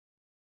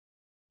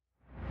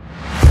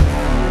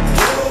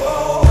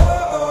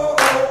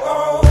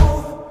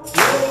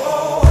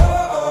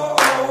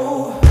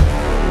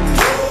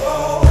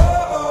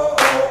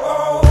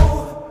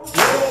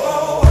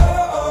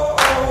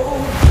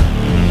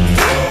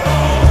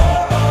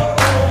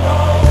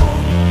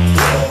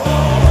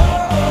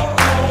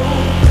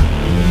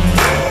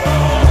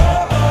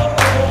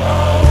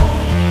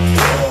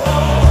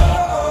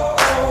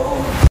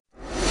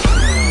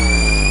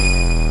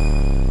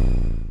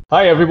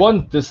Hi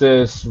everyone, this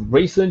is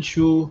Rayson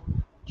Chu,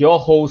 your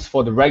host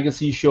for the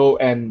Legacy Show,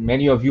 and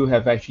many of you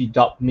have actually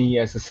dubbed me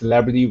as a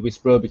celebrity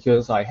whisperer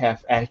because I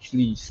have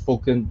actually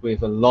spoken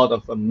with a lot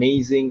of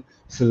amazing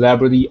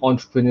celebrity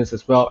entrepreneurs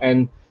as well.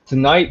 And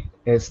tonight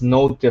is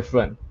no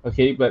different.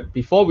 Okay, but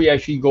before we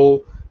actually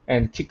go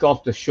and kick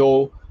off the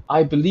show,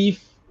 I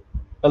believe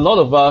a lot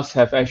of us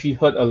have actually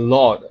heard a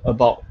lot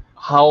about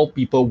how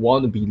people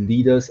want to be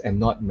leaders and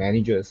not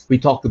managers. We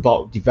talked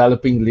about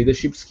developing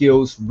leadership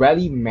skills,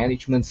 rally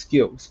management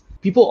skills.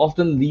 People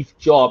often leave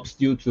jobs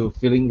due to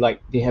feeling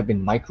like they have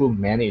been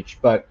micromanaged,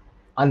 but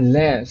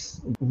unless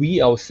we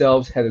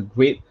ourselves had a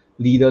great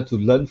leader to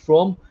learn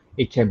from,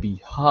 it can be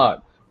hard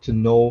to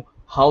know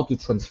how to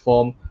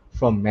transform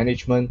from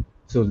management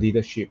to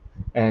leadership.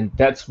 And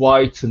that's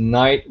why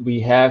tonight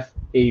we have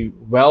a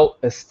well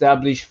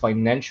established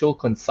financial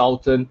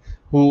consultant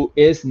who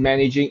is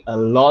managing a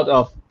lot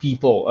of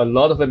people, a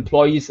lot of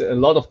employees, a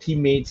lot of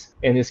teammates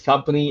in his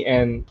company.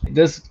 And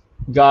this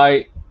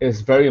guy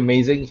is very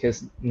amazing.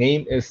 His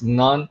name is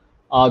none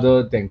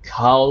other than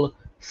Carl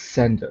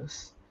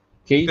Sanders.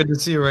 Okay, Good to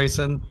see you,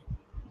 Rayson.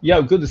 yeah,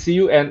 good to see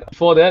you. And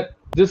for that,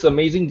 this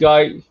amazing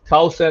guy,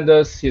 Carl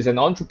Sanders, he's an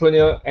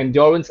entrepreneur,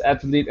 endurance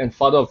athlete, and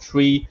father of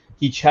three.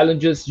 He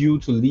challenges you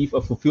to live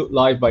a fulfilled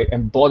life by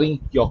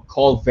embodying your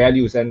core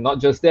values. And not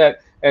just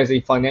that, as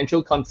a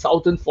financial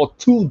consultant for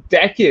 2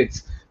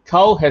 decades,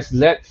 Carl has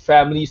led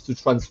families to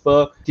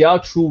transfer their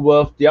true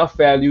worth, their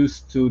values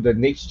to the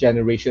next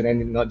generation.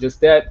 And not just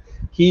that,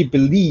 he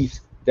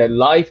believes that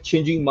life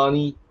changing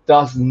money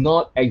does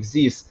not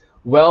exist.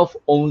 Wealth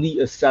only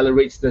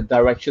accelerates the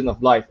direction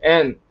of life.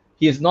 And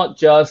he is not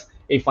just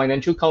a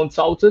financial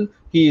consultant,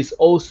 he is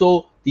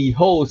also the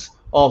host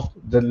of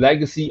the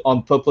Legacy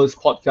on Purpose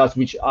podcast,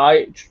 which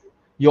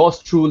yours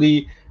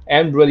truly,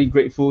 am really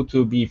grateful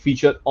to be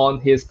featured on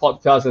his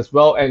podcast as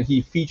well. And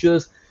he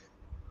features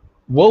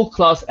world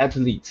class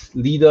athletes,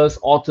 leaders,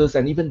 authors,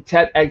 and even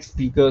TEDx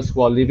speakers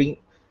who are living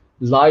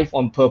life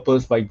on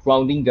purpose by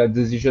grounding their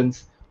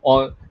decisions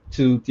on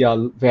to their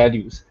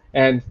values.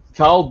 And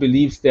Carl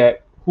believes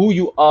that who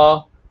you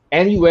are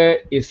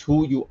anywhere is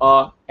who you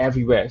are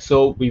everywhere.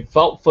 So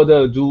without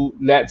further ado,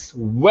 let's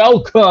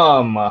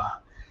welcome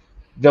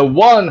the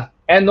one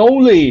and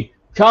only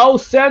Carl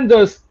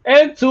Sanders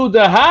into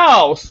the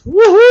house.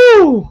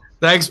 Woohoo!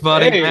 Thanks,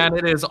 buddy. Hey, Man,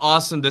 it is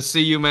awesome to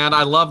see you, man.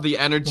 I love the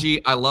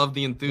energy. I love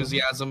the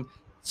enthusiasm. yep.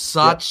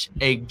 Such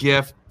a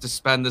gift to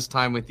spend this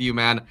time with you,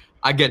 man.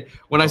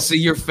 When I see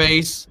your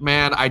face,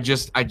 man, I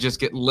just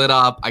get lit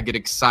up. I get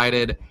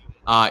excited.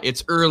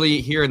 It's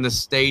early here in the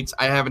States.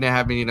 I haven't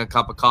had a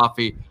cup of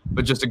coffee,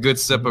 but just a good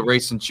sip of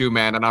Race and Chew,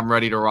 man, and I'm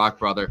ready to rock,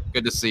 brother.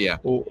 Good to see you.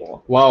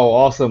 Oh, wow,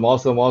 awesome,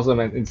 awesome, awesome,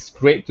 and it's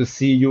great to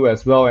see you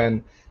as well.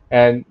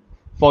 And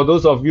for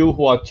those of you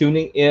who are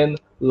tuning in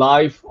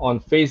live on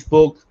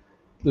Facebook,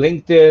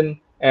 LinkedIn,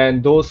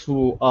 and those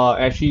who are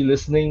actually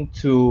listening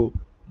to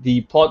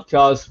the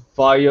podcast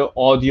via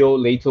audio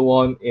later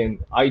on in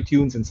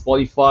iTunes and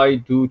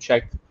Spotify, do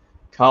check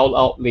Carl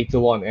out later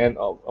on. And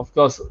of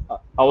course,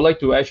 I would like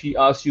to actually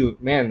ask you,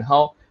 man,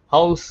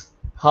 how's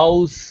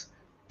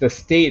the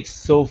states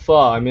so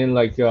far? I mean,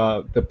 like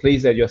the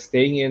place that you're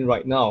staying in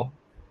right now.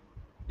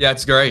 Yeah,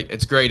 it's great.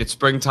 It's great. It's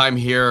springtime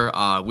here.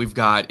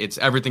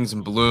 Everything's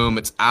in bloom.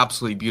 It's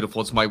absolutely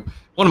beautiful. It's one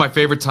of my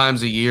favorite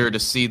times of year to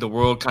see the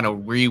world kind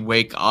of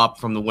re-wake up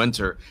from the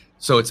winter.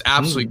 So it's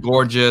absolutely Mm,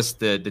 gorgeous.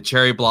 The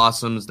cherry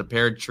blossoms, the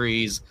pear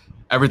trees,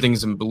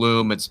 everything's in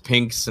bloom. It's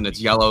pinks and it's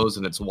yellows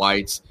and it's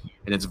whites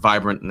and it's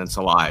vibrant and it's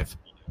alive.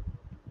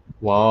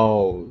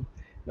 wow.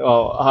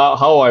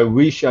 How I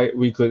wish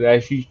we could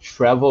actually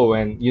travel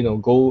and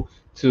go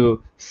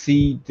to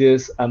see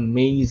this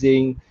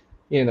amazing,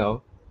 you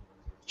know,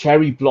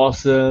 cherry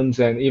blossoms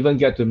and even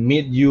get to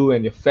meet you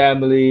and your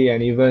family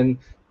and even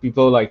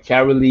people like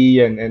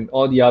Carolee and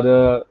all the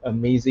other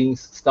amazing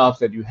stuff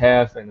that you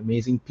have and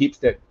amazing peeps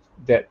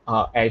that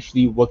are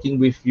actually working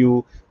with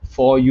you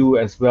for you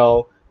as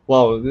well.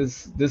 Wow,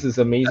 this is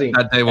amazing.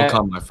 That day will And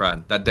come, my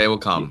friend. That day will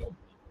come.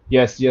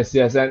 yes, yes,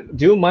 yes. And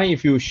do you mind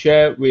if you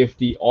share with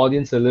the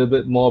audience a little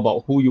bit more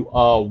about who you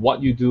are,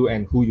 what you do,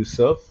 and who you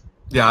serve?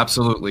 Yeah,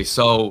 absolutely.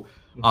 So,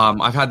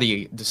 I've had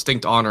the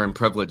distinct honor and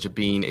privilege of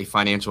being a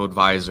financial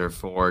advisor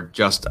for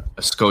just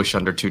a skosh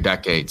under 2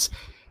 decades.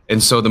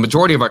 And so the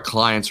majority of our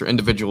clients are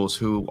individuals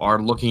who are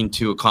looking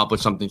to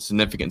accomplish something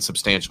significant and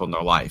substantial in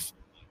their life.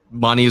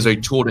 Money is a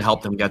tool to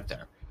help them get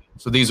there.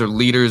 So these are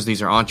leaders,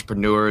 these are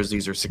entrepreneurs,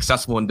 these are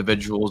successful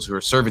individuals who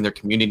are serving their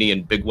community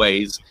in big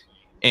ways.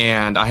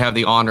 And I have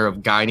the honor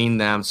of guiding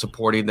them,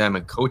 supporting them,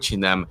 and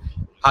coaching them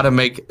how to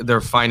make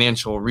their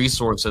financial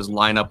resources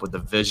line up with the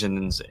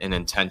visions and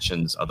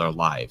intentions of their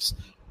lives.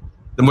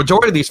 The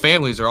majority of these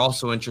families are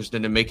also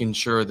interested in making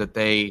sure that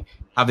they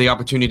have the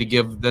opportunity to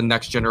give the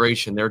next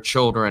generation, their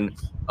children,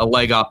 a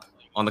leg up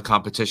on the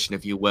competition,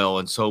 if you will.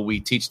 And so we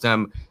teach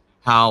them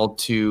how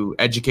to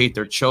educate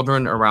their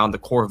children around the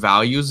core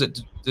values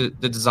that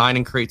design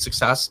and create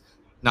success,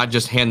 not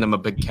just hand them a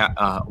big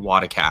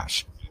wad of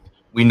cash.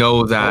 We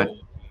know that Oh,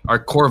 our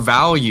core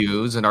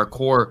values and our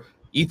core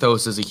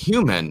ethos as a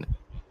human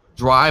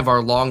drive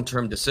our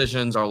long-term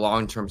decisions, our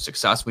long-term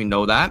success. We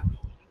know that.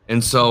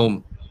 And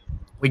so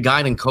we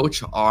guide and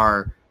coach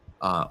our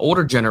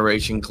older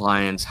generation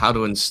clients how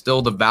to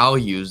instill the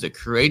values that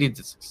created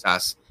the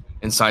success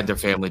inside their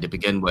family to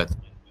begin with,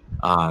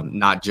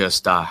 not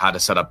just how to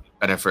set up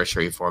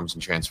beneficiary forms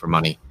and transfer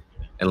money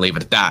and leave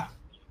it at that.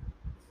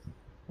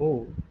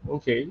 Oh,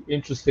 okay,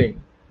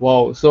 interesting.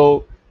 Wow.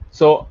 So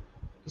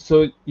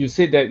you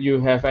said that you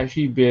have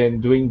actually been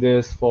doing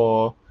this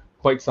for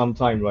quite some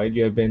time, right?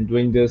 You have been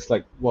doing this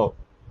like, well,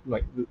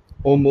 like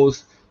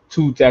almost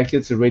 2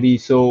 decades already.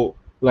 So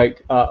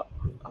like,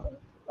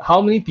 how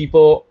many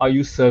people are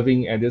you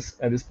serving at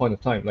this point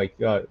of time? Like,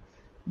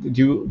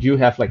 do you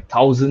have like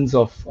thousands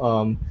of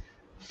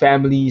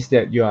families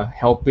that you are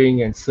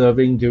helping and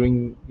serving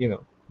during, I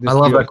this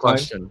love period that of time?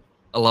 question.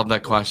 I love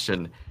that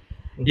question.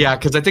 Mhm. Yeah,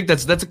 because I think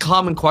that's a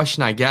common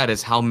question I get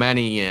is how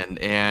many,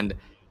 and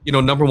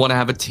number one, I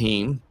have a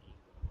team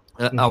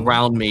Mhm.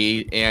 around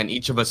me, and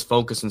each of us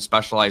focus and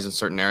specialize in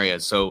certain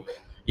areas. So,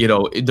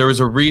 there was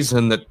a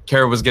reason that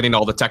Kara was getting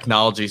all the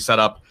technology set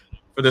up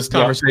for this Yeah.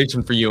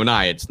 conversation for you and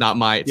I. It's not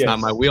my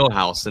Yes.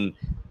 wheelhouse, and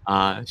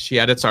she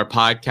edits our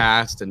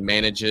podcast and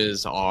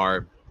manages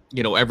our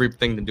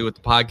everything to do with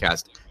the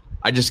podcast.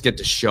 I just get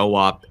to show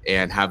up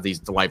and have these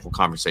delightful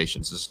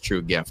conversations. It's a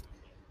true gift.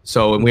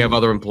 So, and we have Mm.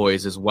 other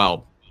employees as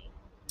well.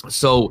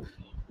 So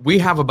we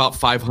have about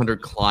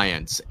 500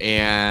 clients,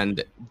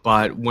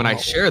 but when I Wow.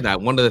 share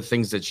that, one of the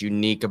things that's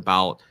unique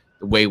about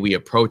the way we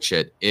approach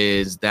it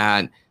is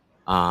that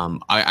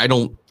I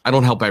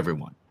don't help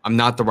everyone. I'm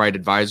not the right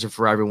advisor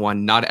for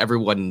everyone. Not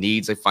everyone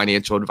needs a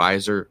financial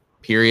advisor,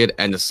 period,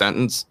 end of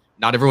sentence.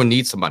 Not everyone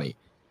needs somebody.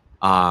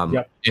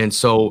 Yeah. And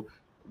so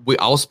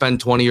I'll spend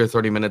 20 or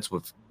 30 minutes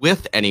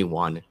with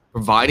anyone,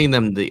 providing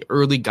them the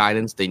early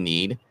guidance they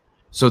need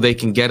so they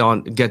can get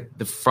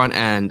the front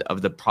end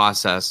of the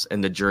process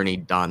and the journey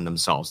done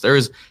themselves. There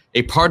is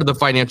a part of the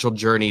financial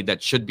journey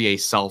that should be a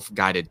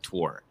self-guided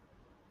tour.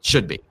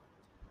 Should be.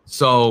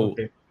 So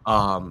Okay.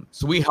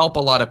 so we help a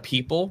lot of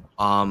people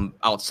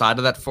outside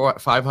of that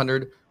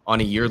 500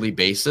 on a yearly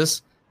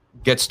basis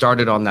get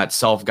started on that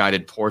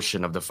self-guided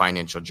portion of the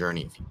financial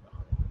journey, if you will.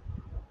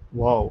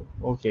 Wow.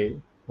 Okay.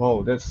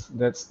 Wow.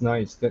 That's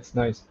nice. That's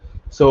nice.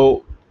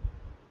 So,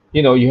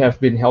 you have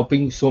been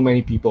helping so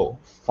many people,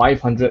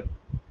 500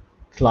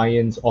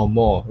 clients or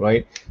more,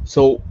 right?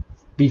 So,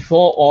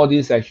 before all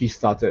this actually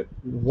started,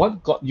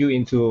 what got you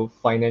into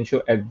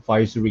financial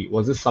advisory?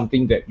 Was this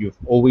something that you've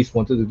always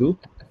wanted to do?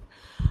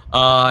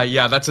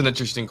 Yeah, that's an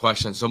interesting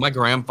question. So my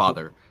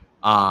grandfather,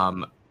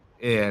 um,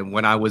 and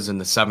when I was in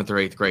the seventh or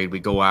eighth grade, we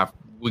go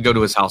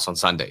to his house on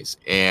Sundays,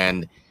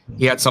 and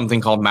he had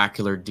something called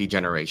macular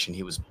degeneration.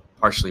 He was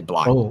partially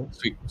blind, Oh.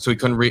 so he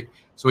couldn't read.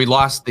 So he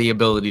lost the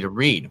ability to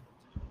read.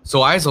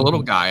 So I, as a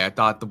little Mhm. guy, I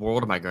thought the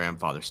world of my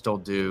grandfather. Still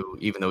do,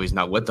 even though he's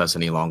not with us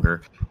any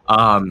longer.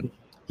 Um,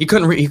 he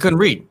couldn't read. He couldn't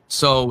read.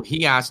 So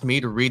he asked me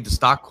to read the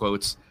stock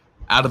quotes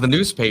out of the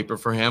newspaper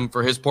for him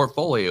for his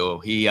portfolio.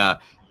 He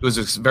was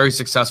a very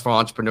successful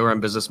entrepreneur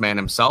and businessman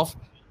himself.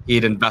 He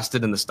had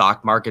invested in the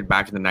stock market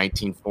back in the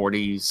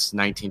 1940s,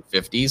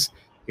 1950s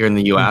here in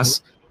the Mhm.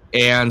 US.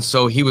 And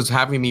so he was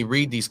having me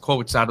read these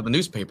quotes out of the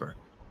newspaper.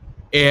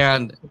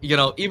 And,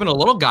 even a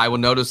little guy will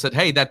notice that,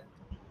 hey, that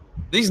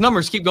these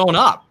numbers keep going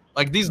up.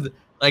 Like these,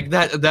 like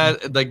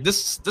like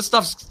this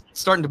stuff's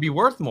starting to be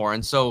worth more.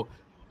 And so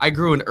I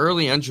grew an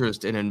early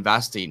interest in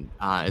investing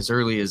as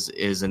early as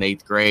in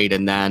eighth grade.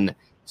 And then,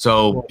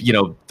 so,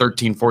 Wow.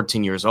 13,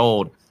 14 years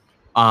old,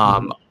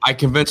 Mhm. I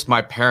convinced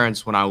my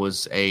parents when I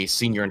was a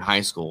senior in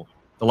high school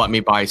to let me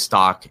buy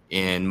stock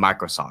in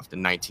Microsoft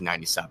in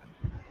 1997.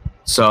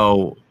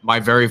 So my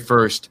very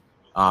first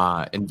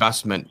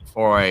investment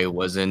foray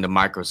was into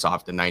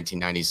Microsoft in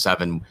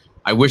 1997.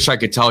 I wish I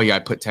could tell you I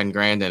put 10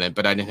 grand in it,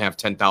 but I didn't have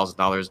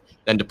 $10,000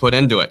 then to put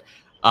into it.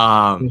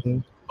 Um,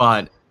 Mhm.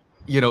 but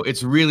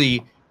it's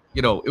really,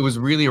 it was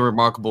really a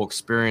remarkable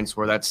experience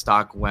where that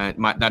stock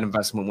that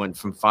investment went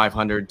from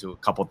 500 to a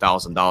couple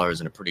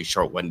 $1,000s in a pretty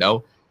short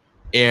window.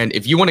 And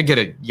if you want to get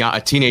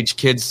a teenage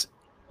kid's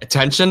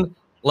attention,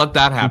 let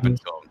that happen Mhm.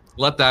 to him.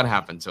 Let that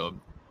happen to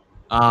him.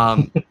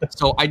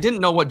 So I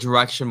didn't know what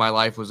direction my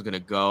life was going to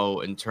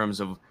go in terms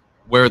of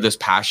where this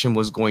passion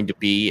was going to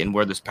be and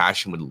where this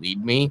passion would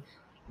lead me.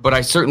 But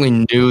I certainly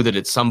knew that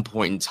at some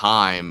point in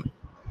time,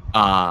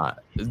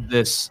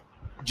 this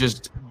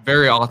just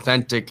very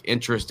authentic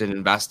interest in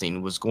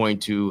investing was going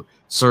to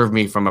serve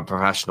me from a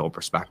professional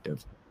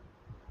perspective.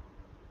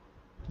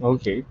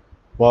 Okay.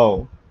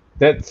 Wow.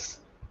 That's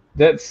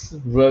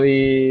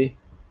really,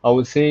 I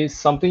would say,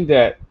 something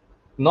that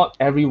not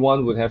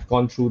everyone would have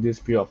gone through this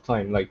period of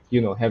time. Like,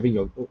 having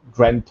your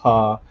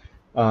grandpa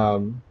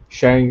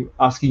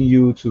asking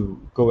you to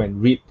go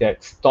and read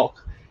that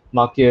stock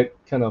market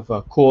kind of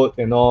quote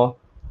and all.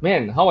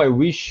 Man, how I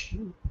wish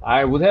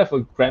I would have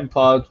a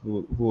grandpa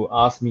who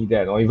asked me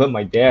that, or even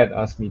my dad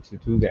asked me to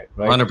do that,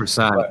 right?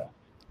 100%. But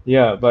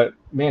yeah, but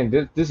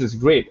man, this is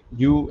great.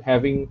 You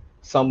having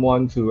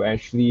someone to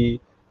actually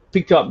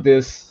pick up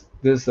this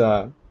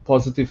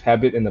positive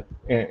habit in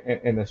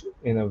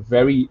a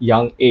very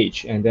young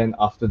age, and then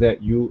after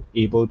that you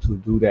able to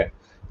do that,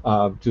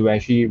 to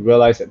actually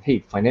realize that, hey,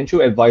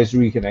 financial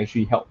advisory can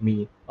actually help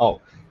me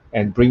out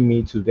and bring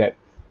me to that,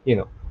 you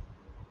know,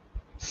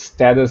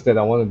 status that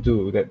I want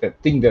to do,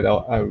 that thing that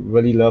I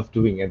really love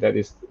doing, and that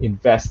is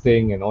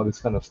investing and all this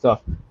kind of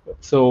stuff.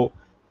 So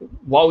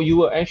while you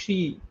were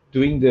actually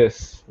doing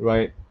this,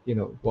 right,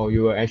 while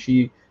you were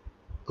actually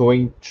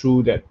going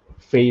through that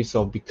phase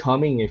of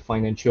becoming a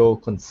financial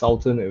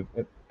consultant,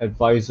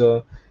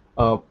 advisor,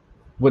 uh,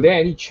 were there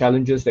any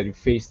challenges that you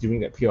faced during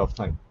that period of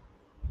time?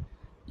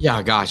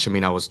 Yeah, gosh, I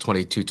mean, I was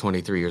 22,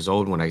 23 years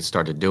old when I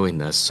started doing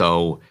this.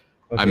 So,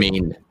 I Okay.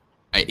 mean,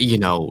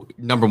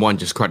 number one,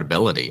 just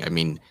credibility. I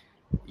mean,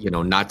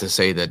 not to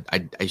say that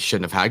I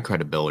shouldn't have had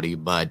credibility,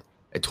 but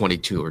at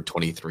 22 or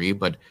 23,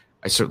 but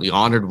I certainly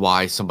honored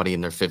why somebody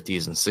in their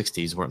 50s and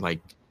 60s weren't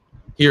like,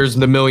 here's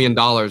the $1 million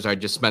I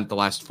just spent the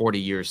last 40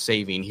 years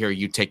saving. Here,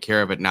 you take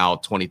care of it now,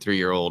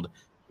 23-year-old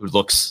who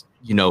looks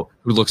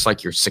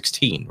like you're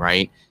 16,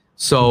 right?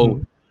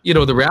 So,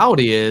 Mm-hmm. the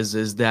reality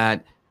is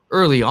that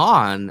early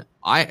on,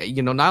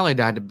 not only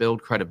did I had to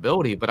build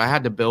credibility, but I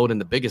had to build, and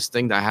the biggest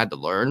thing that I had to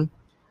learn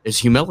is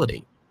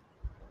humility.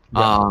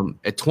 Yeah.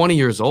 At 20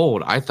 years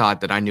old, I thought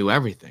that I knew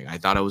everything. I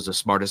thought I was the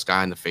smartest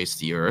guy on the face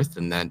of the earth.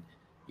 And then,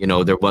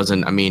 there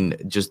wasn't, I mean,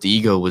 just the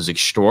ego was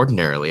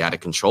extraordinarily out of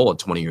control at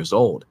 20 years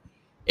old.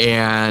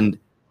 And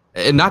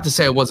not to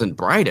say I wasn't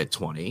bright at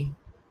 20,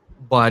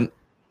 but,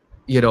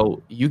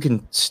 you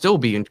can still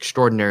be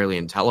extraordinarily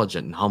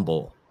intelligent and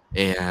humble.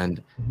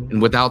 And Mm-hmm.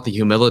 and without the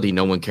humility,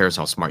 no one cares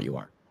how smart you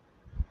are.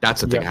 That's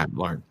the thing Yeah. I had to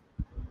learn.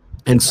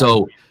 And I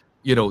so,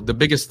 agree. the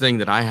biggest thing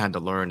that I had to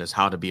learn is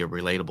how to be a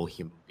relatable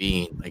human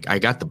being. Like I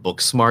got the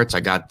book smarts, I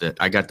got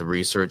the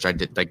research. I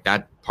did, like,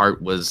 that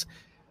part was,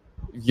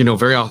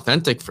 very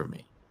authentic for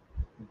me.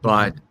 Mm-hmm.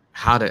 But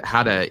how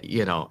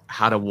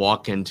to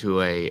walk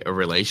into a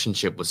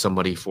relationship with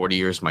somebody 40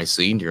 years my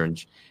senior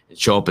and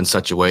show up in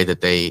such a way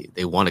that they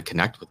want to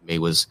connect with me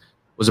was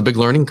a big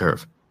learning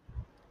curve.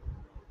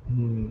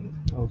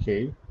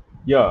 Okay.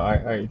 Yeah,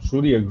 I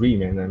truly agree,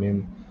 man. I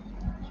mean,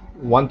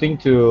 wanting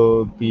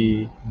to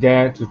be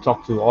there to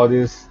talk to all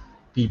these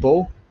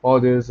people,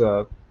 all these,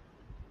 I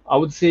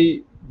would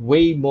say,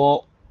 way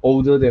more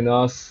older than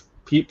us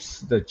peeps,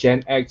 the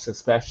Gen X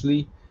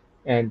especially,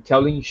 and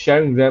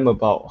sharing them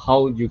about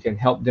how you can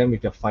help them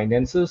with their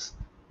finances.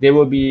 They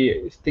will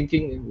be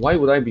thinking, why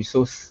would I be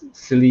so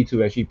silly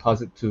to actually pass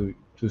it to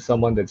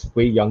someone that's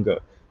way younger,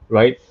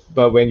 right?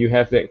 But when you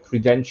have that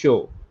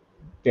credential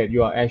that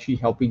you are actually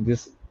helping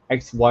this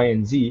X, Y,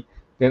 and Z,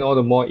 then all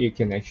the more it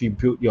can actually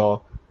build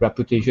your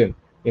reputation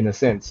in a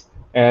sense.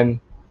 And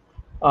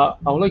I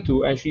would like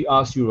to actually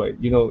ask you, right?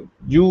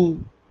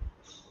 You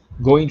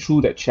going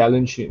through that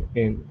challenge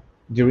in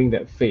during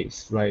that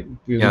phase, right?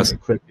 Building Yes.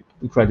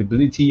 the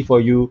credibility for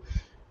you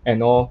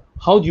and all.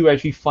 How do you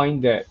actually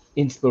find that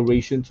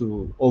inspiration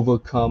to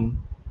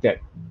overcome that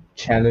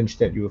challenge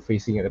that you were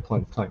facing at the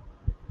point of time?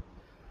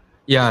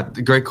 Yeah,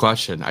 great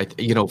question.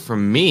 For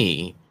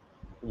me,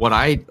 what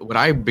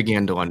I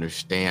began to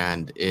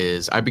understand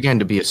is I began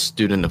to be a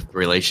student of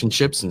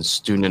relationships and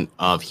student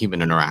of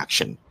human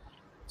interaction.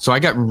 So I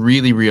got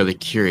really, really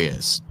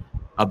curious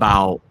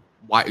about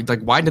why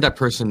did that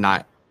person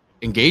not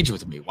engage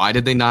with me? Why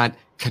did they not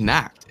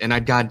connect? And I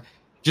got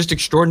just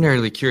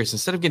extraordinarily curious.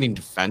 Instead of getting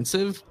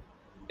defensive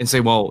and say,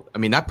 well, I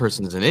mean, that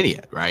person's an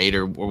idiot, right?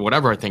 Or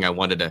whatever thing I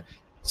wanted to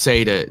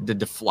say to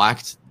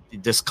deflect the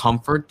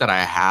discomfort that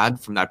I had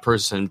from that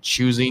person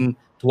choosing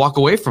to walk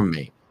away from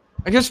me.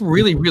 I just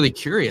really, really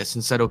curious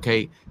and said,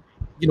 okay,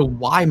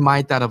 why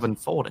might that have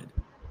unfolded?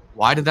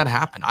 Why did that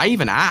happen? I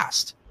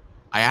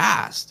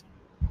asked,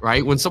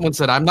 right? When someone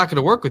said, I'm not going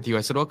to work with you,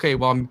 I said, okay,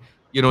 well,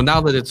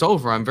 now that it's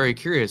over, I'm very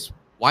curious.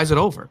 Why is it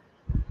over?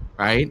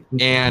 Right.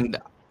 And,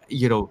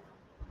 you know,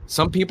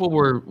 some people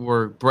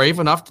were brave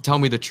enough to tell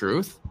me the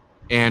truth.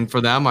 And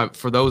for them,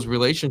 for those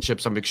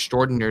relationships, I'm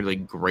extraordinarily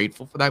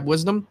grateful for that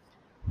wisdom.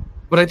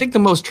 But I think the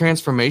most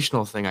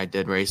transformational thing I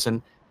did,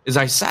 Rayson, is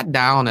I sat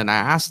down and I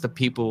asked the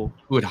people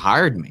who had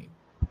hired me,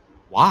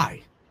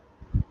 why?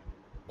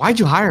 Why'd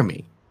you hire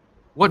me?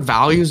 What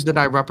values did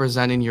I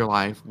represent in your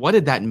life? What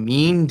did that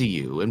mean to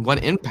you? And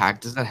what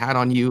impact has that had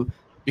on you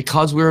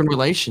because we're in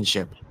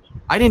relationship?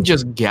 I didn't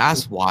just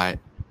guess why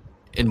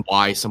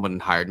someone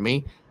hired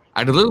me.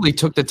 I literally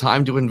took the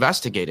time to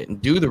investigate it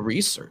and do the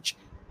research.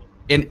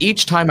 And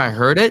each time I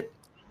heard it,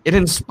 it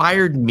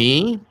inspired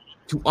me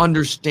to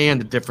understand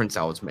the difference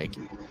I was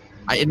making.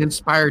 It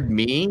inspired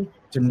me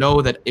to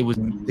know that it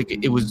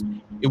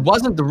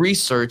wasn't the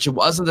research, it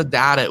wasn't the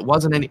data, it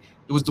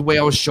was the way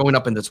I was showing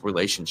up in this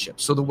relationship.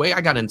 So the way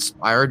I got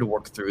inspired to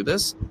work through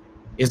this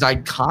is I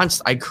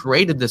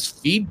created this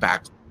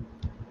feedback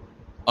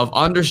of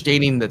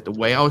understanding that the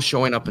way I was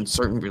showing up in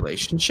certain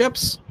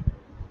relationships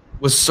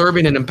was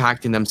serving and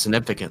impacting them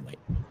significantly.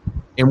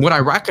 And what I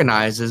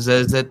recognize is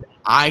that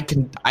I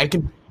can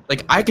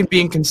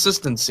be in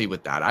consistency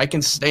with that. I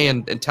can stay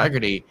in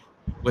integrity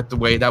with the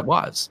way that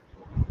was.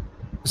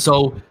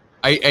 So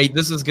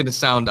this is going to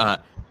sound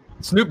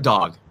Snoop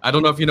Dogg. I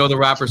don't know if you know the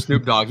rapper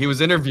Snoop Dogg. He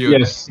was interviewed.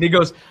 Yes. And he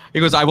goes,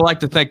 I would like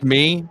to thank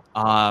me.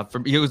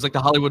 He was like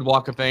the Hollywood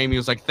Walk of Fame. He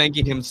was like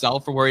thanking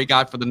himself for where he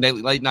got for the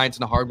late nights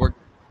and the hard work.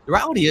 The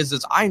reality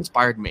is I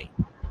inspired me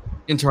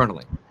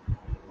internally.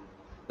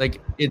 Like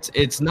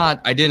it's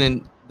not, I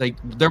didn't like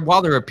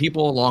while there were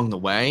people along the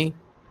way,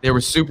 they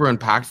were super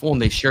impactful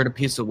and they shared a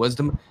piece of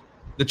wisdom.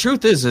 The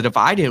truth is that if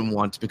I didn't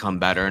want to become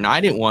better and I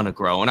didn't want to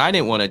grow and I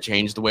didn't want to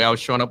change the way I was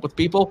showing up with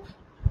people,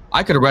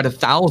 I could have read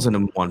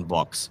 1,001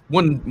 books.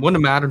 Wouldn't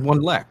have mattered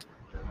one lick.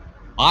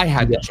 I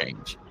had to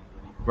change,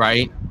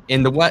 right?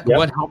 And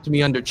what helped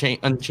me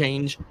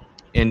unchange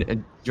and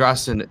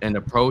address and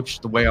approach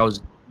the way I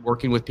was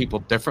working with people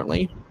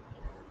differently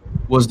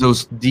was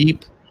those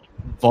deep,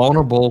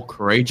 vulnerable,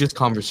 courageous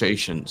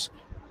conversations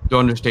to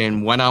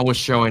understand when I was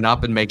showing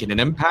up and making an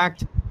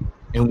impact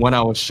and when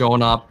I was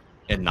showing up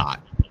and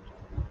not.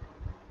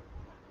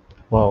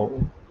 Wow,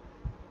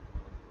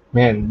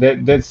 man,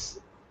 that's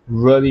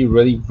really,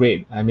 really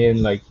great. I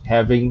mean, like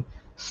having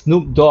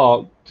Snoop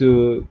Dogg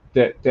to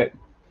that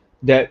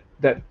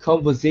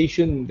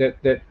conversation,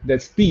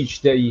 that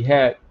speech that he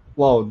had.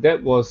 Wow,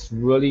 that was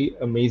really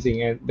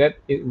amazing, and that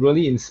it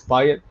really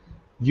inspired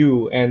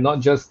you. And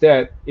not just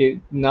that, it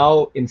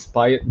now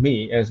inspired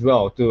me as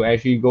well to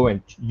actually go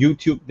and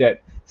YouTube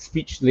that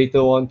speech later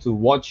on to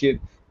watch it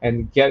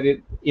and get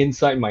it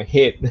inside my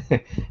head.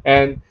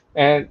 And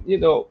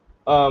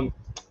um,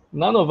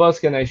 none of us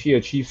can actually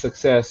achieve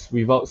success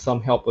without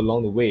some help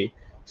along the way.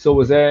 So,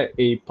 was there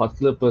a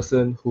particular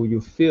person who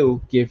you feel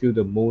gave you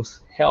the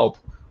most help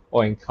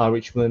or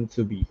encouragement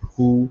to be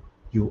who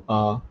you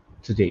are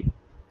today?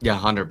 Yeah,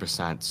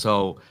 100%.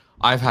 So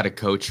I've had a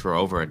coach for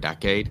over a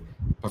decade,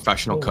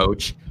 professional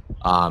coach.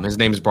 His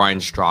name is Brian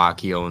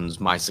Strock. He owns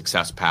My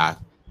Success Path.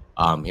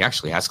 He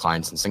actually has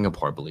clients in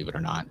Singapore, believe it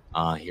or not.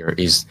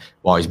 He's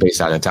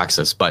based out of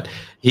Texas, but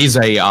he's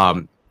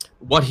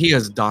what he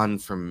has done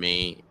for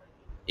me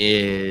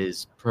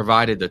is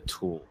provided the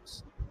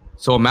tools.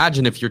 So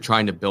imagine if you're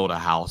trying to build a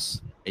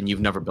house and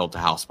you've never built a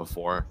house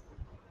before.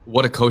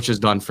 What a coach has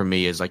done for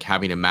me is like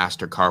having a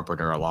master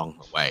carpenter along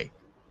the way.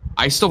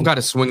 I still got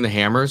to swing the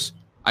hammers.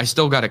 I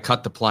still got to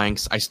cut the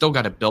planks. I still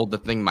got to build the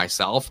thing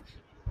myself.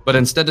 But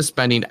instead of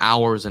spending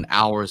hours and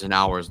hours and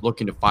hours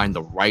looking to find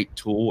the right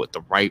tool at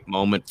the right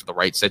moment for the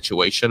right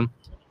situation,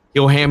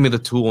 he'll hand me the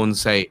tool and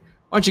say,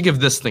 why don't you give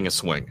this thing a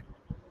swing?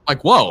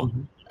 Like, whoa,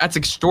 that's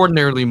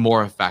extraordinarily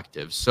more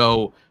effective.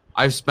 So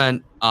I've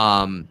spent,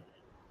 and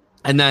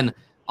then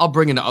I'll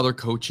bring in other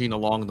coaching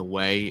along the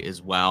way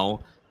as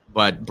well.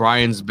 But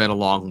Brian's been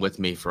along with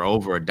me for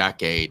over a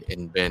decade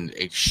and been an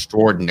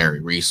extraordinary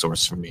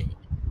resource for me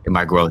in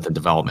my growth and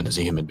development as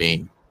a human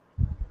being.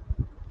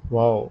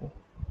 Wow,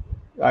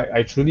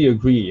 I truly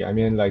agree. I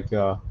mean, like,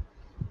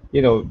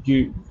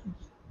 you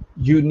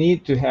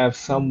need to have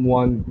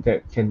someone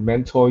that can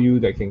mentor you,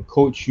 that can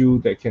coach you,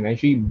 that can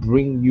actually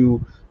bring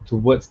you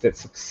towards that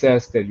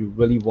success that you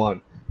really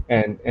want.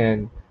 And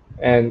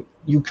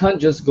you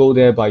can't just go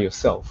there by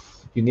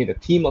yourself. You need a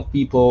team of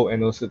people,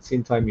 and also at the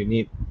same time, you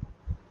need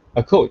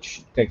a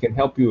coach that can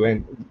help you,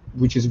 and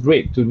which is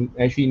great to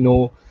actually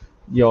know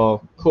your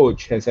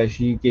coach has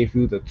actually gave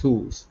you the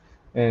tools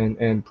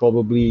and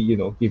probably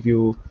give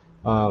you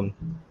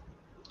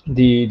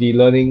the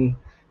learning,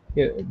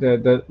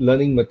 the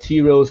learning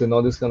materials and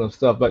all this kind of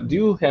stuff. But do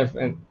you have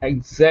an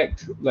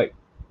exact like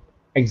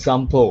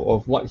example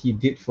of what he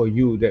did for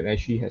you that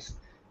actually has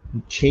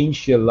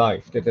changed your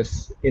life, that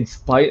has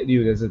inspired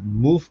you, that has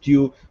moved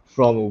you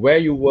from where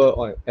you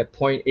were at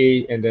point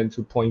A and then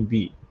to point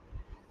B?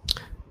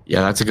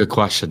 Yeah, that's a good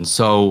question.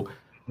 So,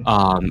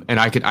 and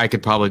I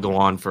could probably go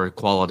on for a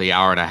quality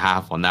hour and a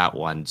half on that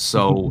one.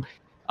 So,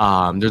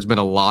 there's been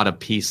a lot of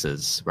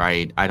pieces,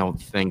 right? I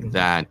don't think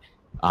that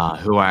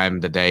who I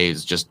am today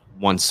is just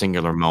one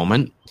singular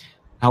moment.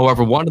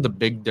 However, one of the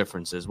big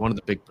differences, one of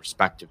the big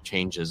perspective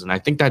changes, and I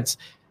think that's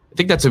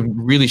a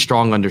really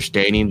strong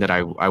understanding that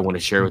I want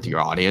to share with your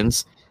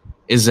audience,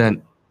 is that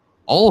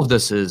all of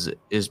this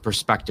is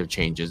perspective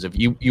changes. If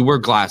you wear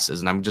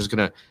glasses, and I'm just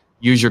gonna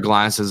use your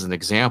glasses as an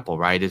example,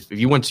 right? If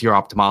you went to your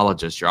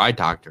ophthalmologist, your eye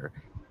doctor,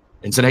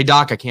 and said, "Hey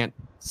doc, I can't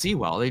see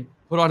well," they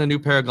put on a new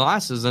pair of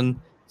glasses and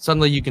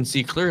suddenly you can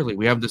see clearly.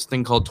 We have this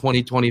thing called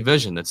 20/20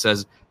 vision that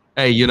says,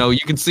 "Hey, you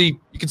can see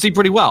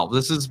pretty well.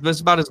 This is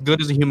about as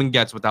good as a human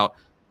gets without."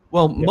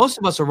 Well, most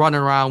of us are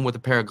running around with a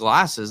pair of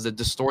glasses that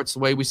distorts the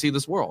way we see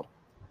this world.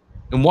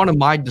 And one of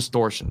my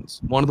distortions,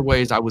 one of the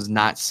ways I was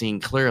not seeing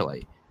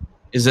clearly,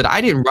 is that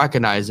I didn't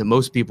recognize that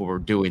most people were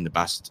doing the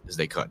best as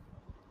they could.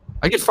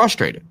 I get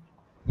frustrated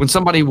when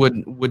somebody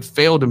would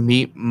fail to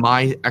meet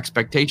my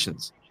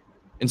expectations.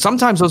 And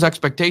sometimes those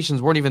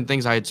expectations weren't even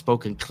things I had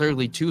spoken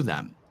clearly to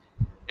them.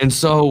 And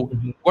so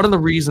one of the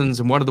reasons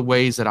and one of the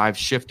ways that I've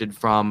shifted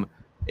from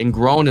and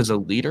grown as a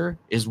leader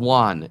is,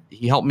 one,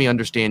 he helped me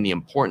understand the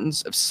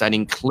importance of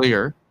setting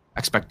clear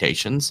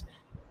expectations.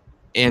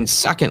 And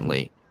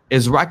secondly,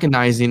 is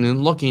recognizing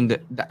and looking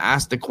to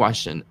ask the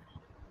question,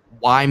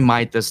 why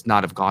might this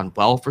not have gone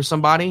well for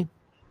somebody?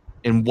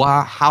 And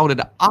how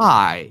did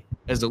I,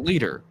 as a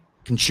leader,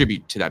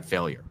 contribute to that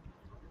failure?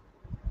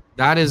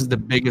 that is the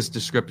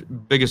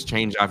biggest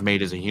change I've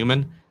made as a human.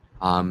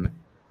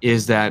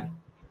 Is that,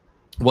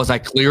 was I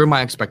clear in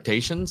my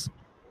expectations?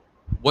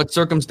 What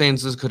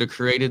circumstances could have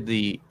created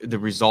the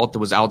result that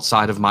was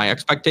outside of my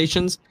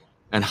expectations?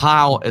 And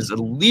how, as a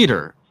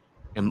leader,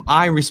 am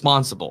I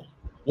responsible?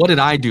 What did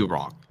I do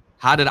wrong?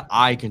 How did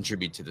I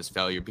contribute to this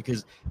failure?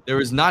 Because there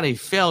is not a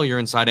failure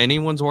inside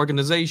anyone's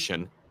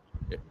organization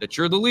that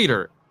you're the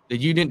leader that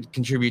you didn't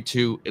contribute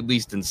to, at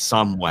least in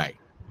some way.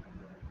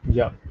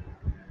 Yeah,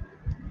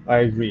 I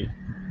agree.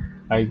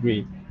 I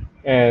agree.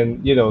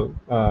 And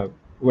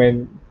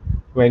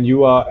when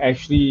you are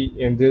actually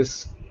in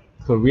this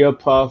career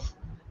path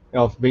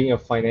of being a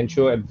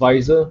financial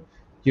advisor,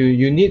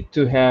 you need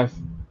to have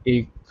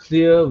a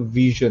clear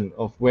vision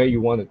of where you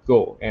want to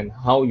go and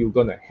how you're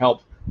going to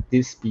help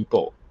these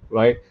people,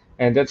 right?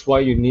 And that's why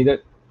you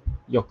needed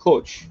your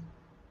coach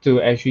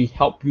to actually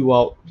help you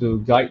out, to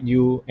guide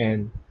you,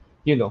 and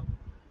you know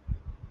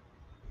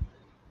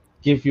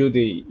give you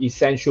the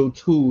essential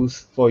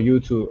tools for you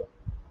to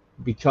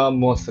become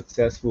more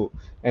successful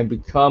and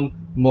become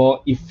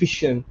more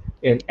efficient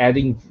in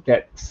adding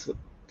that,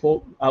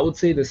 I would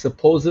say, the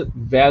supposed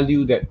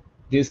value that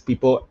these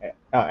people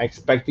are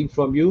expecting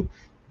from you.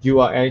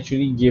 You are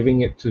actually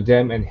giving it to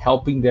them and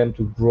helping them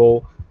to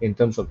grow in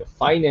terms of their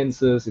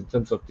finances, in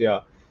terms of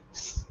their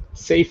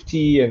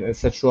safety, and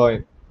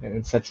etc. and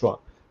etc.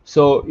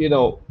 So,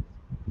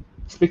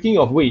 speaking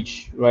of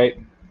which, right,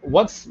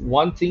 what's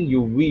one thing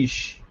you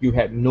wish you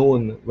had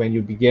known when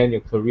you began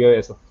your career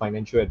as a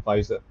financial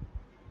advisor?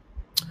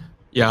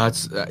 Yeah,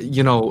 it's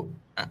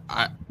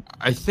I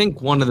I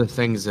think one of the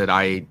things that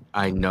I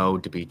know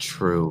to be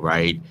true,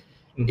 right,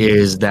 Mhm.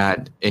 is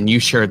that, and you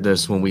shared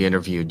this when we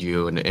interviewed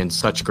you, and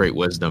such great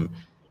wisdom,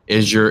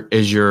 is your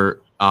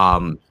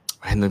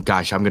and then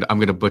gosh, I'm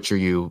gonna butcher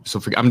you. So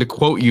I'm gonna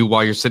quote you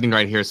while you're sitting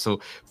right here. So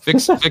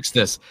fix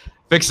this.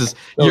 Fix this.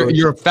 No worries.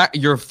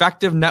 Your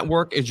effective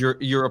network is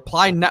your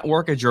applied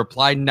network is your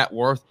applied net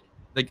worth.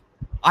 Like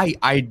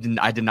I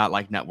did not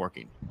like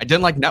networking. I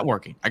didn't like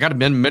networking. I got to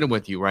admit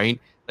with you, right?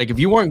 Like if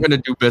you weren't going to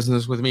do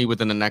business with me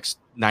within the next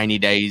 90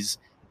 days,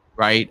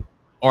 right?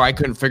 Or I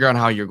couldn't figure out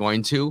how you're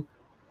going to,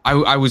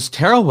 I was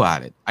terrible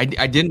at it.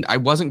 I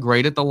wasn't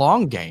great at the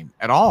long game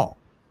at all.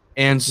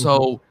 And Mhm.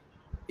 so,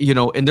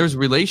 and there's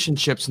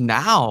relationships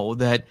now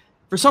that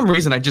for some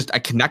reason I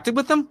connected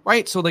with them,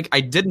 right? So like I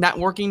did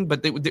networking,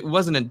 but it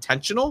wasn't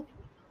intentional.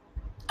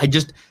 There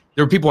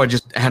were people I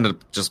just had to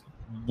just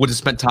would have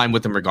spent time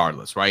with them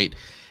regardless, right?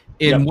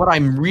 And Yep. what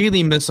I'm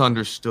really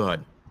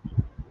misunderstood,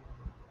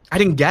 I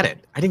didn't get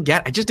it. I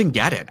just didn't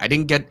get it. I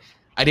didn't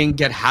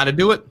get how to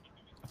do it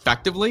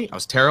effectively. I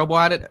was terrible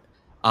at it.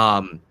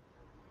 Um,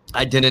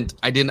 I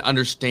didn't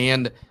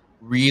understand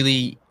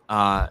really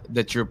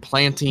that you're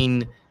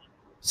planting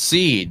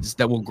seeds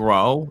that will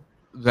grow,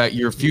 that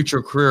your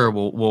future career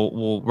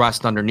will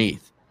rest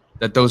underneath,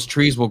 that those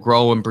trees will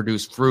grow and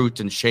produce fruit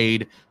and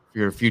shade for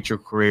your future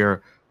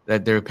career,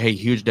 that they pay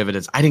huge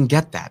dividends. I didn't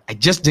get that. I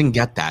just didn't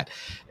get that.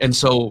 And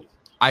so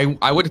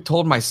I would have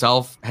told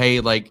myself, hey,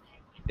 like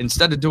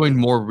instead of doing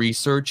more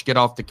research, get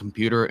off the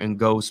computer and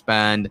go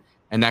spend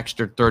an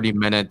extra 30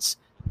 minutes,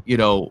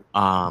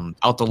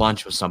 out to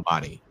lunch with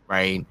somebody,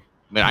 right?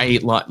 I mean, I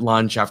eat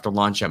lunch after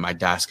lunch at my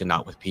desk and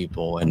not with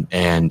people.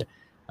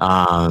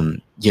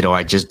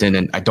 I just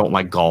didn't, I don't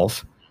like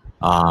golf.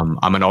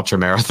 I'm an ultra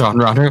marathon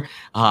runner.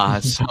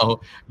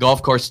 So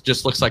golf course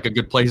just looks like a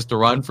good place to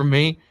run for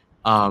me.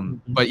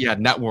 But yeah,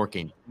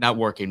 networking,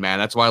 man.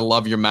 That's why I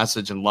love your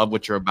message and love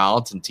what you're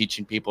about and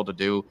teaching people to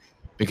do,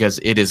 because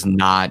it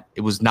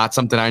was not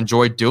something I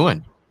enjoyed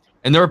doing.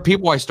 And there are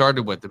people I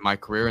started with in my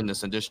career in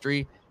this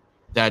industry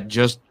that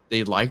just,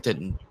 they liked it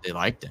and they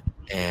liked it.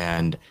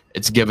 And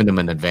it's given them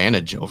an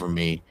advantage over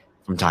me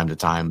from time to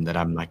time that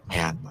I'm like,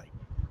 man, like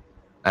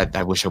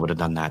I wish I would have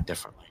done that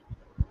differently.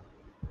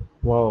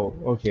 Wow.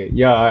 Okay.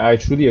 Yeah, I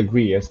truly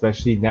agree,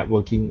 especially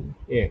networking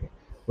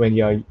when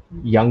you're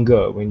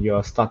younger, when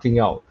you're starting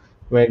out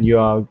in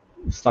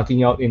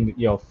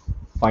your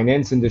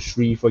finance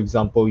industry, for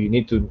example. You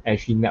need to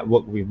actually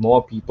network with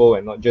more people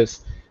and not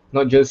just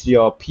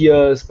your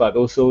peers, but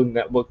also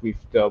network with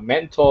the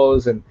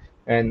mentors and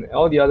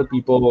all the other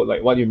people,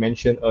 like what you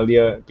mentioned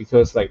earlier,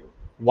 because like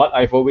what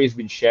I've always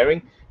been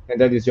sharing, and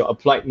that is your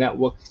applied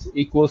network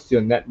equals to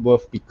your net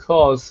worth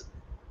because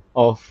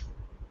of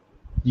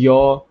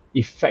your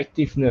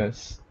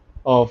effectiveness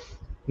of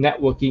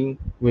networking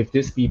with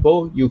these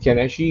people. You can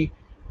actually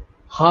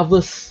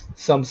harvest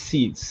some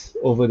seeds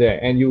over there,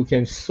 and you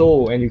can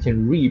sow and you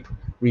can reap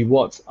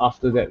rewards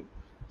after that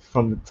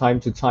from time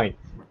to time.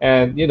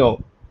 And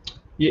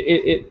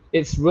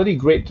it's really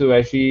great to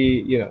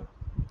actually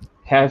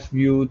have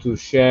you to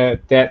share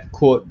that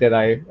quote that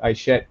I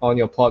shared on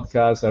your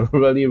podcast. I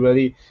really,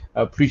 really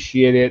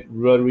appreciate it.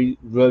 Really,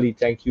 really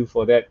thank you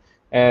for that.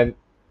 And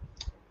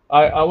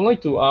I would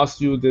like to ask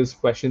you this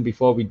question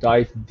before we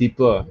dive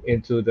deeper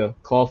into the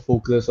core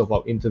focus of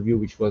our interview,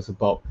 which was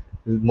about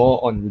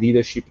more on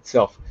leadership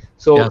itself.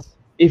 So, Yes.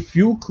 if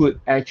you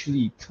could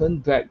actually turn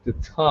back the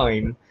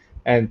time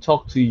and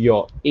talk to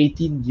your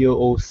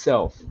 18-year-old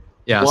self,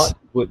 Yes. what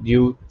would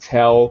you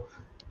tell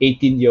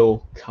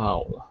 18-year-old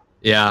Carl?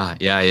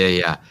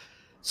 Yeah.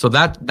 So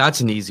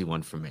that's an easy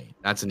one for me.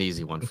 That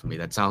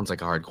sounds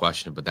like a hard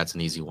question, but that's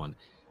an easy one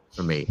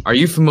for me. Are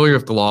you familiar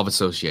with the law of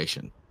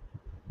association?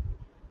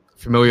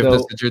 Familiar with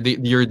this? That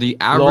you're the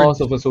average.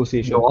 Laws of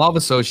association. The law of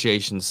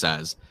association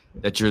says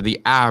that you're the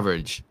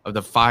average of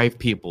the 5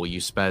 people you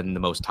spend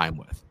the most time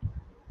with.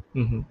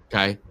 Mm-hmm.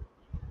 Okay.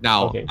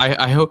 Now,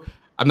 I hope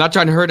I'm not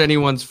trying to hurt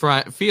anyone's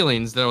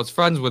feelings that I was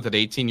friends with at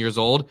 18 years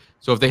old.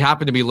 So if they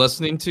happen to be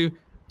listening to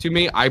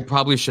me, I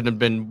probably shouldn't have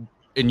been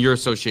in your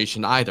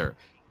association either.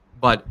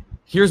 But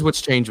here's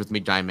what's changed with me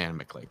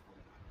dynamically.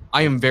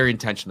 I am very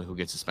intentional who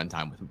gets to spend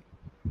time with me.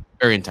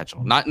 Very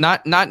intentional. Not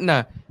in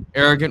a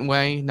arrogant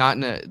way, not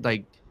in a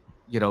like,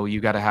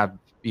 you got to have,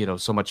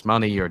 so much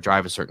money or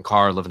drive a certain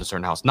car, or live in a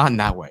certain house. Not in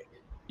that way.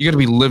 You got to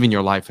be living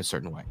your life a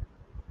certain way.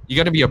 You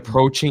got to be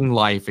approaching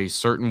life a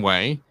certain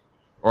way,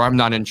 or I'm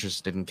not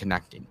interested in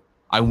connecting.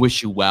 I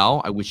wish you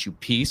well. I wish you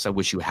peace. I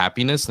wish you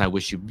happiness, and I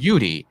wish you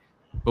beauty,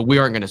 but we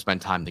aren't going to spend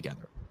time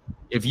together.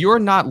 If you're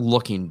not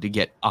looking to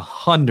get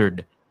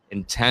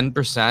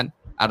 110%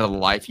 out of the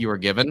life you are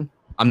given,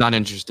 I'm not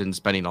interested in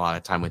spending a lot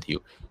of time with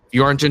you. If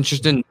you aren't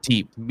interested in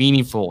deep,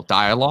 meaningful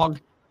dialogue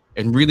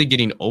and really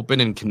getting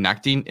open and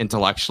connecting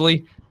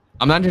intellectually,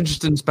 I'm not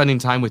interested in spending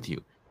time with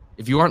you.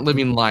 If you aren't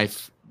living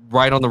life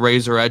right on the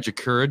razor edge of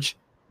courage,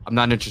 I'm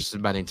not interested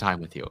in spending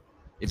time with you.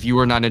 If you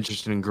are not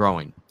interested in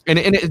growing. And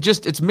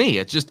it's me.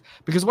 It's just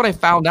because what I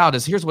found out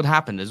is here's what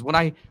happened is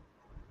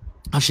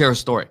I'll share a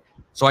story.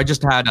 So I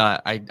just had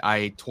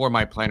I tore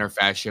my plantar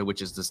fascia,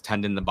 which is this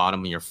tendon in the bottom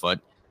of your foot,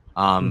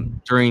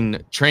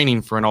 during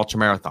training for an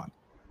ultramarathon.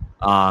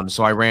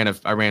 So I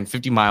ran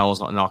 50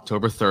 miles on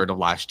October 3rd of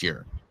last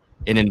year.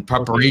 And in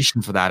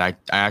preparation for that, I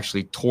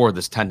actually tore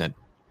this tendon.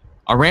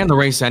 I ran the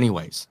race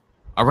anyways.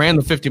 I ran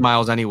the 50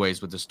 miles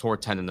anyways with this tore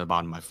tendon in the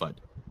bottom of my foot.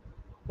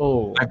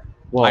 Oh,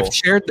 wow. I've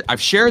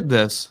shared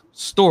this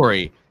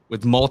story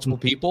with multiple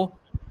people,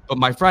 but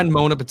my friend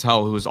Mona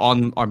Patel, who was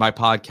on my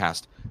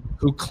podcast,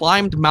 who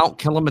climbed Mount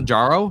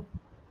Kilimanjaro,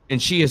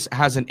 and she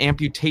has an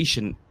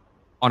amputation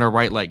on her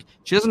right leg.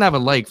 She doesn't have a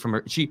leg from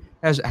her. She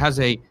has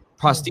a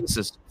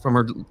prosthesis from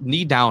her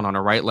knee down on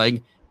her right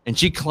leg, and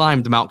she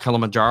climbed Mount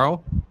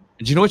Kilimanjaro. And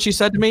do you know what she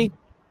said to me?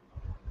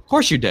 Of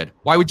course you did.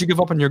 Why would you give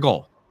up on your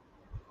goal?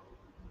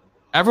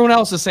 Everyone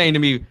else is saying to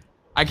me,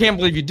 I can't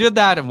believe you did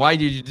that, and why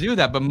did you do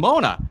that? But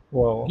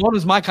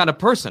Mona's my kind of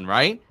person,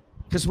 right?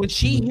 Because when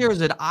she hears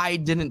that I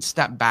didn't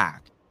step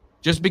back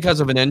just because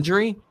of an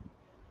injury,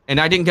 and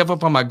I didn't give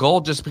up on my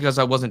goal just because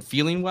I wasn't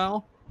feeling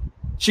well,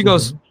 she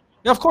goes,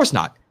 yeah, of course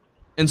not.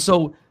 And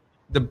so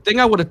the thing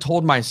I would have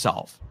told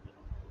myself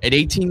at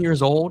 18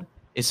 years old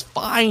is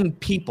find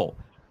people,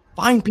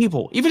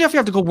 even if you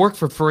have to go work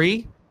for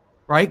free,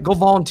 right? Go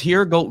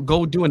volunteer,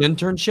 go do an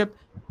internship,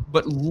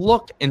 but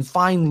look and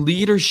find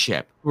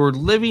leadership who are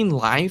living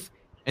life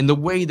in the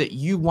way that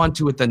you want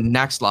to at the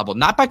next level,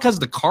 not because of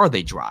the car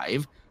they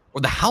drive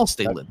or the house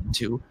they live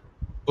into,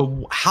 but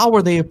how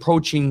are they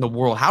approaching the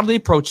world? How do they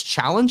approach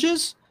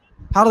challenges?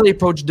 How do they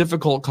approach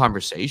difficult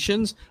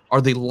conversations?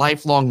 Are they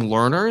lifelong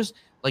learners?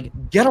 Like,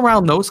 get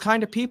around those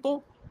kind of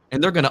people,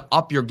 and they're going to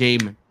up your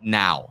game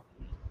now.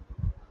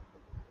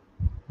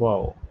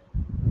 Wow.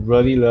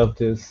 Really love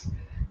this.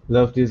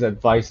 Love these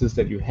advices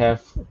that you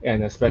have,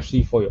 and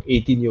especially for your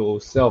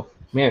 18-year-old self.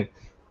 Man,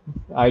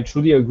 I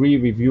truly agree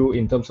with you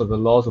in terms of the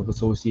laws of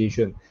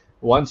association.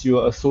 Once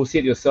you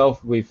associate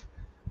yourself with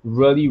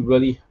really,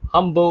 really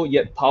humble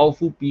yet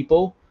powerful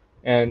people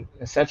and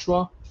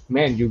etc.,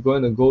 man, you're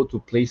going to go to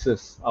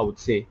places, I would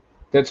say.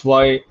 That's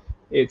why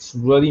it's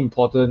really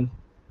important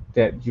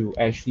that you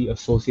actually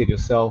associate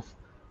yourself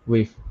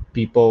with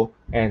people,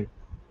 and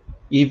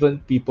even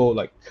people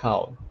like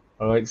Carl.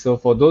 All right, so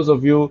for those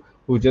of you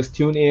who just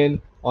tune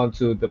in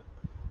onto the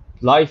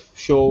live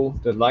show,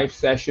 the live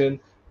session,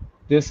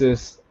 this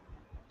is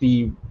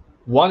the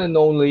one and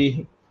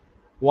only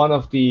one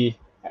of the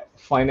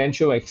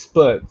financial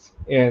experts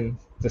in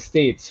the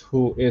States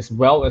who is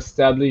well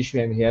established,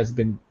 and he has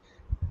been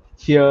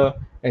here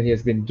and he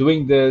has been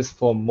doing this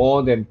for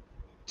more than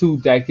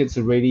 2 decades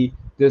already.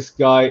 This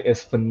guy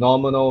is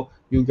phenomenal.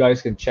 You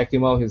guys can check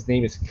him out. His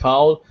name is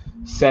Carl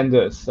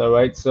Sanders. All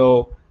right,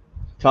 so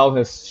Carl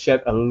has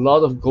shared a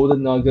lot of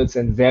golden nuggets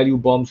and value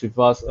bombs with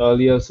us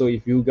earlier. So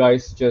if you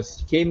guys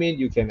just came in,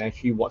 you can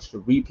actually watch the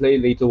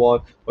replay later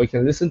on, or you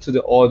can listen to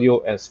the audio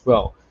as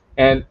well.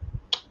 And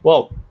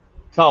well,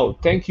 Carl,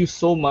 thank you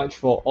so much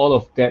for all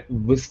of that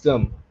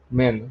wisdom.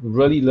 Man,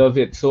 really love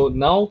it. So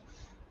now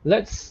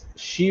let's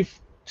shift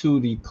to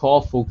the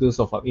core focus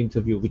of our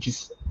interview, which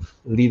is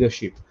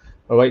leadership.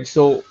 All right,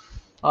 so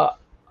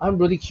I'm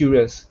really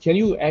curious. Can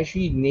you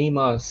actually name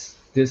us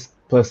this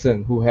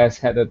person who has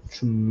had a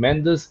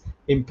tremendous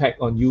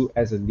impact on you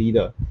as a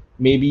leader?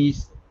 Maybe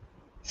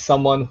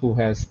someone who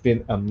has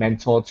been a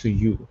mentor to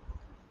you.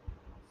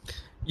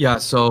 Yeah,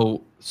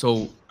 so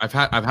I've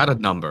had a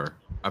number,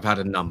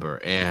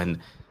 and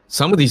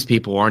some of these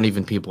people aren't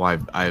even people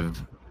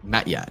I've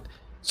met yet.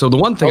 So the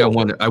one thing I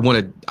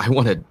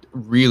want to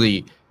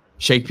really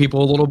shake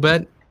people a little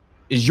bit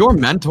is your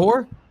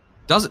mentor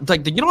doesn't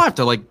like you don't have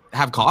to like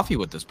have coffee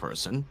with this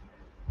person,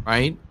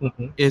 right?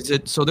 Is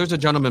it so? There's a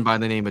gentleman by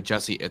the name of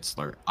Jesse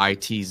Itzler,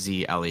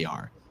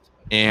 Itzler,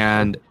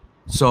 and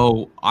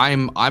so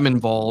I'm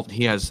involved.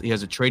 He has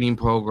a training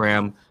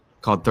program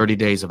called 30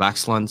 Days of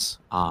Excellence,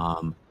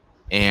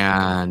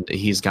 and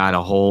he's got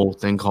a whole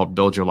thing called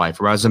Build Your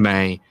Life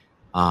Resume.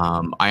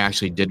 I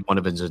actually did one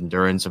of his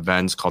endurance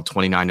events called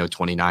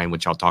 29029,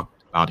 which I'll talk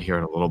about here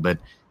in a little bit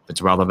if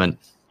it's relevant.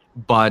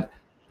 But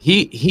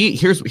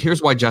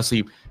here's why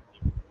Jesse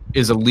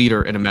is a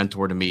leader and a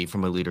mentor to me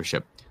from a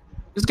leadership.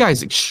 This guy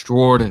is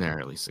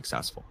extraordinarily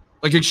successful,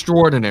 like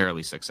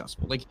extraordinarily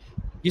successful. Like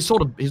he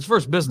sold his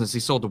first business. He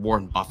sold to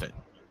Warren Buffett.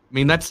 I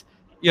mean, that's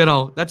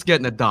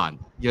getting it done,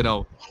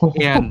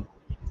 and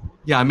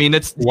yeah, I mean,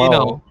 it's,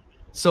 Wow.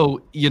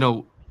 so,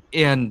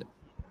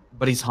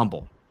 but he's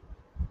humble.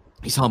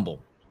 He's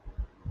humble.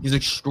 He's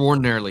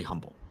extraordinarily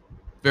humble.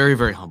 Very,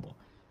 very humble.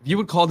 If you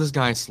would call this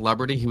guy a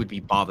celebrity, he would be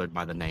bothered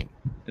by the name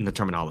and the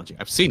terminology.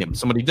 I've seen him.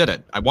 Somebody did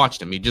it. I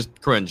watched him. He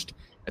just cringed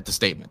at the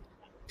statement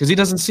because he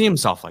doesn't see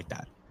himself like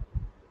that,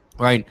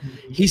 right?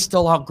 He's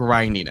still out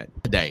grinding it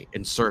today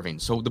and serving.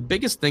 So the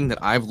biggest thing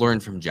that I've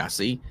learned from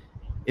Jesse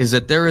is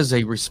that there is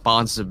a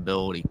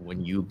responsibility when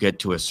you get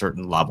to a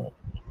certain level.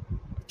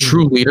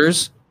 True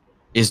leaders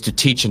is to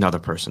teach another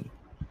person,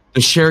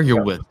 to share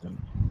your wisdom,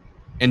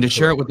 and to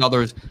share it with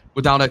others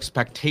without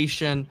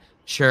expectation,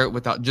 share it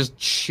without, just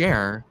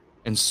share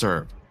and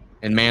serve.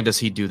 And man, does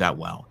he do that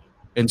well.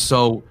 And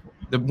so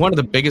one of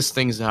the biggest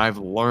things that I've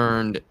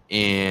learned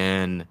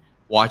in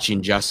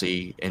watching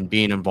Jesse and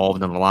being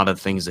involved in a lot of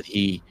things that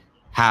he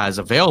has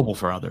available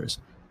for others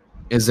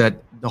is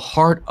that the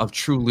heart of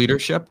true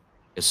leadership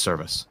is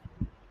service.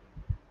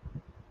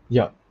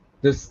 Yeah,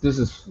 this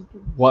is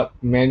what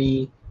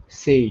many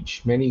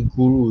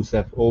gurus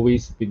have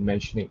always been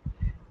mentioning.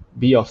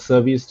 Be of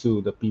service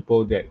to the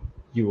people that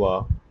you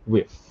are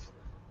with,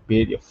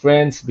 be it your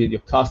friends, be it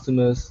your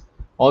customers.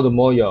 All the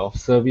more you're of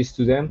service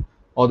to them,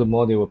 all the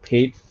more they will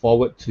pay it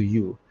forward to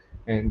you,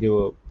 and they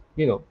will,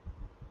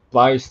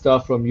 buy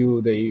stuff from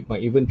you. They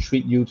might even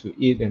treat you to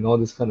eat and all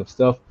this kind of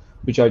stuff,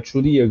 which I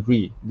truly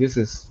agree. This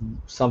is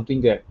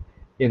something that,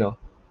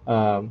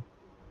 um,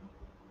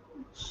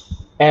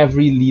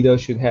 every leader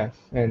should have,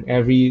 and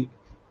every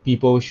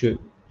people should,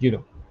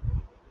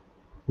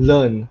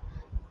 learn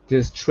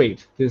this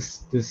trait,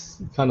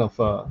 this kind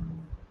of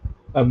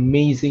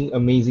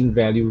amazing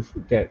value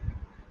that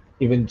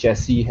even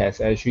Jesse has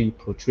actually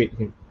portrayed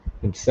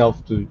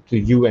himself to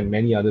you and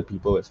many other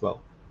people as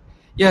well.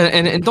 Yeah,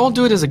 and don't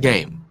do it as a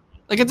game.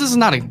 Like it's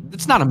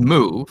not a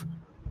move,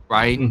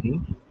 right?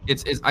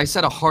 It's I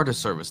said a heart of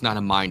service, not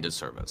a mind of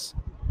service.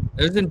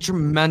 There's a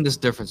tremendous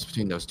difference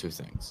between those two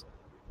things.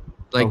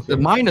 Like the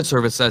mind of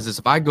service says is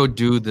if I go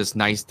do this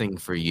nice thing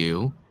for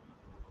you,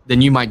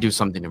 then you might do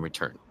something in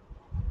return.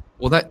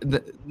 Well,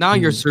 now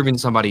you're serving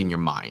somebody in your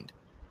mind,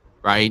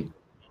 right?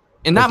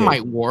 And that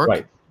might work,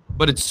 right,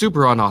 but it's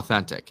super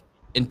unauthentic,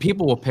 and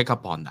people will pick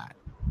up on that.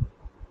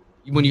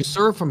 When you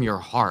serve from your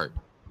heart,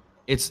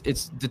 it's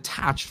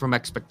detached from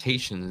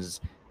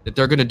expectations that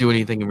they're going to do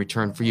anything in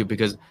return for you.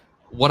 Because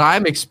what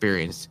I've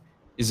experienced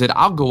is that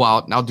I'll go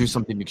out and I'll do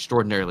something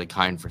extraordinarily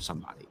kind for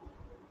somebody,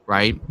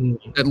 right?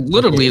 That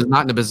literally is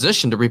not in a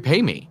position to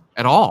repay me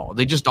at all.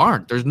 They just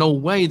aren't. There's no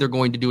way they're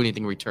going to do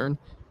anything in return.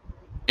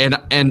 And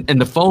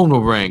the phone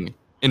will ring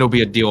and it'll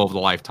be a deal of a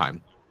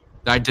lifetime.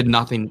 I did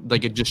nothing.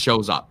 Like it just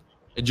shows up.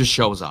 It just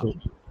shows up.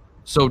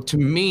 So to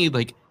me,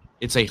 like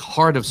it's a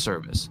heart of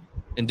service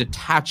and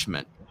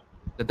detachment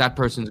that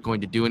person is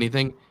going to do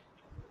anything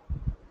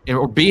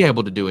or be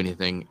able to do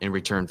anything in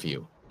return for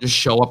you. Just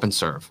show up and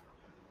serve.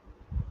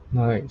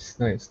 Nice.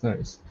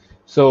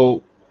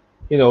 So,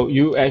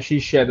 you actually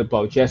shared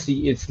about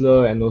Jesse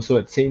Itzler, and also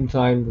at the same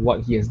time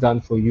what he has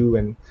done for you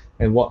and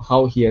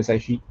how he has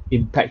actually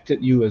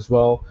impacted you as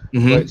well.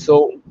 Right.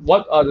 So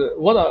what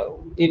are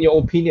in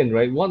your opinion,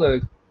 right? What are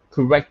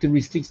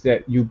characteristics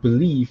that you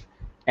believe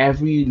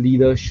every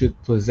leader should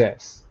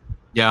possess?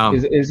 Yeah.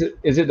 Is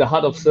it the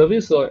heart of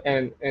service, or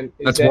and is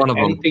that's there one of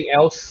anything them.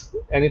 else?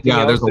 Anything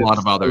else? There's a lot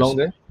of others along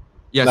there?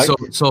 Yeah. Like?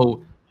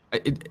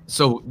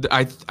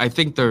 I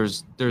think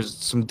there's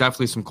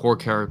definitely some core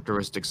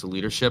characteristics of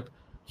leadership.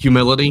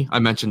 Humility, I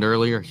mentioned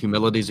earlier.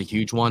 Humility is a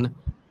huge one,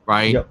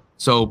 right? Yep.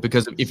 So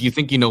because if you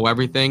think you know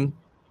everything,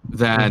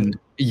 then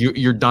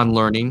you're done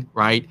learning,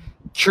 right?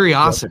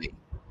 Curiosity.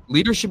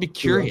 Leaders should be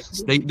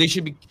curious. They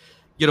should be,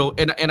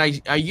 and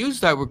I use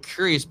that word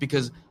curious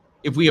because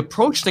if we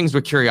approach things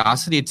with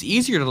curiosity, it's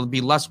easier to be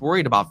less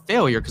worried about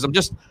failure because I'm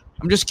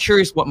just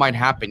curious what might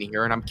happen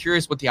here, and I'm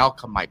curious what the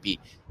outcome might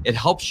be. It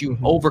helps you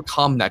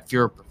overcome that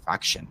fear of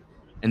perfection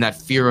and that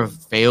fear of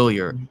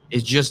failure.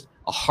 Is just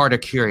a heart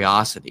of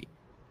curiosity,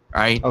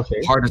 right?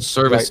 Okay. Heart of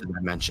service, as I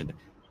mentioned.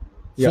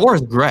 4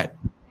 is grit.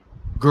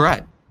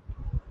 I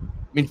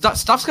mean,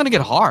 stuff's gonna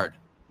get hard.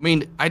 I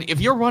mean, if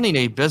you're running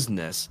a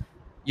business,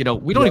 we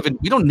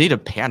don't need a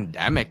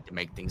pandemic to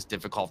make things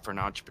difficult for an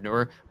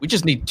entrepreneur. We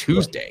just need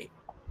Tuesday.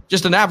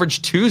 Just an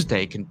average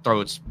Tuesday can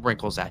throw its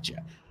wrinkles at you,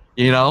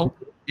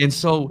 And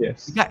so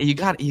Yes. you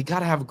got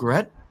to have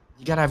grit.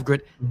 You got to have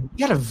grit. Mhm. You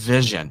got to have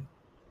vision.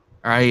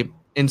 All right.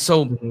 And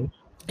so Mhm.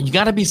 you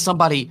got to be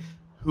somebody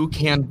who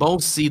can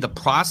both see the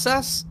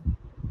process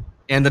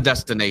and the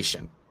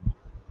destination,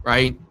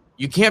 right?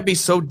 You can't be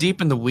so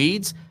deep in the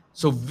weeds.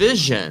 So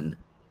vision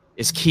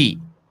is key,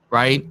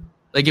 right?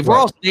 Like if we're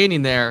Right. all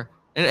standing there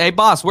and hey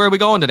boss, where are we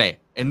going today?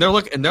 And they're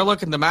looking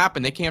at the map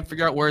and they can't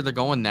figure out where they're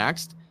going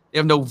next. They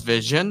have no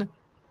vision.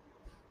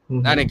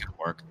 That Mhm. ain't gonna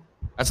work.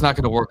 That's not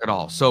gonna work at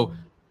all. So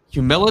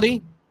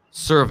humility,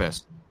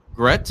 service,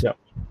 grit, Yep.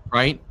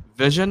 right?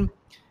 Vision.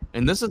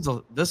 And this is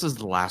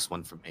the last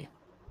one for me.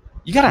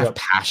 You gotta have Yep.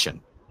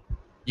 passion.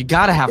 You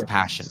gotta have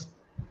passion, Yes.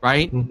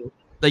 right? Mhm.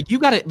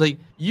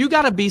 You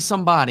gotta be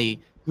somebody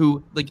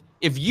who like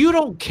if you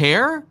don't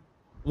care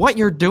what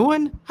you're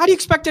doing, how do you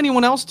expect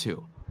anyone else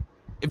to?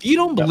 If you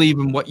don't Yep. believe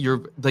in what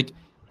you're like,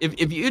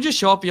 if you just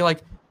show up, you're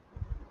like,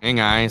 hey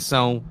guys,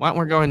 so what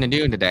we're going to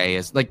do today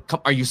is like,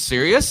 are you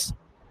serious?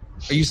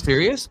 Are you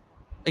serious?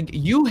 Like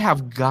you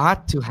have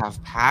got to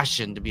have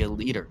passion to be a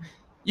leader.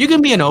 You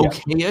can be an Yep.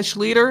 okay-ish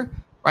leader,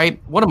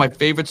 right? One of my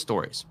favorite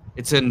stories.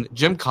 It's in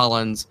Jim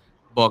Collins'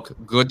 book,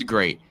 Good to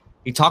Great.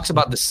 He talks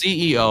about the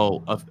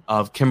CEO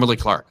of Kimberly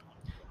Clark.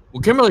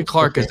 Well, Kimberly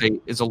Clark Okay.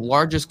 is the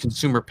largest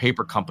consumer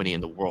paper company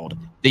in the world.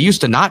 They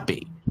used to not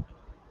be.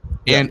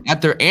 Yep. And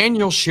at their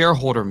annual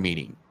shareholder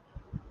meeting,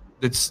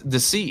 the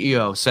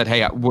CEO said,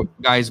 "Hey,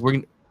 guys, we're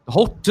to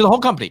the whole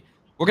company,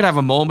 we're gonna have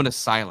a moment of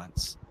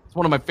silence." It's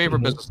one of my favorite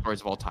Mhm. business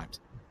stories of all times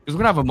because we're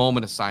gonna have a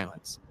moment of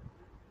silence.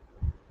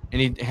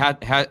 And he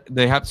so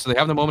they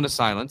have the moment of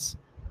silence,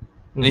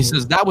 and he Mhm.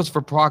 says that was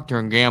for Procter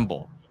and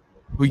Gamble,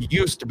 who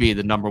used to be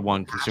the number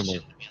one consumer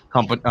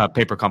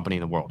paper company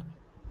in the world.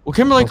 Well,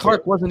 Kimberly Okay.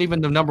 Clark wasn't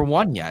even the number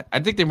one yet. I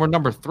think they were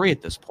number three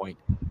at this point.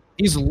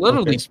 He's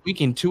literally Okay.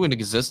 speaking to an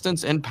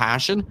existence and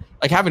passion,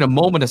 like having a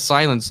moment of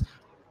silence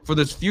for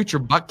this future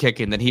butt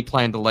kicking that he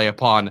planned to lay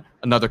upon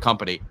another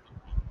company.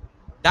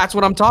 That's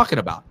what I'm talking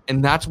about.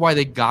 And that's why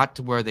they got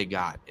to where they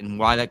got and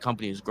why that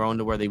company has grown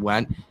to where they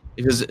went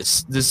because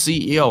the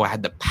CEO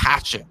had the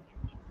passion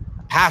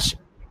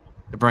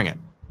to bring it.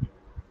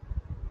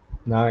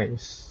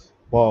 Nice.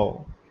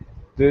 Wow.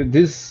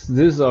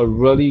 These are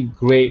really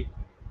great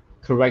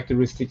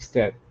characteristics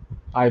that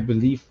I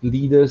believe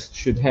leaders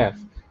should have.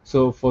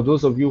 So for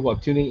those of you who are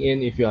tuning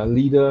in, if you are a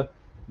leader,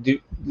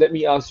 let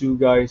me ask you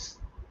guys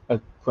a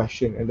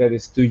question, and that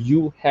is, do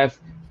you have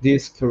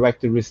these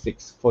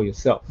characteristics for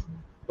yourself?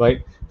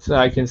 Right? So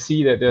I can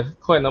see that there's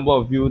quite a number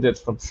of you that's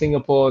from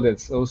Singapore,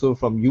 that's also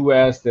from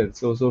US,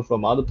 that's also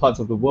from other parts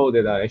of the world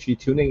that are actually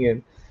tuning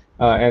in,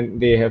 and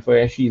they have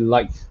actually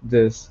liked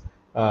this,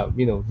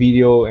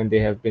 video, and they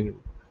have been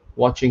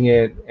watching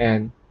it,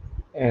 and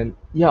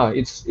yeah,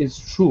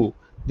 it's true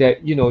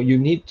that you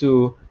need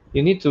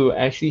to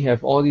actually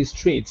have all these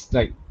traits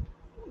like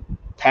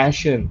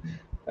passion,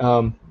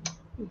 um,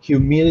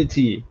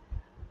 humility.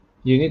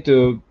 You need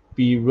to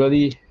be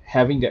really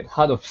having that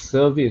heart of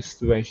service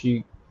to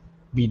actually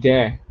be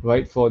there,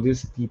 right, for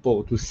these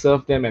people, to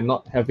serve them and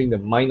not having the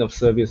mind of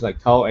service like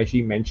Carl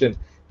actually mentioned.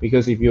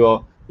 Because if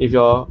your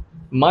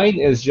mind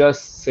is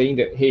just saying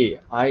that, hey,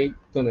 I'm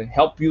gonna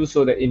help you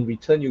so that in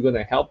return you're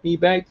gonna help me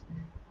back,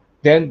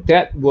 then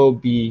that will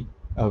be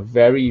a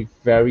very,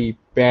 very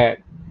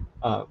bad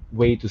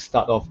way to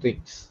start off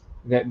things.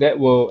 That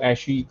will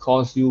actually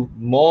cause you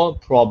more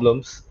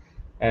problems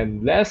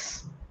and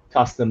less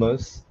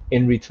customers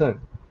in return.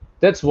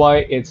 That's why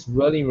it's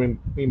really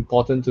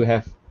important to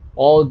have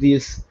all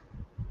these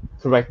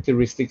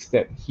characteristics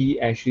that he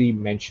actually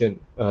mentioned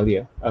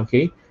earlier.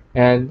 Okay,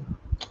 and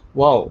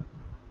wow,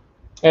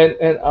 and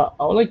I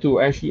would like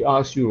to actually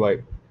ask you,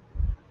 right?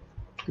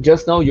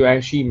 Just now you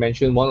actually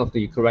mentioned one of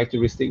the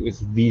characteristic is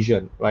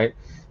vision, right?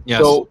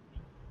 Yes. So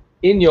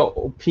in your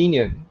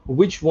opinion,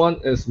 which one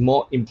is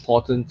more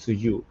important to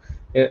you?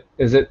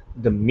 Is it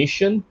the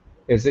mission?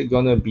 Is it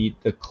gonna be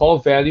the core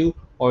value,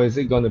 or is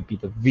it gonna be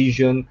the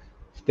vision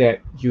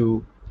that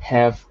you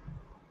have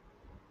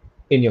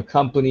in your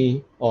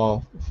company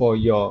or for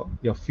your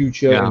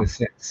future Yeah. in a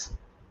sense?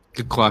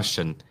 Good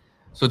question.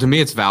 So to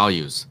me, it's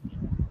values.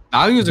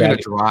 Values are going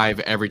to Value. drive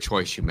every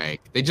choice you make.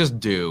 They just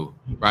do,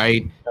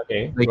 right?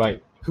 Okay, Like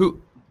right.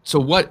 who? So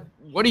what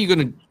are you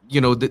going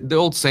to? The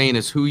old saying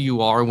is, "Who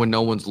you are when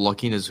no one's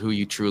looking is who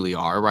you truly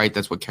are." Right?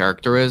 That's what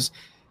character is.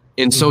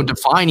 And so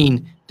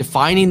Mm-hmm.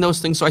 defining those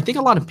things. So I think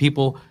a lot of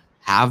people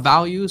have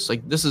values.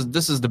 Like this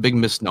is the big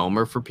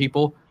misnomer for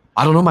people.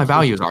 I don't know what my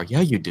values are.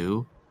 Yeah, you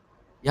do.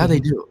 Yeah, they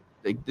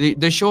Mm-hmm. do.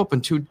 They show up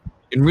in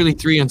really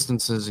three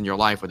instances in your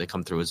life where they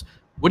come through is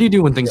what do you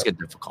do when things Yeah. get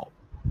difficult,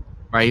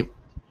 right?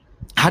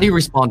 How do you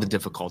respond to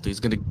difficulty is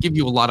going to give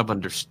you a lot of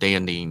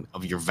understanding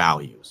of your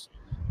values,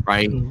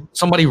 right?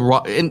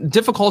 Mm-hmm. And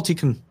difficulty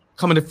can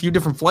come in a few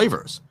different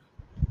flavors.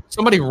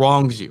 Somebody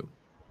wrongs you,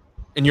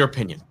 in your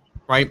opinion,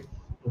 right?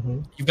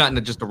 Mm-hmm. You've gotten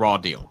to just a raw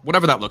deal,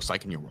 whatever that looks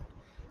like in your world.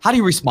 How do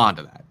you respond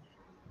to that?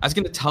 That's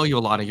going to tell you a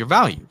lot of your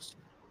values,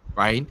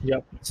 right?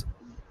 Yep.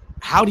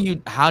 How do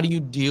you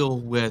deal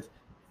with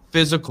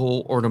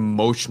physical or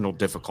emotional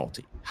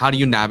difficulty? How do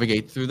you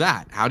navigate through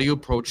that? How do you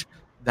approach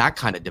that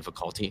kind of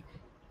difficulty?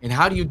 And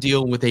how do you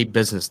deal with a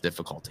business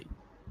difficulty?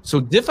 So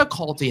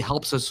difficulty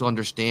helps us to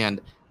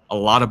understand a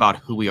lot about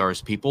who we are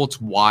as people.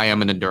 It's why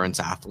I'm an endurance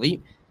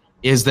athlete,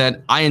 is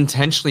that I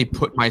intentionally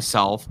put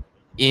myself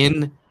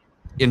in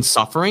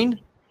suffering,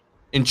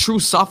 in true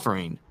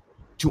suffering,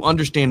 to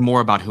understand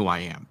more about who I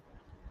am.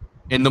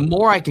 And the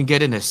more I can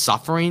get in a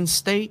suffering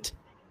state,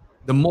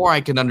 the more I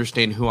can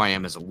understand who I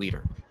am as a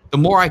leader. The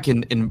more I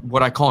can, in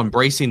what I call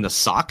embracing the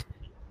suck,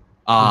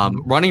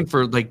 running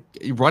for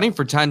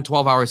 10,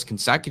 12 hours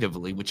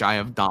consecutively, which I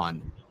have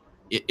done.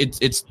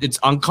 It's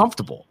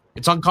uncomfortable.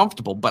 It's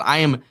uncomfortable, but I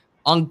am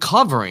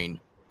uncovering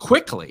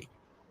quickly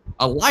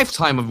a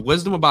lifetime of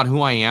wisdom about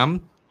who I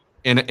am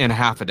in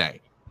half a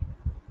day.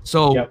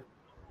 So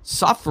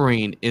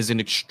suffering is an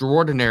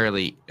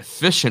extraordinarily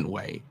efficient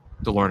way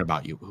to learn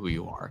about who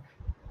you are.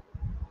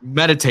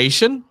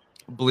 Meditation,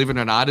 believe it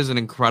or not, is an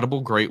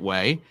incredible, great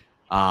way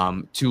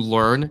to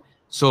learn.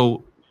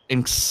 So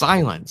in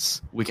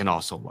silence, we can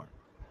also learn.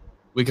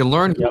 We can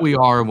learn who we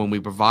are when we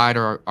provide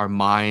our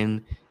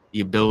mind the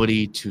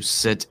ability to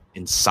sit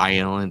in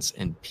silence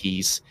and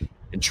peace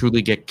and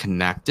truly get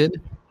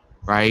connected,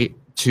 right,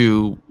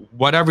 to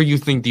whatever you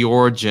think the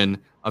origin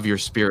of your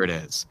spirit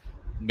is.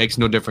 It makes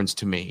no difference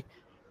to me.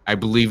 I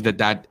believe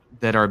that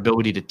our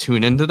ability to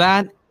tune into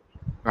that,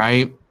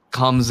 right,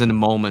 comes in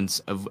moments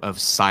of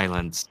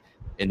silence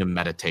in a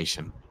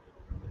meditation.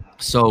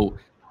 So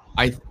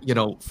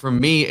for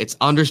me, it's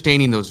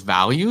understanding those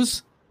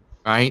values,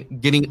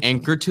 right? Getting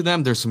anchored to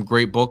them. There's some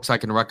great books I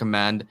can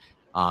recommend.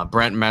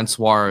 Brent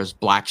Menswar's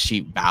Black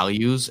Sheep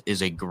Values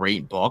is a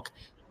great book.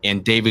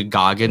 And David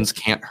Goggins'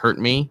 Can't Hurt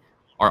Me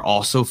are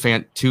also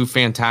two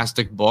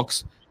fantastic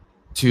books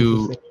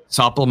to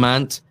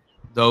supplement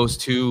those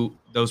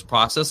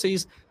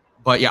processes.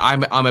 But yeah,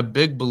 I'm a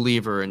big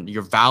believer in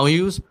your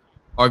values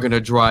are going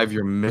to drive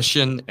your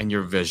mission and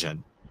your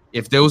vision.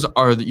 If those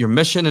are your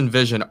mission and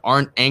vision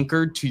aren't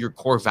anchored to your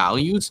core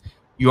values,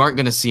 you aren't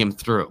going to see them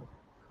through.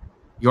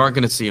 You aren't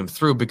going to see them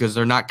through because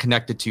they're not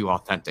connected to you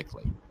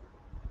authentically.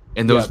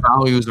 And those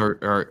values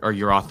are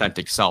your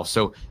authentic self.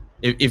 So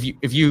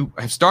if you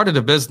have started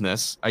a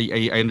business,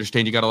 I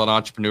understand you got a lot of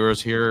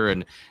entrepreneurs here,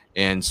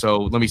 and so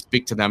let me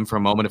speak to them for a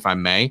moment, if I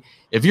may.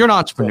 If you're an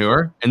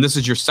entrepreneur and this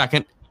is your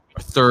second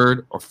or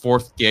third or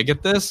fourth gig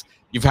at this,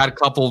 you've had a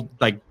couple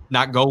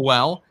not go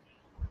well.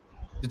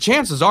 The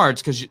chances are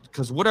it's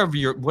because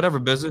whatever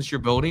business you're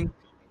building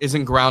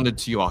isn't grounded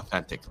to you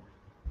authentically.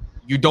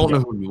 You don't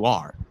know who you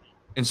are,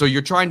 and so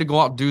you're trying to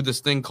go out and do this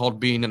thing called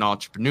being an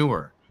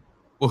entrepreneur.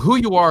 Well, who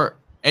you are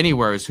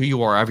anywhere is who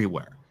you are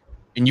everywhere.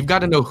 And you've got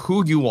to know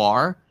who you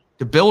are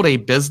to build a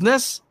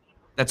business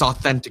that's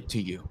authentic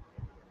to you.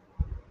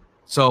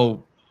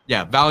 So,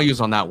 yeah, values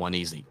on that one,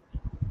 easy.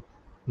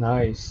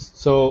 Nice.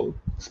 So,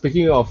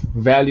 speaking of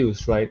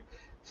values, right?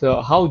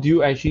 So, how do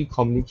you actually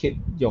communicate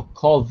your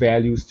core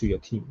values to your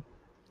team?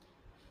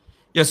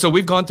 Yeah, so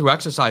we've gone through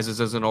exercises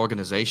as an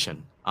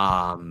organization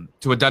to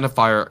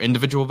identify our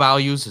individual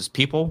values as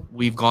people.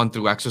 We've gone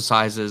through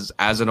exercises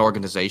as an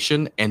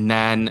organization, and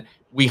then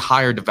we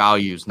hired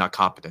values, not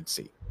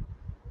competency.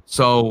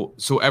 So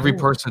every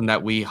person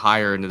that we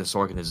hire into this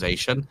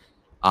organization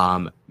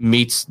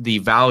meets the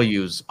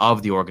values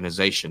of the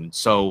organization.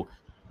 So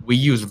we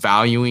use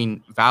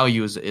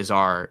values is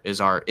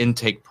our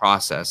intake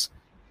process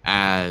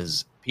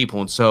as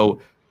people. And so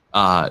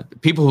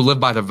people who live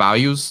by the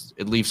values,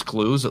 it leaves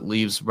clues, it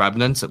leaves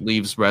remnants, it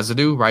leaves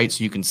residue, right?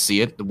 So you can see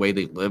it, the way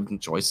they lived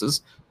and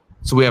choices.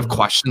 So we have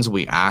questions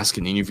we ask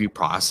in the interview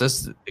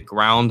process, the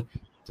ground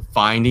to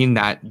finding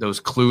those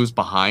clues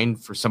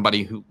behind for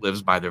somebody who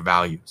lives by their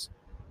values.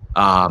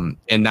 And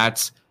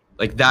that's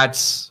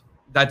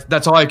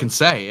all I can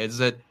say is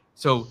that,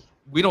 so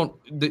we don't,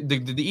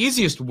 the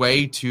easiest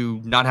way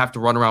to not have to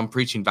run around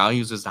preaching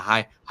values is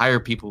to hire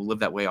people who live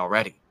that way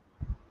already.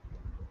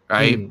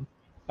 Right.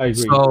 I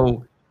agree.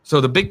 So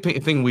the big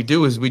thing we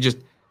do is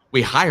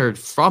we hired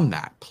from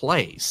that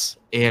place.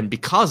 And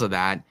because of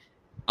that,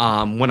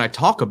 when I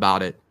talk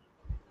about it,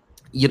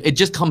 it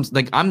just comes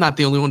like, I'm not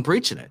the only one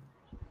preaching it.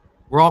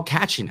 We're all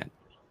catching it.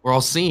 We're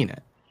all seeing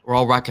it. We're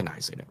all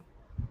recognizing it.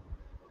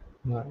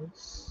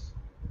 Nice.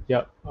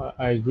 Yeah,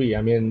 I agree.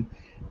 I mean,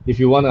 if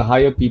you want to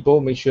hire people,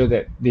 make sure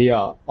that they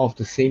are of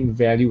the same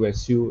value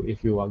as you.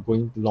 If you are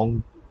going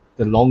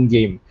the long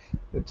game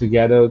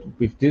together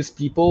with these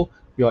people,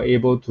 you are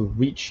able to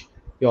reach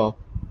your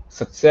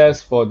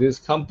success for this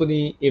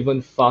company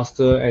even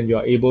faster, and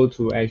you're able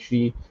to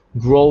actually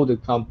grow the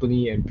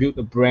company and build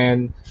a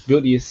brand,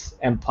 build this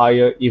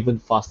empire even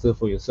faster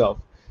for yourself.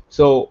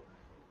 So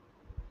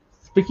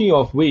speaking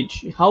of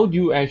which, how do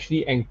you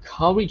actually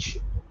encourage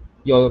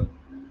your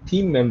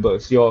team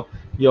members, your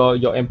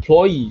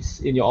employees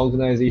in your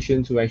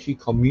organization to actually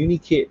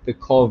communicate the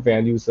core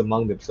values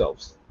among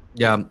themselves?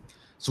 Yeah.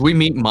 So we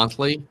meet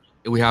monthly.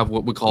 We have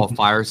what we call a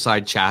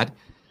fireside chat.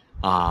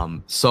 I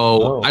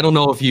don't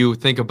know if you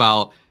think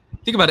about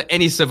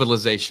any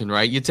civilization,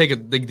 right? You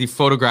take the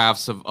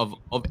photographs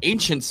of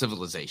ancient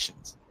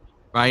civilizations,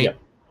 right? Yep.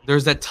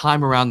 There's that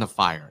time around the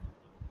fire.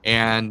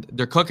 and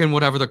they're cooking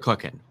whatever they're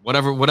cooking,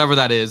 whatever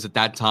that is at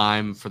that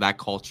time for that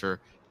culture,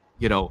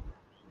 you know,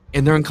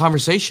 and they're in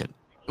conversation.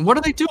 And what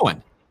are they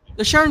doing?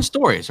 They're sharing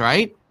stories,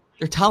 right?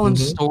 They're telling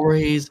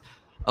stories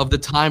of the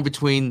time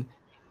between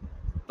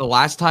the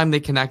last time they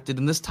connected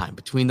and this time,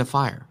 between the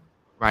fire,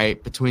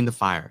 right? Between the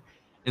fire.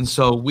 And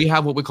so we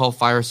have what we call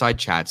fireside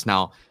chats.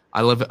 Now,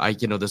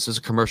 this is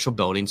a commercial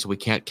building, so we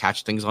can't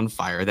catch things on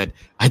fire. That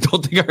I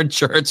don't think our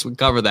insurance would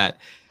cover that.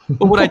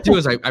 But what I do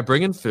is I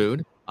bring in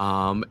food,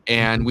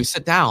 and we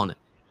sit down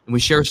and we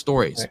share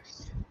stories.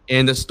 Nice.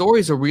 And the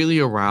stories are really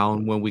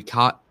around when we've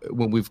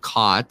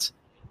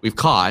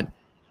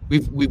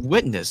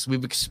witnessed,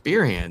 we've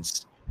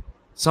experienced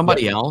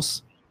somebody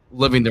else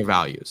living their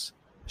values,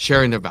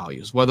 sharing their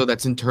values, whether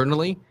that's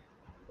internally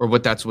or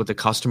what that's with a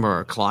customer or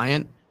a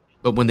client.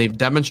 But when they've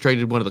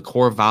demonstrated one of the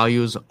core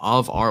values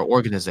of our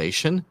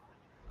organization,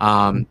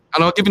 and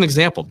I'll give an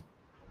example.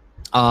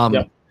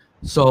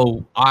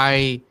 So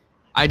I'd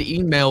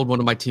emailed one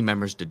of my team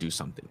members to do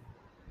something,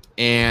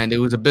 and it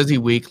was a busy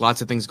week,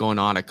 lots of things going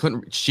on.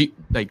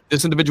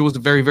 This individual was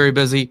very, very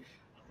busy.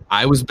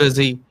 I was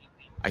busy.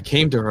 I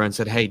came to her and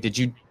said, "Hey, did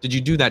you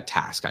do that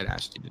task I'd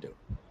asked you to do?"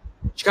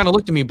 She kind of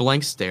looked at me,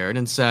 blank stared,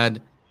 and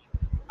said,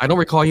 "I don't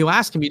recall you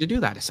asking me to do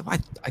that." I said,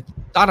 I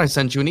thought I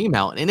sent you an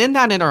email. And in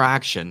that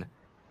interaction,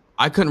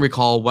 I couldn't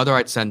recall whether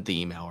I'd sent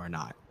the email or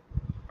not,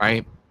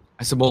 right?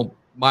 I said, well,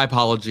 my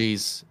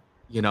apologies.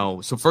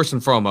 So first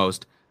and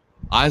foremost,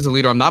 I, as a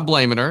leader, I'm not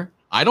blaming her.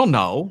 I don't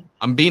know.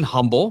 I'm being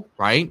humble,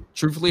 right?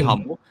 Truthfully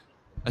humble.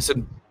 I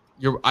said,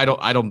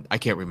 I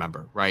can't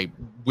remember, right?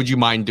 Would you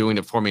mind doing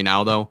it for me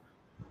now, though?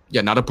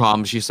 Yeah, not a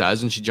problem, she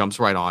says, and she jumps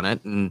right on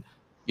it. And,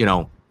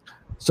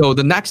 so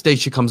the next day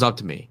she comes up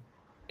to me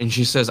and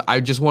she says, I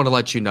just want to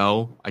let you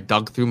know, I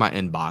dug through my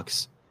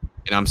inbox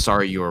and I'm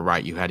sorry, you were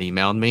right. You had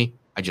emailed me.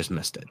 I just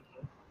missed it.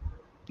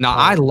 Now,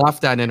 I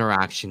left that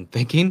interaction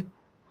thinking,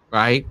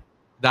 right,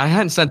 that I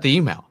hadn't sent the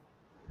email.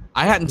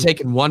 I hadn't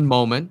taken one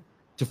moment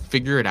to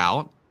figure it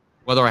out,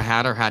 whether I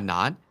had or had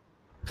not,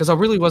 because I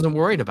really wasn't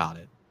worried about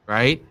it,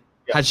 right?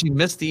 Yeah. Had she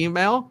missed the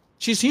email,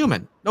 she's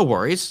human. No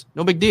worries.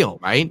 No big deal,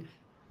 right?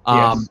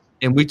 Yes.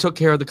 And we took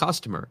care of the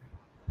customer,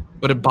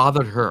 but it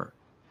bothered her.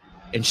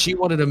 And she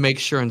wanted to make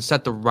sure and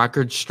set the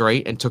record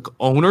straight and took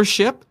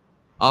ownership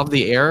of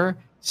the error,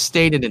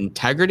 stated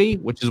integrity,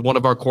 which is one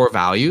of our core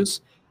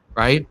values,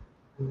 right?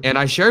 And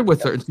I shared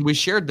with her, we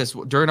shared this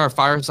during our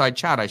fireside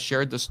chat. I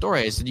shared the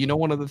story. I said,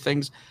 one of the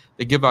things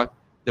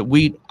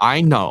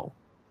I know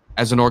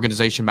as an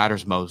organization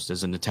matters most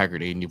is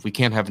integrity. And if we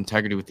can't have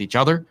integrity with each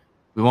other,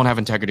 we won't have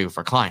integrity with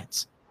our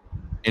clients.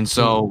 And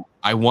so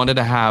I wanted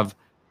to have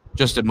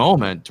just a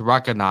moment to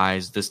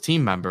recognize this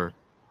team member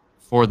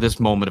for this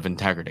moment of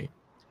integrity.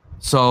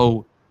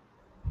 So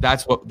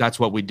that's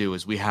what we do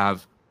is we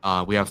have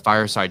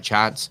fireside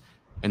chats,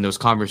 and those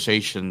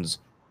conversations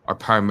are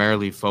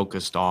primarily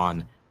focused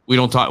on, we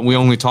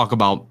only talk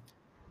about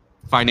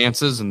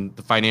finances and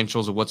the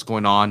financials of what's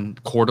going on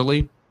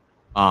quarterly.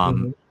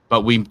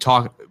 But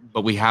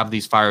we have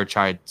these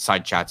fireside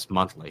chats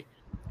monthly,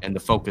 and the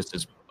focus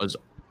is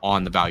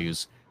on the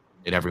values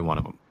in every one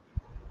of them.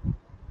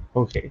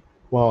 Okay.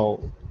 Wow.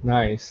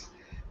 Nice.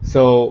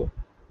 So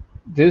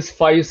these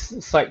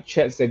fireside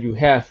chats that you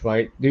have,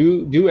 right?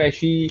 Do you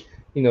actually,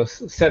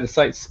 set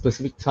aside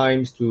specific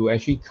times to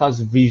actually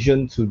cast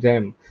vision to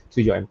them,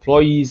 to your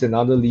employees and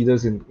other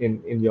leaders in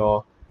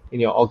your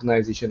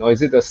organization, or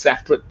is it a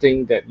separate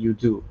thing that you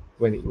do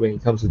when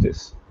it comes to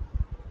this?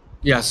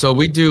 Yeah, so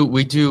we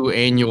do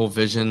annual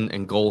vision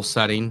and goal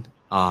setting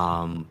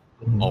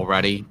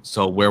already.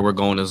 So where we're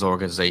going as an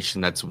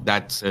organization,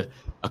 that's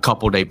a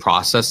couple-day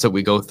process that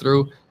we go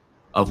through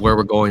of where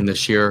we're going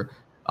this year.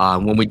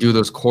 When we do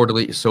those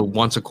quarterly, so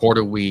once a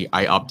quarter,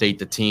 I update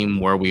the team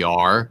where we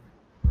are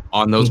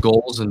on those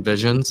goals and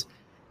visions.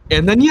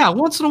 And then,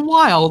 once in a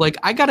while, like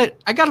I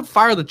gotta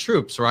fire the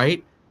troops,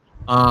 right?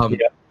 But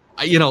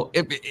I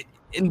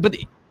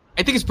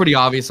think it's pretty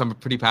obvious. I'm a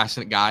pretty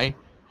passionate guy,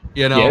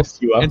 Yes,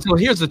 you are. And so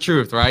here's the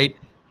truth, right?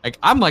 Like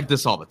I'm like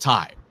this all the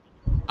time.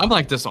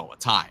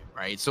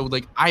 Right? So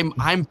like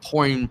I'm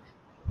pouring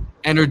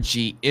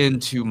energy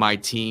into my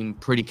team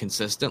pretty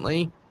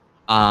consistently,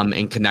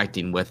 and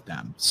connecting with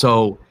them.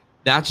 So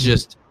that's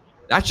just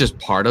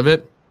part of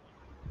it.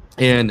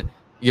 And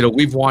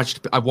I've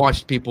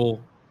watched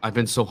people. I've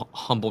been so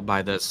humbled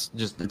by this.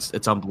 Just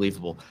it's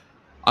unbelievable.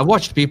 I've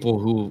watched people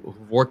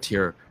who've worked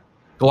here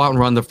go out and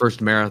run the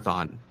first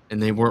marathon,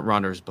 and they weren't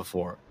runners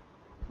before.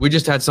 We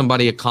just had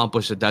somebody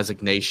accomplish a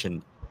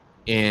designation,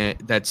 and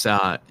that's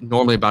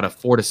normally about a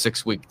 4 to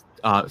 6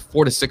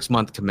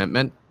 month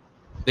commitment.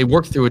 They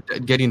worked through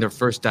it, getting their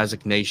first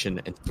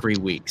designation in 3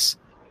 weeks.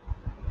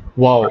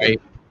 Wow!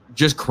 Right?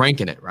 Just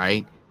cranking it,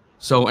 right?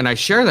 So, and I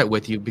share that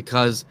with you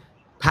because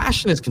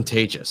passion is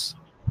contagious.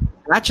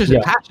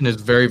 Passion is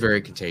very,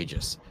 very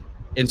contagious.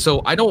 And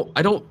so I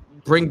don't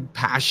bring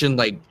passion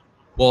like,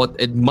 well,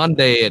 at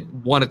Monday at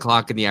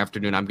 1:00 in the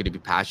afternoon, I'm going to be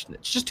passionate.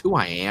 It's just who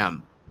I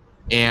am.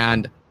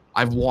 And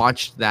I've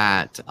watched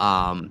that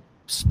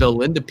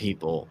spill into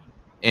people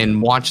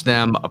and watch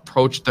them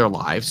approach their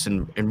lives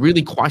and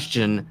really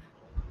question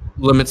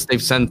limits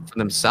they've set for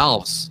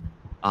themselves.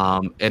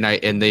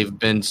 And they've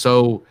been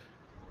so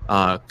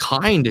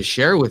kind to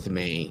share with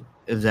me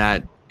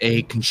that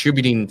a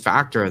contributing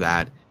factor of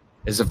that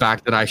is the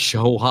fact that I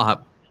show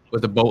up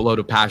with a boatload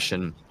of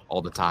passion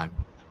all the time.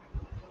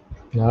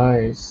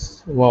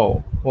 Nice.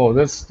 Wow. Wow,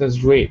 that's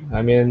great.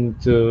 I mean,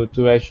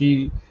 to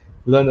actually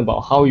learn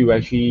about how you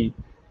actually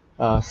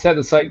set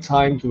aside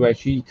time to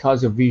actually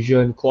cast your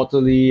vision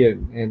quarterly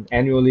and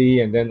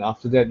annually, and then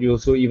after that, you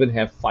also even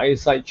have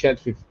fireside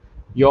chats with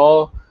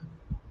your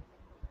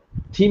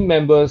team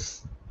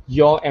members,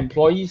 your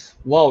employees.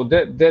 Wow,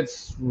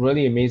 that's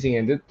really amazing,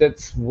 and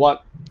that's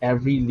what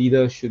every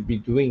leader should be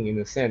doing in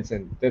a sense,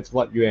 and that's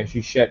what you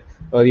actually shared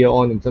earlier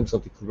on in terms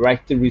of the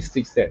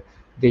characteristics that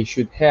they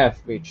should have,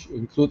 which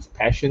includes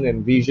passion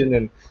and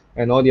vision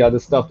and all the other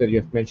stuff that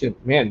you have mentioned.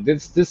 Man,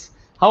 this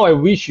how I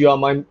wish you are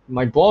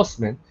my boss,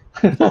 man.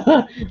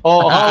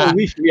 Or how I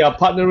wish we are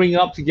partnering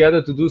up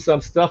together to do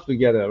some stuff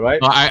together, right?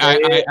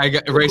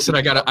 Rayson,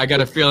 I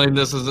got a feeling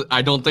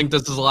I don't think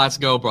this is the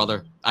last go,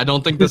 brother. I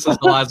don't think this is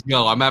the last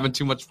go. I'm having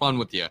too much fun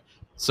with you.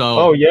 So,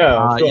 oh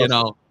yeah, you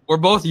know, we're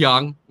both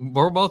young,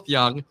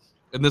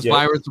 and this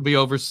virus will be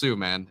over soon,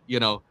 man.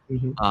 You know,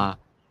 I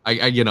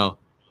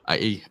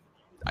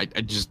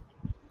just,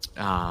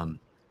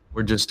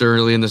 we're just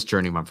early in this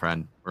journey, my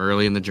friend. We're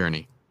early in the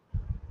journey.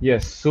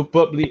 Yes,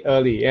 superbly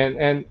early,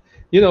 and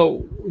you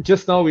know,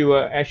 just now we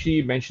were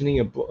actually mentioning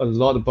a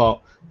lot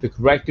about the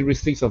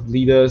characteristics of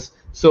leaders.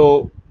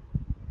 So,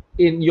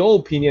 in your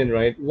opinion,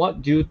 right,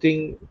 what do you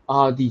think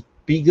are the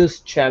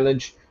biggest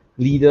challenge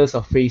leaders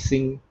are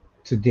facing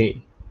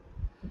today?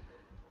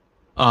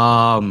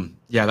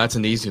 Yeah, that's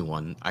an easy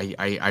one.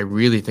 I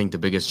really think the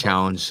biggest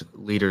challenge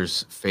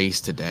leaders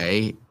face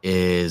today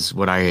is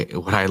what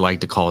I like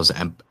to call is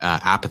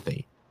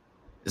apathy.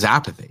 Is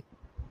apathy.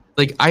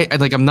 Like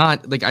I'm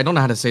not like I don't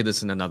know how to say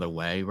this in another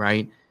way,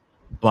 right?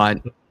 But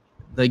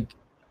like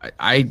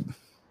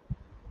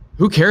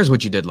who cares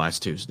what you did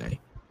last Tuesday?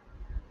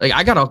 Like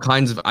I got all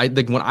kinds of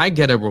when I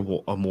get an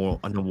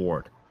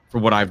award for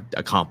what I've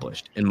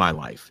accomplished in my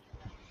life,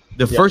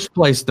 the first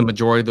place the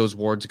majority of those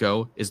awards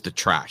go is the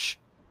trash.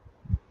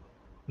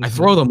 I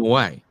throw them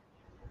away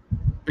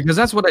because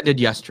that's what I did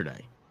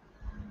yesterday.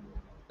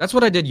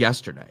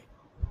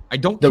 I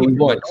don't keep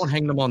them, I don't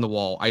hang them on the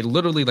wall. I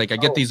literally I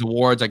get these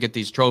awards, I get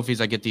these trophies,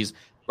 I get these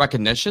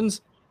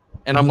recognitions,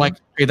 and I'm like,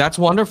 hey, that's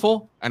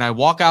wonderful. And I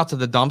walk out to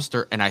the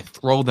dumpster and I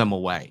throw them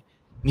away.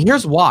 And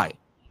here's why.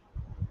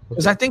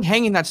 Because I think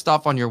hanging that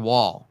stuff on your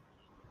wall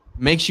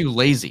makes you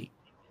lazy.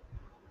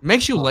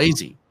 Like,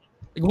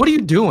 what are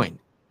you doing?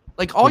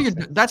 Like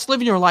that's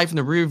living your life in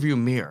the rearview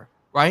mirror,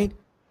 right?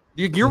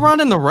 You're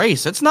running the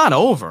race. It's not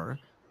over.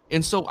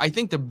 And so I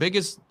think the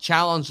biggest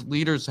challenge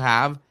leaders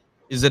have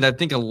is that I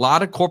think a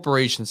lot of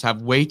corporations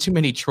have way too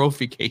many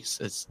trophy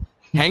cases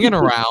hanging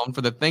around for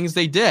the things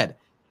they did.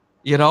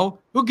 You know,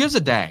 who gives a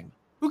dang?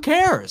 Who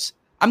cares?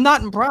 I'm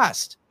not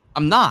impressed.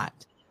 I'm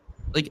not.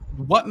 Like,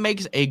 what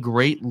makes a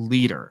great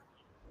leader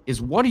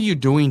is what are you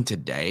doing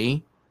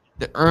today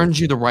that earns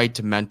you the right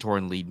to mentor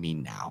and lead me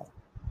now?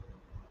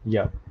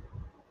 Yeah,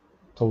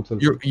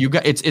 totally. You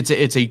got it's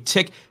a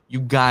tick. You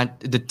got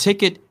the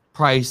ticket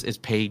price is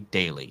paid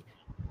daily.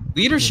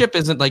 Leadership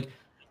isn't like,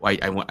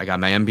 well, I got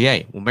my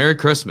MBA. Well, Merry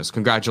Christmas,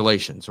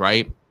 congratulations,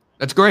 right?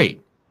 That's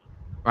great,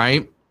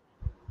 right?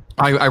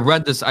 I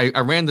read this. I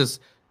ran this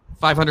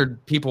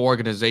 500 people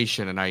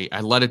organization, and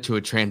I led it to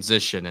a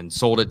transition and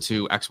sold it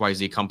to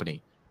XYZ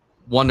company.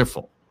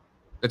 Wonderful,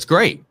 that's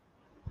great.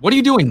 What are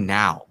you doing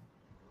now?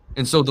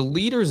 And so the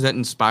leaders that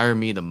inspire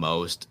me the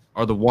most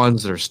are the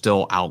ones that are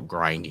still out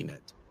grinding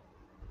it.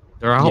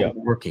 They're out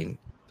working.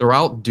 They're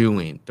out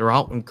doing. They're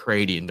out and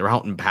creating. They're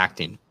out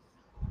impacting.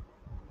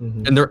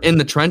 And they're in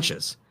the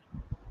trenches.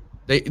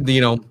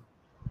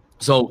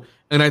 So,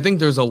 and I think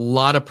there's a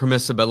lot of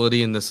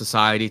permissibility in the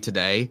society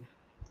today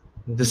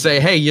to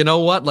say, hey, you know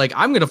what? Like,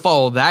 I'm going to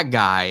follow that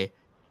guy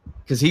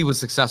because he was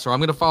successful. I'm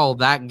going to follow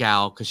that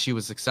gal because she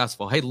was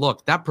successful. Hey,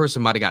 look, that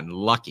person might have gotten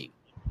lucky,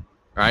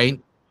 right?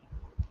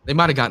 They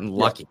might have gotten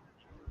lucky,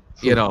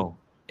 you know?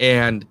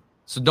 And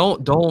so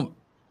don't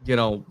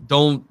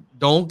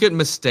get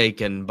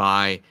mistaken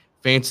by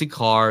fancy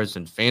cars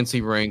and fancy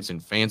rings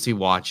and fancy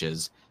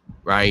watches,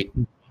 right?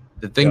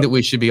 The thing that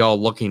we should be all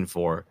looking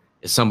for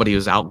is somebody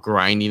who's out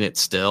grinding it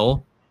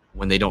still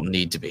when they don't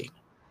need to be.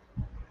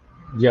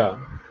 Yeah,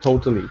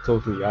 totally.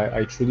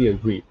 I truly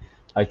agree.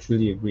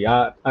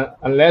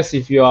 Unless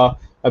if you are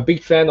a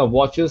big fan of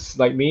watches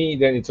like me,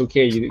 then it's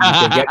okay. You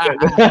can get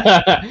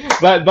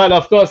that. but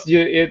of course,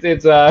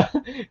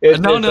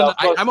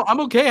 I'm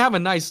okay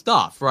having nice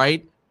stuff,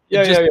 right?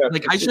 Yeah.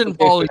 Like I shouldn't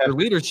follow your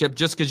leadership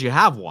just because you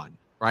have one,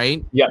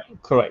 right? Yeah,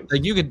 correct.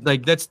 Like you could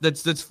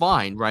that's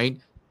fine, right?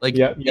 Like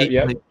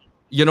Like,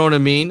 you know what I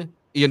mean?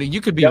 You know,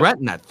 you could be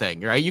renting that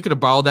thing, right? You could have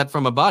borrowed that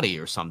from a buddy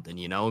or something,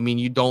 you know? I mean,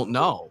 you don't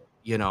know,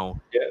 you know?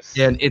 Yes.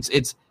 And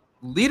it's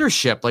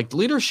leadership. Like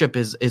leadership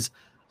is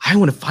I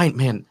want to find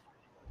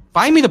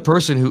me the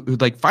person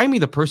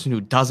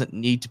who doesn't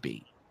need to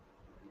be.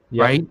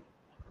 Yeah. right?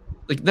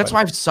 Like that's why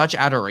I have such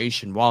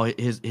adoration. While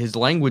his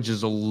language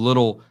is a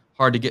little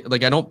hard to get,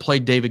 like I don't play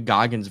David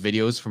Goggins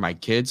videos for my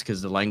kids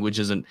because the language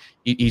isn't.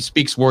 He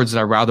speaks words that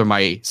I'd rather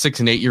my 6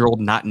 and 8-year-old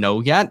not know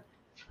yet.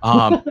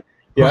 Yeah.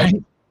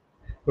 Right,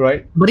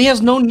 Right. but he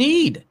has no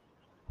need.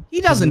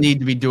 He doesn't need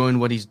to be doing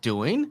what he's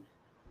doing,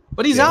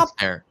 but he's out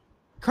there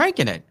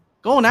cranking it,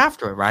 going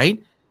after it.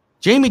 Right,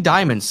 Jamie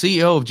Dimon,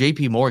 CEO of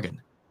J.P.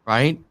 Morgan.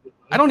 Right,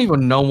 I don't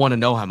even want to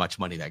know how much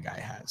money that guy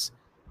has.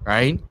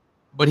 Right.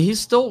 But he's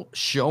still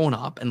showing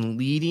up and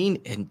leading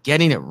and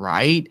getting it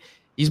right.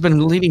 He's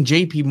been leading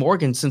JP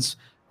Morgan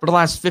for the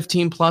last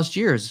 15 plus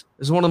years.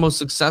 Is one of the most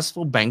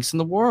successful banks in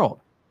the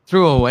world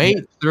through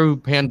 08, through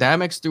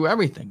pandemics, through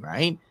everything,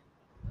 right?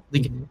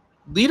 Like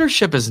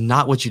leadership is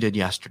not what you did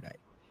yesterday.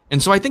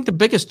 And so I think the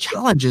biggest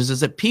challenge is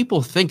that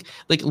people think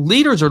like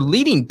leaders are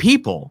leading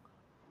people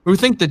who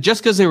think that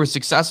just because they were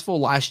successful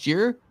last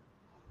year,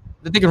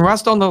 that they can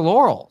rest on their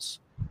laurels,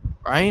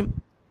 right?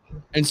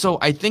 And so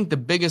I think the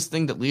biggest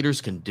thing that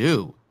leaders can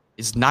do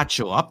is not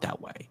show up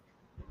that way.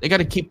 They got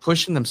to keep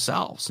pushing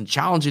themselves and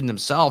challenging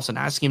themselves and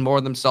asking more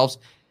of themselves.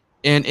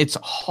 And it's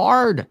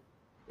hard.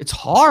 It's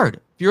hard.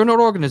 If you're in an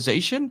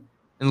organization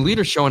and the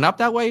leader's showing up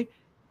that way,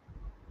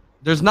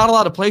 there's not a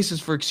lot of places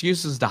for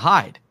excuses to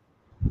hide,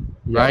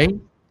 right?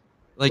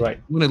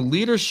 Like when a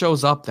leader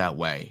shows up that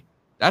way,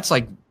 that's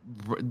like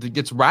it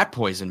gets rat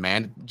poison,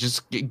 man.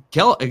 Just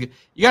kill. You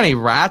got any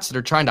rats that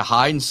are trying to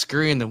hide and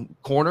scurry in the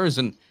corners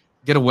and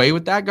get away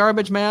with that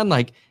garbage, man?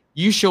 Like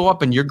you show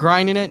up and you're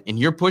grinding it and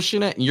you're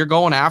pushing it and you're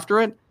going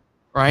after it,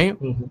 right?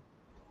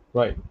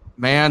 Right.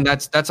 Man,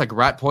 that's like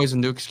rat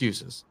poison to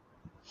excuses.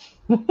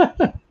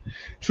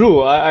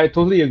 True. I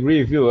totally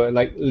agree with you.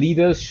 Like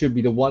leaders should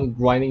be the one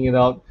grinding it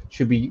out,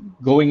 should be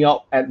going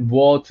out at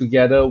war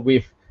together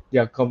with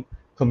their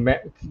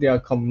their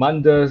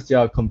commanders,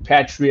 their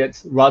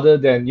compatriots, rather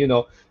than,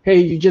 hey,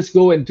 you just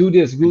go and do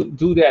this,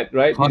 do that,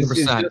 right?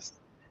 100%.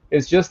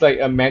 It's just like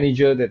a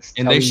manager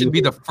and they should be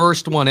the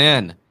first one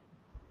in.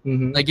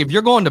 Like if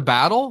you're going to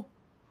battle,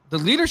 the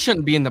leader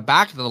shouldn't be in the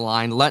back of the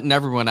line letting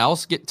everyone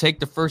else take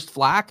the first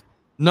flak.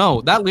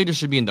 No, that leader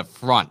should be in the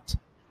front,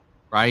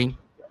 right?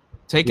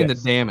 Taking the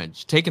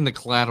damage, taking the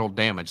collateral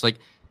damage. Like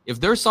if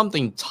there's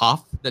something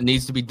tough that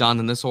needs to be done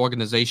in this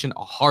organization,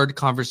 a hard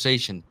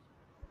conversation,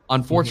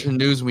 unfortunate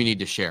news we need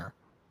to share,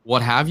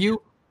 what have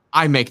you,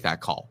 I make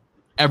that call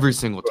every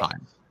single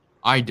time.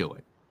 I do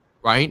it,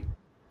 right?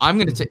 I'm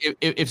going to take,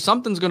 if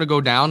something's going to go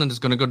down and it's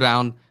going to go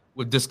down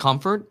with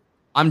discomfort,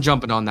 I'm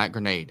jumping on that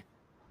grenade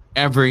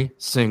every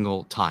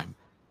single time.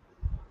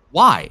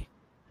 Why?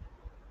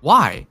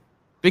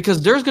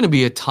 Because there's going to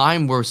be a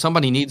time where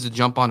somebody needs to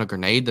jump on a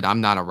grenade that I'm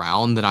not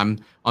around, that I'm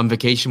on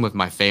vacation with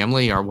my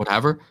family or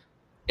whatever.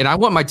 And I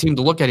want my team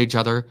to look at each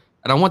other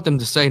and I want them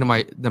to say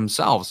to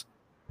themselves,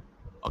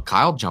 oh,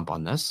 Kyle, jump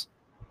on this.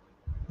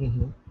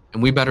 And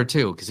we better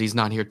too, because he's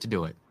not here to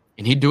do it.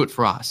 And he'd do it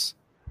for us.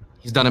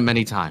 He's done it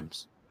many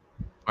times.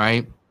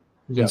 Right.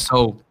 And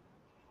so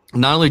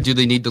not only do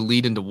they need to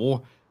lead into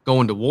war,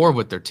 go into war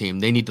with their team,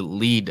 they need to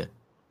lead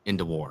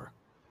into war.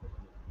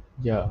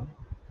 Yeah,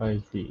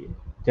 I see.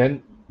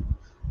 Then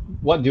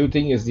what do you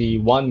think is the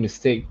one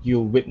mistake you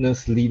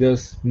witness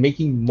leaders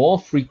making more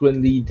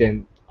frequently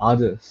than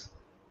others?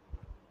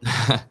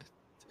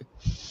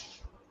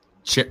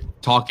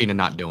 Talking and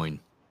not doing.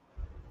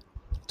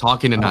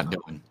 Talking and not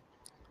doing.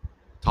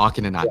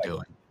 Talking and not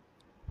doing.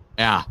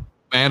 Yeah.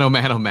 Man, oh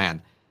man, oh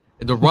man.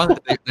 They run,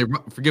 they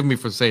forgive me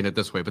for saying it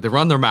this way, but they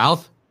run their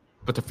mouth,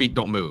 but their feet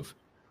don't move.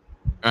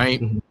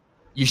 Right?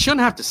 You shouldn't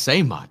have to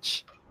say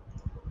much.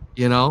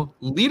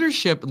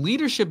 Leadership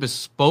is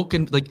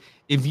spoken. Like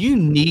if you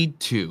need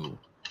to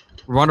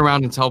run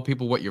around and tell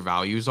people what your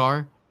values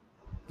are,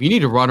 if you need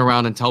to run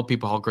around and tell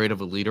people how great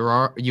of a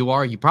leader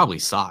you probably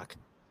suck.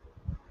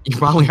 You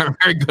probably aren't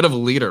very good of a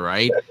leader,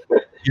 right?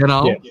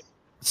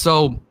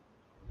 So,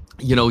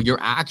 your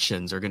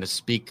actions are going to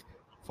speak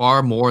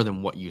far more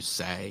than what you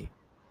say.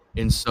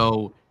 And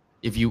so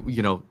if you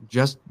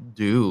just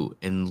do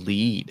and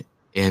lead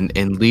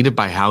and lead it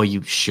by how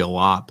you show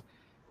up.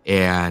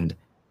 And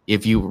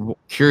if you're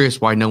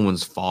curious why no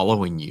one's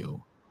following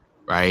you,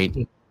 right,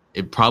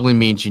 it probably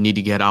means you need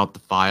to get out the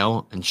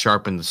file and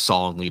sharpen the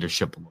saw in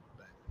leadership a little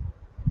bit.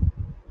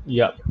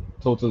 Yeah,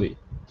 totally.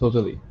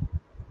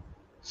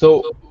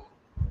 So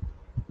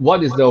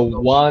what is the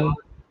one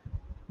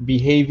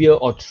behavior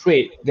or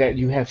trait that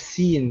you have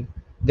seen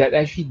that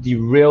actually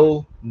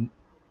derail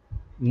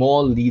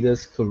more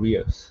leaders'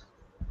 careers?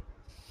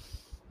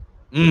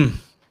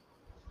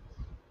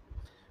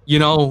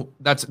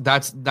 That's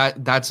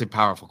a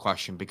powerful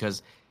question,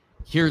 because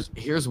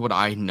here's what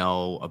I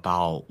know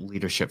about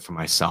leadership for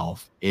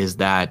myself is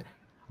that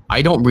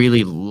I don't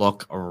really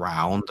look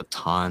around a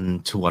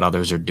ton to what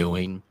others are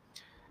doing,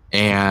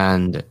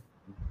 and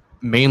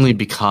mainly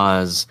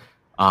because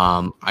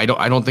I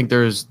don't think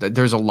there's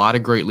a lot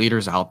of great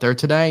leaders out there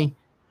today,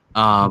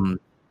 but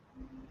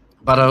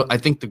I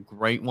think the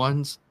great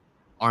ones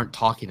aren't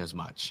talking as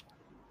much,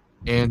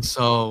 and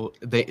so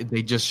they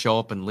just show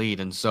up and lead.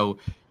 And so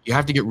you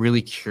have to get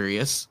really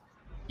curious.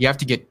 you have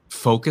to get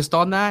focused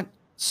on that.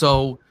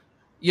 So,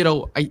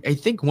 I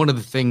think one of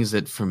the things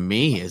that for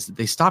me is that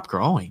they stop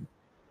growing.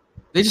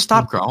 They just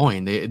stop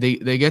growing.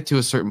 They get to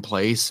a certain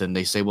place and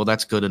they say, well,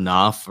 that's good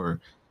enough. Or,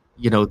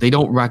 they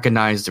don't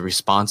recognize the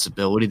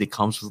responsibility that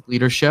comes with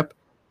leadership.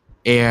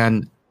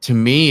 And to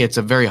me, it's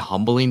a very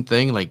humbling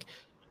thing. Like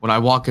when I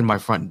walk in my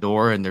front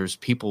door and there's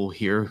people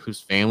here whose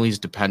families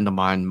depend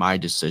on my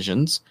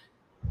decisions,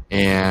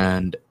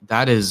 and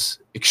that is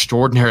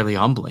extraordinarily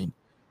humbling.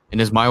 And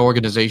as my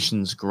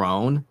organization's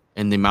grown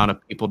and the amount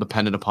of people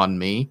dependent upon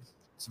me,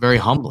 it's very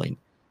humbling.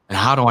 And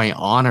how do I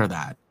honor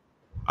that?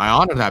 I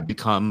honor that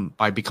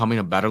by becoming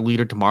a better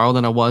leader tomorrow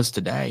than I was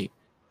today.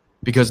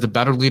 Because the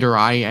better leader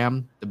I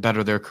am, the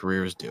better their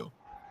careers do.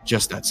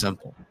 Just that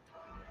simple.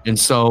 And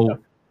so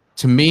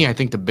to me, I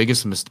think the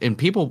biggest mistake, and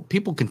people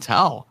can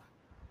tell.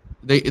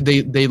 They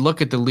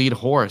look at the lead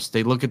horse,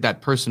 they look at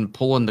that person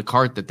pulling the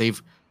cart that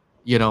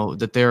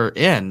that they're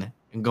in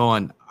and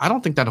going, I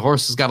don't think that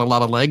horse has got a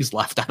lot of legs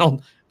left. I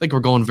don't think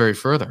we're going very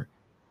further.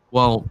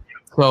 Well,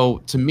 so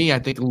to me, I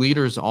think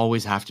leaders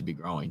always have to be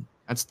growing.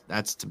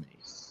 That's to me.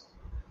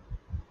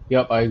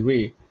 Yep, I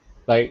agree.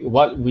 Like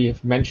what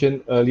we've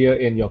mentioned earlier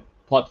in your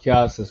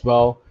podcast as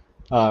well,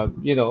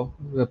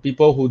 the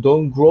people who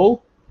don't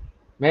grow,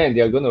 man,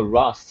 they're gonna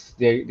rust.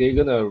 They're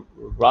gonna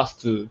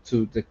rust to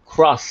the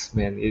crust,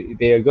 man.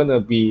 They are gonna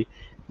be,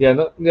 they are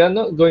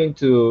not going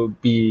to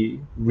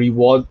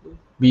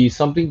be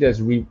something that's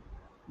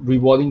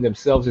rewarding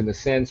themselves in the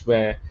sense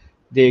where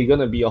they're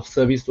gonna be of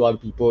service to other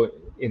people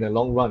in the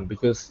long run,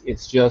 because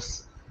it's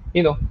just,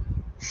 you know,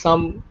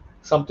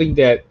 something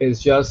that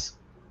is just,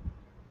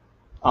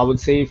 I would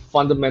say,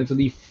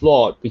 fundamentally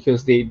flawed,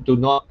 because they do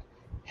not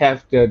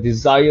have the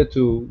desire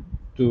to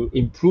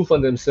improve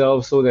on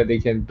themselves so that they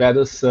can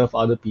better serve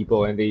other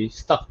people, and they're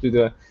stuck with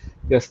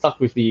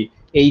the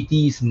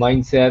 80s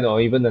mindset or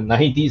even the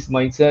 90s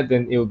mindset.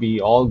 Then it will be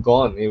all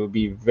gone. It will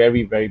be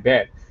very, very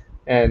bad.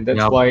 And that's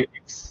Yeah. why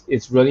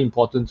it's really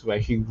important to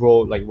actually grow,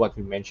 like what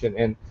we mentioned.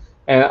 And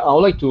I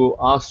would like to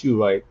ask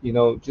you, right,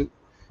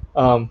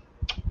 um,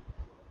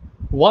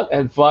 what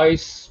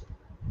advice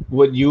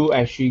would you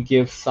actually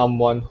give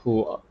someone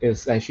who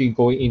is actually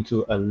going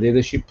into a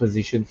leadership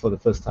position for the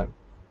first time?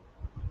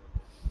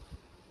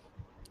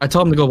 I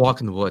tell them to go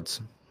walk in the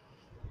woods.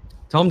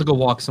 Tell them to go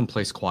walk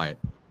someplace quiet,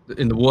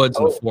 in the woods,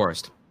 in the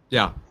forest.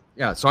 Yeah.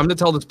 So I'm going to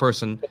tell this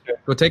person,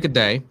 go take a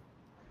day,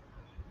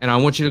 and I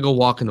want you to go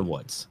walk in the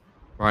woods,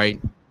 right?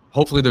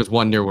 Hopefully there's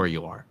one near where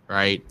you are,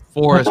 right?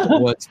 Forest,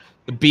 woods,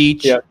 the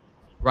beach, Yeah.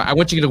 right? I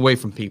want you to get away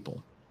from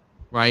people,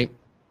 right?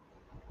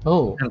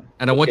 Oh,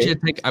 And I want you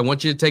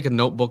to take a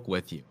notebook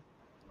with you,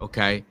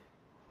 okay?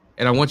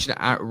 And I want you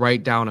to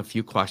write down a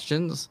few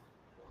questions,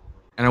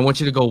 and I want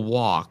you to go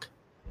walk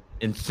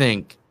and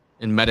think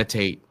and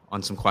meditate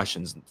on some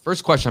questions.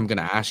 First question I'm going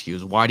to ask you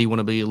is, why do you want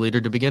to be a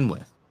leader to begin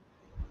with?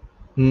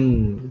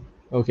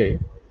 okay.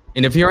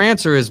 And if your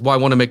answer is, well, I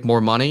want to make more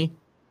money,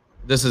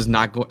 this is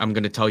not I'm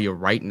going to tell you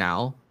right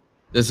now,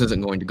 this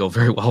isn't going to go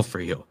very well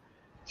for you,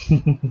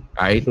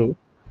 right? True.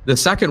 The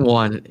second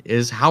one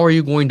is, how are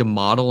you going to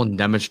model and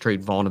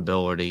demonstrate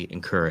vulnerability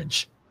and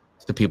courage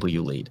to the people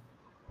you lead?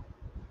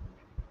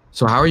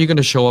 So how are you going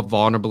to show up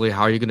vulnerably?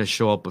 How are you going to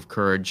show up with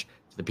courage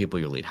to the people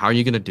you lead? How are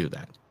you going to do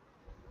that?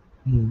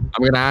 I'm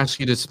going to ask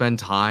you to spend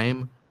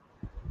time,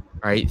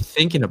 right,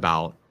 thinking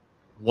about,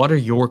 what are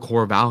your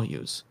core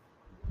values?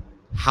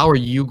 How are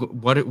you?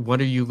 What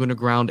are you going to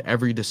ground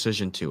every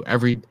decision to,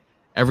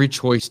 every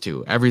choice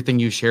to, everything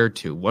you share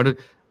to? What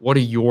are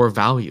your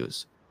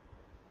values?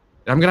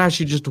 And I'm going to ask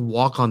you just to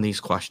walk on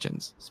these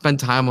questions, spend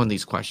time on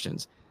these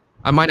questions.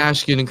 I might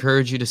ask you and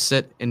encourage you to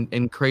sit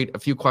and create a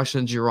few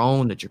questions your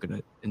own that you're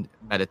going to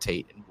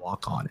meditate and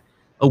walk on,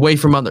 away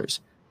from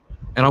others.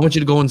 And I want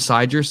you to go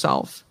inside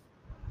yourself.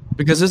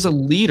 Because as a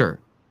leader,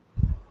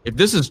 if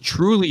this is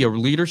truly a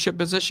leadership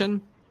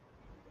position,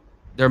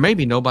 there may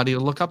be nobody to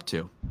look up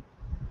to.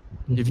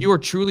 If you are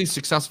truly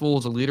successful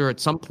as a leader, at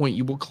some point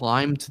you will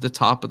climb to the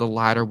top of the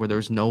ladder where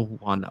there's no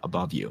one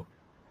above you.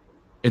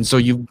 And so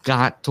you've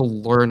got to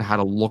learn how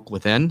to look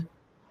within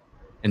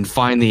and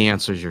find the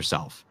answers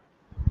yourself.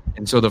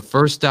 And so the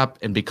first step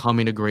in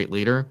becoming a great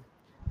leader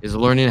is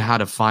learning how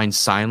to find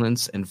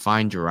silence and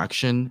find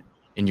direction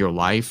in your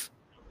life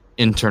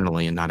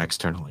internally and not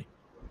externally.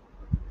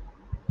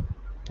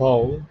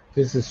 Oh,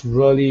 this is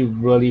really,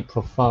 really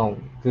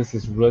profound. This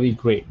is really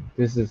great.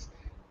 This is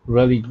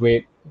really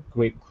great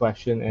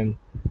question,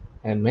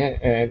 and man,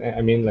 and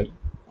I mean, like,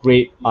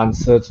 great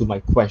answer to my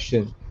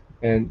question.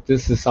 And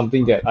this is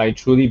something that I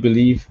truly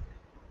believe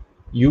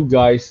you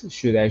guys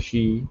should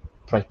actually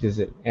practice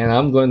it. And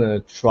I'm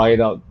gonna try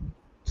it out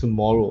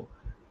tomorrow.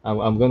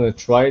 I'm gonna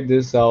try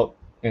this out,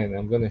 and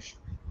I'm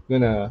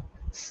gonna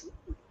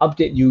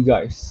update you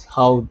guys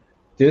how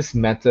this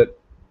method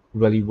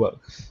really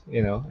works,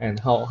 and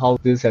how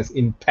this has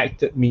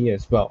impacted me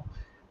as well.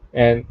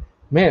 And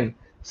man,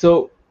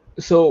 so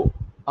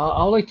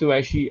I would like to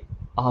actually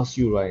ask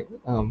you, right?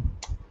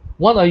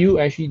 What are you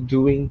actually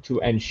doing to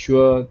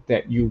ensure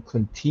that you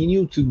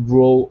continue to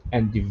grow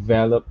and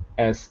develop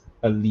as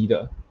a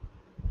leader?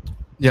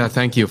 Yeah,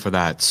 thank you for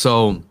that.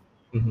 So,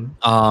 Mm-hmm.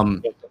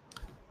 um,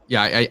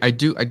 yeah, I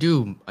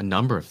do a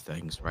number of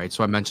things, right?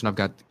 So I mentioned I've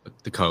got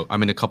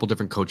I'm in a couple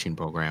different coaching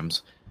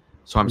programs.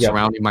 So I'm Yep.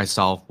 surrounding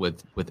myself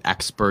with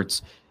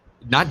experts,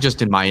 not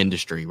just in my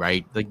industry,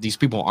 right? Like these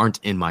people aren't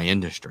in my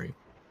industry.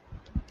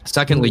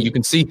 Secondly, Mm.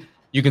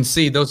 you can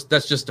see those.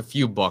 That's just a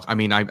few books. I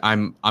mean,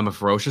 I'm a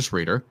ferocious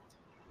reader.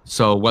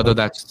 So whether Okay.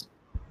 that's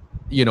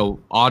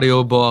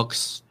audio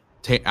books,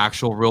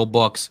 actual real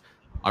books,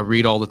 I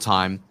read all the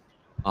time.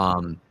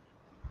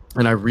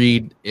 And I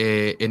read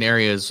in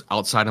areas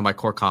outside of my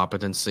core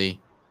competency.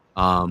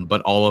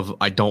 But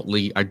I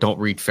don't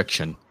read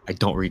fiction. I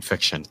don't read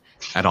fiction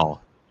at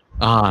all.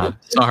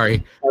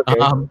 Sorry. Okay.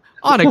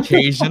 On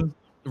occasion,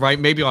 right?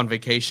 Maybe on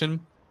vacation,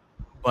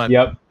 but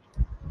Yep.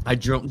 I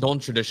don't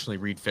traditionally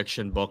read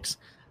fiction books.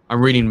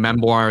 I'm reading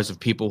memoirs of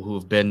people who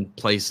have been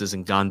places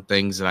and done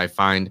things that I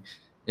find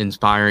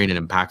inspiring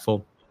and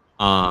impactful.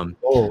 Um,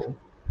 Oh.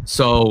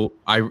 so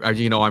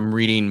I'm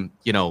reading,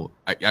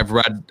 I've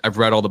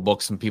read all the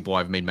books and people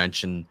I've made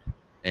mention.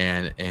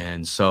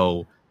 And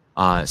so,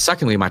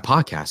 secondly, my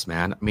podcast,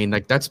 man, I mean,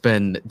 like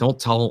don't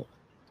tell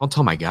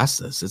my guests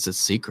this, it's a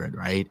secret,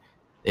 right?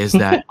 Is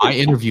that I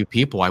interview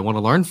people I want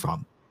to learn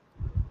from,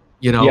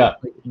 Yeah.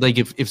 like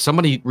if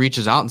somebody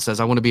reaches out and says,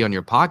 I want to be on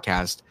your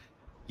podcast,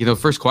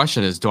 first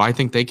question is, do I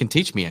think they can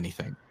teach me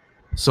anything?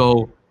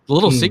 So the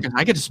little Mm. secret,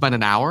 I get to spend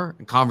an hour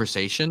in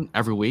conversation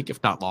every week,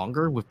 if not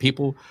longer, with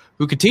people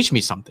who could teach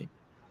me something,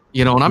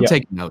 and I'm Yeah.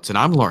 taking notes and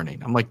I'm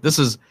learning. I'm like, this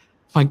is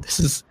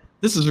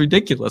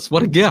ridiculous.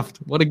 What a gift.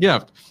 What a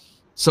gift.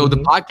 So the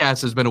Mm-hmm.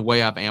 podcast has been a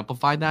way I've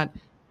amplified that.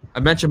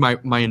 I mentioned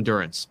my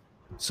endurance.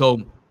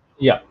 So,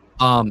 Yeah.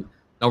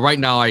 now right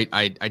now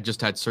I just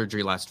had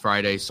surgery last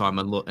Friday, so I'm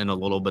in a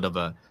little bit of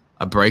a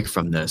break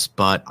from this,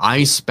 but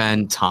I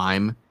spend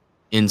time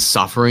in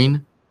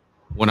suffering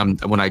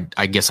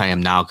I guess I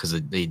am now, because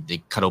they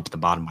cut open the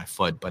bottom of my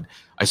foot, but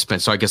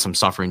so I guess I'm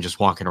suffering just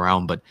walking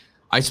around, but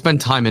I spend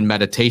time in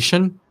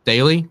meditation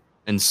daily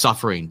and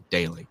suffering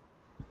daily.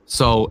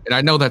 So, and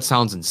I know that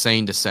sounds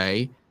insane to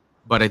say,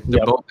 but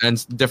they're Yep.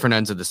 both different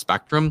ends of the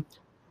spectrum.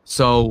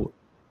 So,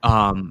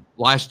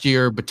 last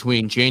year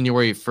between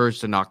January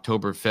 1st and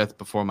October 5th,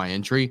 before my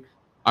injury,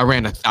 I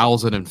ran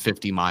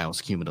 1,050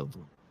 miles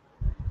cumulatively.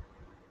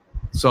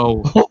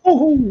 So,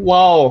 Oh,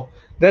 wow.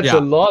 That's yeah.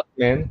 a lot,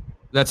 man.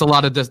 That's a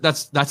lot of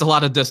that's a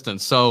lot of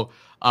distance. So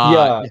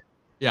Yeah.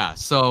 yeah.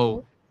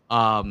 So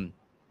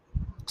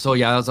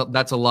yeah,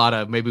 that's a lot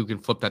of. Maybe we can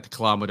flip that to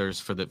kilometers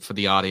for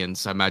the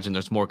audience. I imagine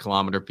there's more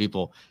kilometer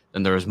people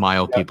than there is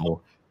mile Yep.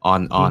 people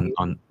on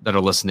that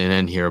are listening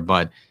in here.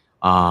 But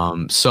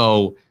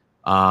so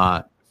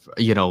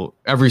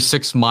every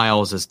 6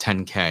 miles is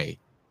 10K.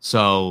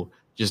 So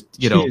just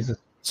Jesus.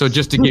 so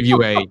just to give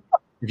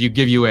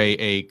you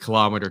a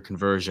kilometer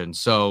conversion.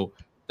 So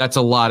that's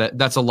a lot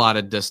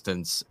of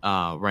distance,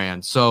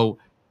 Rand. So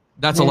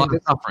that's a Man, lot of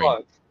that's a suffering.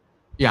 lot.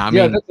 Yeah, I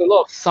Yeah, mean, that's a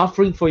lot of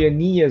suffering for your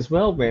knee as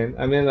well, man.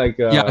 I mean, like,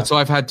 yeah. So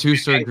I've had 2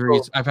 surgeries.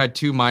 ankle. I've had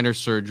 2 minor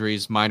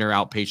surgeries, minor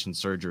outpatient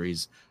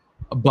surgeries,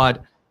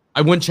 but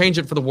I wouldn't change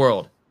it for the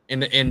world.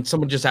 And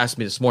someone just asked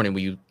me this morning,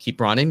 "Will you keep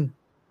running?"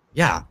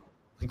 Yeah,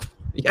 like,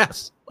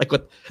 yes. Like,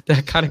 what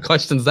that kind of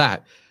question's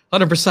that?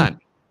 100%,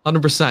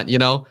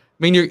 100%. I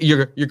mean,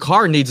 your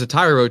car needs a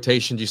tire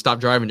rotation. Do you stop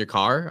driving your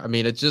car? I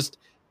mean, it's just,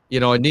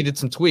 I needed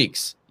some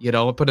tweaks. I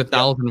put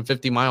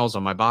 1,050 miles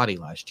on my body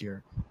last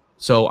year.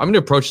 So I'm going to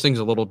approach things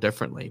a little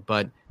differently.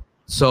 But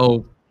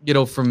so,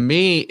 for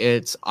me,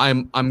 it's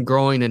I'm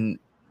growing, and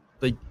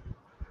like,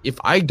 if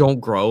I don't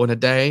grow in a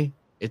day,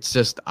 it's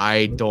just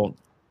I don't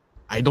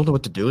know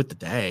what to do with the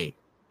day.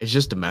 It's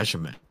just a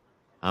measurement.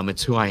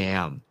 It's who I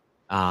am.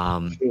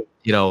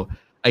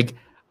 Like,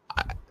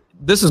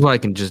 this is what I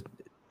can just.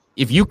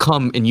 If you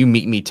come and you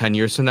meet me 10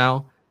 years from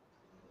now,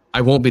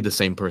 I won't be the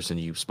same person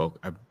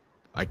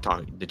I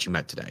talked that you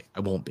met today. I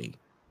won't be.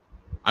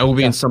 I will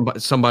be in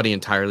somebody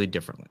entirely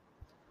differently.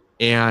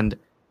 And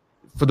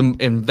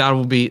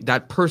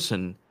that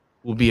person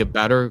will be a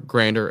better,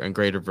 grander, and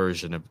greater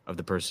version of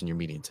the person you're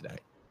meeting today.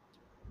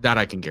 That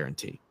I can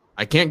guarantee.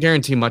 I can't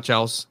guarantee much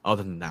else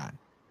other than that.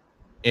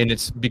 And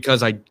it's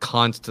because I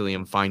constantly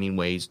am finding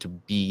ways to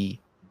be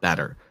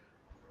better.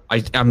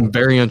 I'm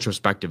very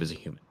introspective as a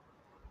human.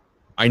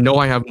 I know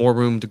I have more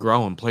room to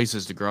grow and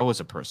places to grow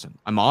as a person.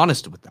 I'm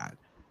honest with that.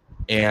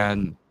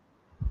 And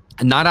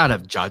not out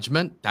of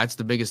judgment. That's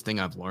the biggest thing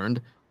I've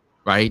learned,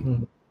 right?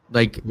 Mhm.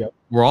 Like,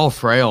 we're all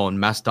frail and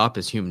messed up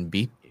as human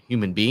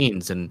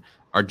beings, and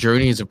our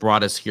journeys have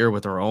brought us here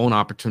with our own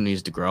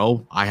opportunities to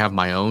grow. I have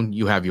my own,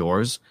 you have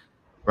yours,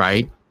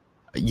 right?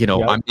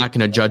 I'm not going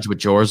to judge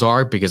what yours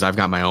are, because I've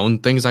got my own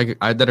things that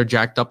are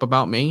jacked up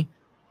about me,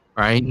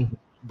 right? Mhm.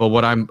 But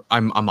what I'm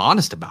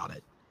honest about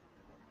it,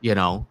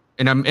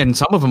 and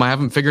some of them I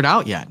haven't figured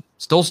out yet.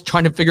 Still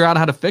trying to figure out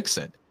how to fix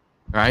it,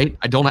 right?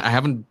 I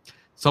haven't.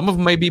 Some of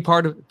them may be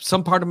part of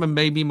them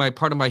may be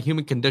part of my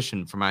human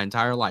condition for my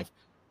entire life.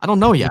 I don't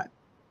know yet.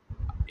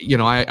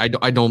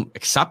 I don't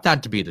accept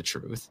that to be the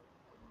truth,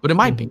 but it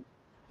might be.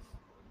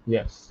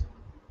 Yes.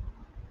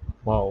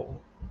 Wow.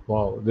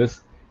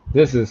 This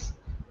is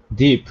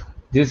deep.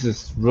 This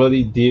is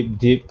really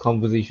deep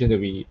conversation that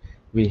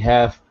we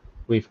have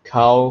with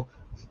Carl.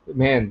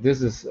 Man,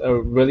 this is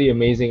really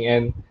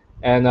amazing.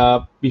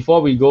 And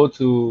before we go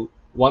to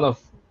one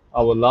of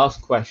our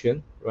last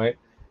question, right?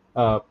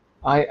 Uh,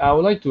 I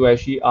would like to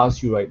actually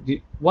ask you, right?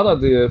 What are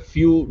the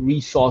few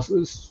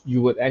resources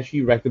you would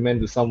actually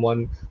recommend to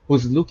someone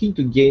who's looking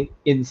to gain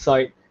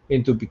insight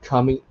into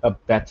becoming a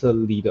better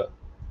leader?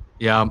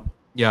 Yeah,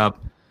 yeah.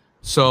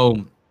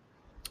 So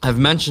I've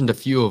mentioned a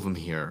few of them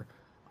here.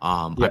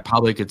 I Yeah,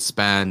 probably could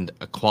spend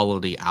a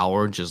quality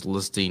hour just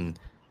listing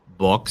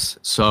books.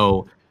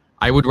 So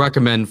I would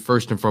recommend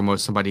first and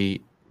foremost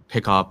somebody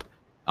pick up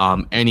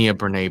any of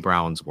Brene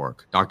Brown's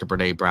work, Dr.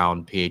 Brene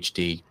Brown,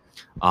 PhD.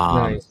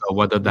 nice. So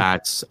whether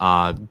that's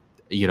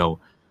you know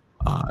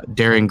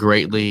Daring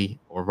Greatly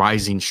or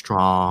Rising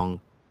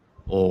Strong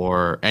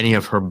or any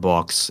of her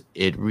books,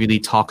 it really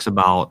talks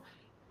about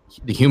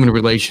the human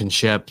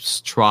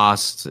relationships,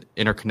 trust,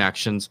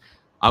 interconnections.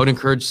 I would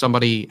encourage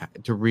somebody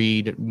to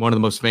read one of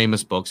the most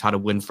famous books, How to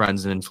Win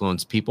Friends and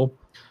Influence People.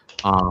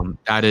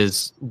 That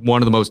is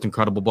one of the most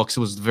incredible books.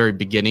 It was the very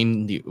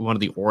beginning, one of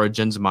the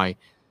origins of my.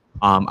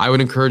 I would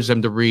encourage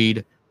them to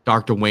read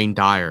Dr. Wayne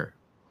Dyer,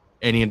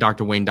 any of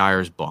Dr. Wayne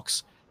Dyer's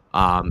books,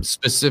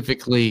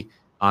 specifically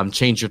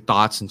Change Your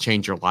Thoughts and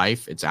Change Your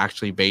Life. It's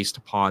actually based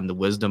upon the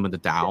wisdom of the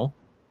Tao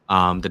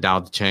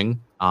Te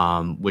Ching,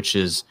 which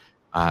is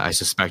I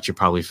suspect you're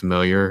probably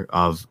familiar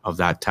of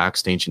that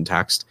text, ancient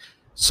text.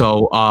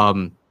 So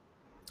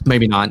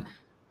maybe not.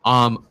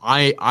 I'm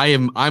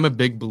a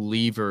big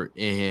believer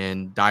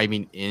in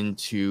diving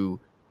into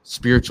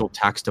spiritual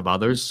text of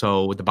others.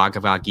 So the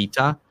Bhagavad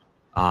Gita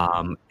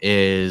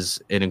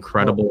is an Oh,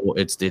 incredible.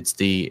 It's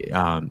the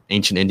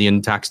ancient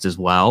Indian text as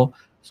well.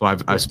 So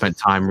I've spent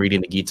yes. time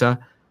reading the Gita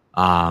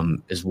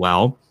as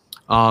well.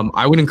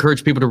 I would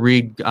encourage people to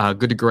read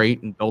Good to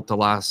Great and Built to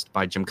Last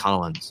by Jim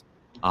Collins.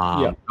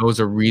 Yeah. Those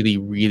are really,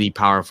 really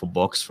powerful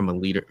books from a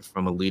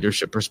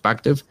leadership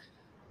perspective.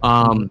 Mhm.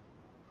 Um,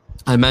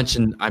 I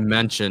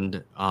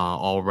mentioned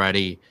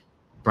already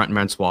Brent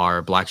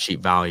Menswar, Black Sheep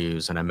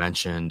Values, and I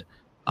mentioned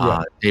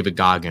Yeah. David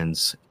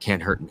Goggins,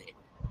 Can't Hurt Me,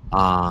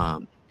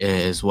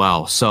 as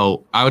well.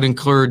 So I would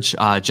encourage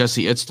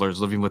Jesse Itzler's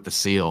Living with the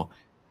Seal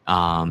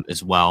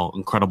as well.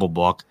 Incredible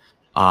book.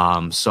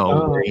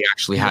 So where Uh, he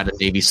actually had a yes.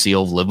 Navy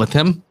SEAL live with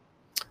him.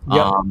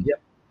 Yep. Um,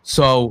 Yep.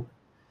 so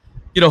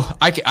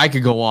I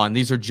could go on.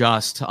 These are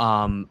just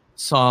some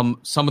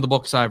of the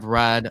books I've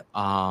read,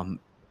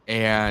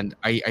 and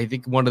I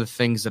think one of the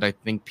things that I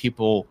think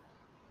people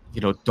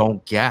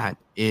don't get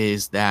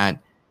is that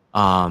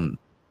um,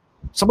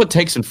 someone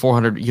takes in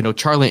 400.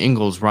 Charlie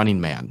Ingalls Running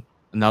Man,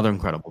 another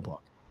incredible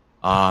book.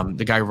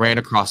 The guy ran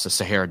across the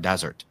Sahara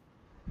Desert,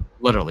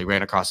 literally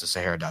ran across the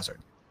Sahara Desert.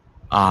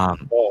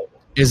 Um, Oh,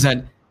 is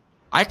that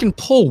I can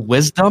pull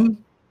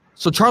wisdom.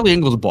 So Charlie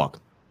Ingalls' book,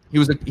 he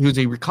was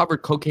a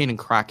recovered cocaine and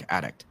crack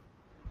addict.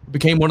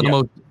 Became one of the yeah.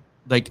 most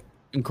like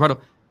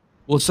incredible.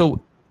 Well,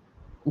 so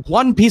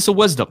one piece of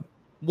wisdom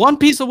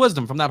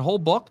from that whole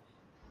book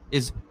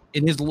is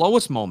in his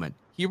lowest moment,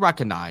 he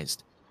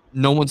recognized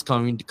no one's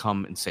coming to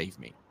come and save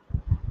me.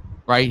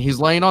 Right? He's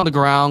laying on the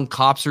ground,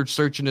 cops are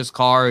searching his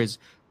car, is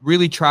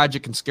really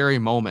tragic and scary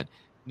moment.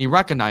 And he Yeah.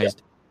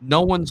 recognized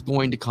no one's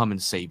going to come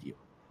and save you.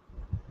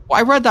 Well,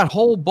 I read that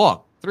whole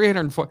book,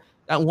 304,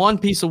 that one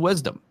piece of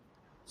wisdom.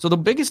 So the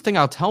biggest thing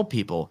I'll tell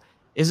people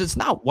is it's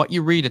not what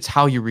you read, it's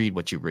how you read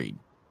what you read.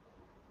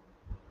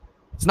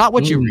 It's not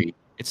what you Mm, read,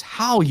 it's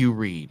how you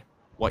read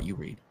what you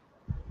read.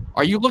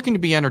 Are you looking to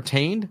be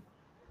entertained?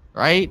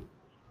 Right?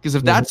 Because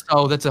if mhm. that's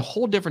so, that's a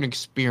whole different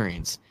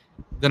experience.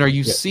 Then are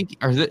you Yeah. seeking,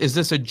 or is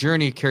this a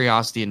journey of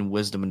curiosity and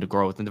wisdom into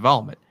growth and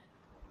development?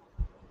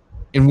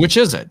 And which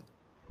is it?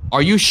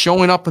 Are you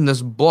showing up in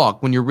this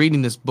book when you're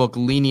reading this book,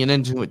 leaning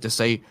into it to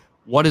say,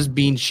 what is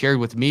being shared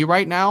with me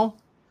right now?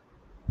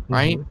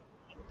 Right? Mhm.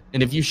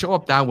 And if you show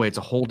up that way, it's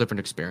a whole different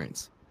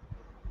experience.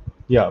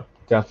 Yeah.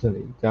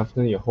 Definitely.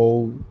 Definitely a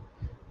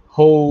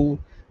whole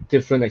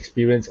different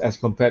experience as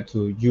compared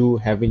to you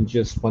having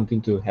just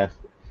wanting to have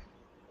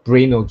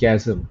brain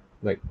orgasm.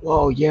 Like,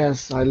 oh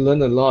yes, I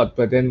learned a lot,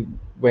 but then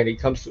when it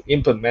comes to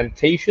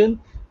implementation,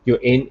 you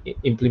ain't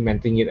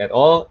implementing it at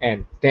all,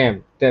 and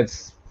damn,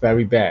 that's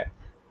very bad.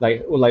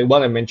 Like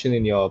what I mentioned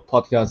in your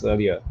podcast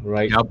earlier,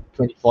 right? Yep.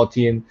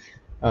 2014.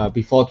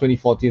 Before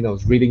 2014, I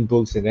was reading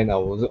books, and then I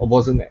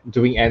wasn't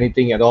doing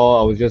anything at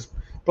all. I was just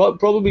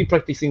probably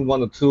practicing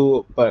one or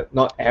two, but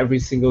not every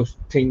single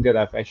thing that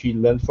I've actually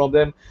learned from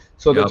them.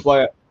 So Yep. that's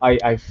why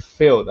I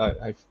failed.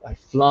 I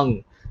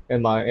flung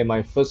in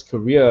my first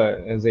career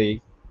as a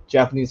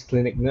Japanese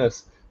clinic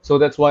nurse. So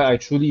that's why I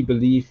truly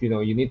believe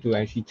you need to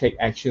actually take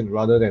action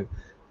rather than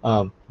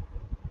um,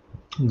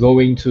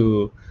 going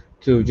to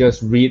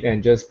just read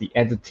and just be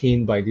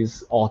entertained by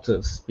these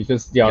authors,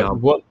 because Yep.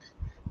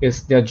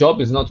 their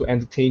job is not to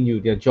entertain you.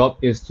 Their job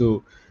is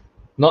to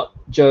not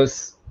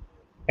just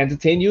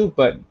entertain you,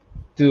 but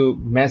to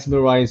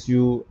mesmerize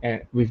you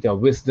and with their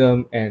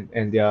wisdom and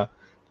their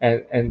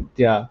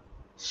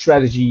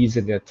strategies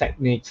and their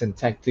techniques and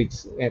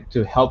tactics, and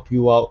to help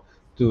you out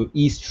to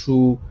ease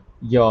through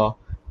your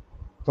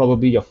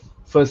probably your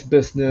first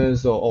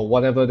business, or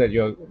whatever that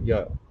you're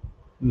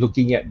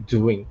looking at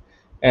doing. Yep.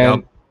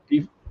 And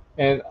if,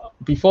 and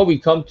before we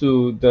come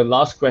to the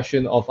last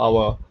question of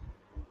our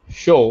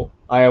show,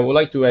 I would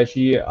like to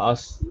actually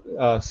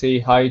say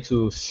hi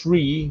to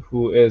Sri,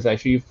 who is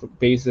actually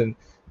based in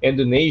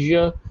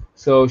Indonesia.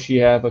 So she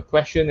have a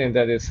question, and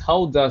that is,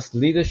 how does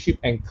leadership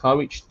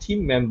encourage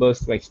team members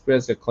to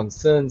express their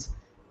concerns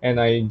and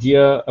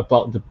idea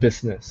about the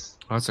business?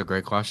 That's a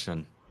great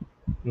question.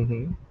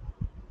 Mm-hmm.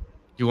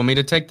 You want me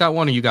to take that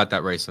one, or you got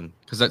that, Rayson?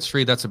 Because that's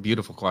Sri. That's a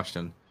beautiful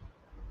question.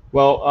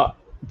 Well,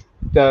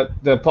 the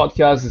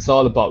podcast is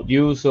all about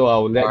you, so I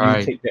will let All you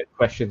right. take that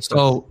question first.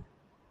 So,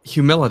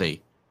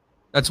 humility.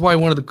 That's why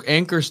one of the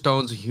anchor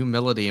stones of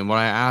humility. And what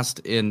I asked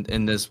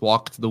in this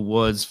walk to the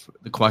woods,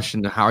 the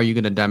question, how are you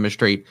going to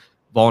demonstrate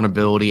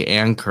vulnerability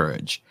and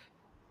courage,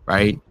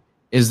 right?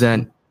 Is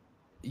that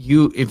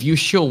if you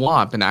show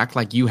up and act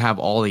like you have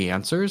all the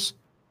answers,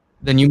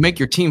 then you make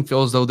your team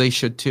feel as though they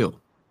should too.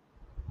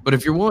 But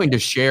if you're willing to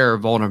share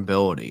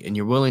vulnerability and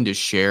you're willing to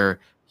share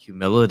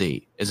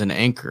humility as an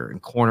anchor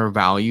and core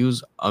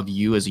values of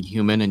you as a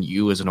human and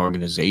you as an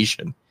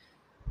organization,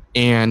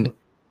 and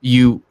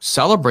you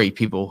celebrate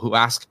people who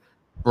ask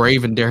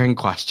brave and daring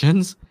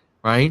questions,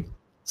 right?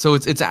 So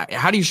it's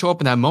how do you show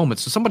up in that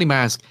moment? So somebody might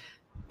ask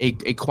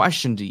a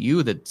question to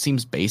you that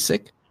seems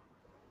basic,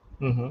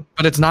 Mm-hmm.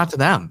 but it's not to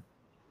them.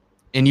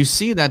 And you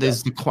see that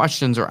as the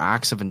questions are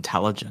acts of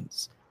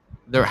intelligence.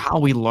 They're how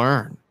we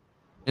learn.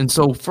 And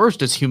so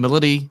first it's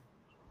humility,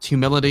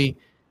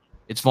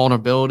 it's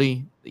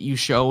vulnerability that you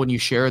show and you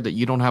share that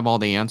you don't have all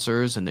the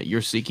answers and that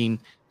you're seeking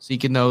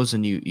those,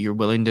 and you're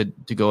willing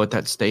to go at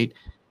that state.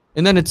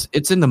 And then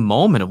it's in the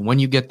moment of when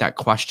you get that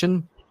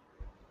question,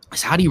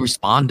 is how do you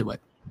respond to it?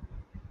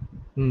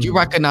 Do you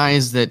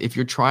recognize that if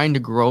you're trying to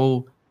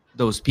grow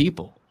those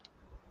people,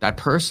 that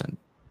person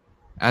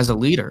as a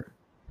leader,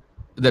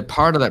 that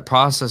part of that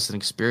process and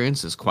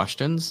experience is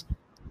questions,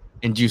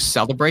 and do you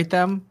celebrate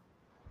them?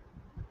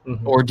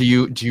 Mm-hmm. Or do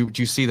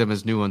you see them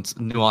as nuance,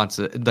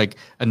 like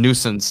a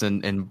nuisance,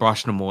 and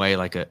brush them away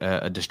like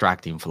a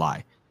distracting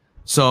fly?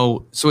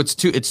 So it's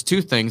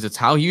two things. It's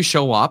how you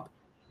show up,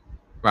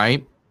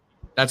 right?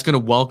 That's going to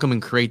welcome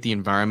and create the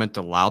environment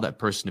to allow that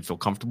person to feel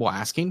comfortable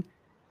asking.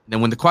 And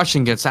then when the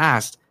question gets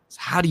asked, it's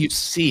how do you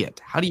see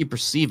it? How do you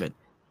perceive it?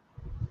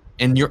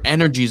 And your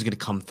energy is going to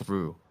come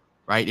through,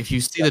 right? If you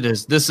see that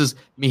as this is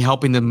me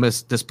helping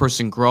this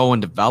person grow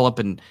and develop,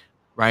 and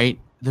right,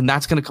 then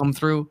that's going to come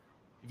through.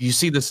 If you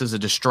see this as a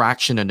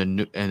distraction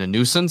and a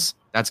nuisance,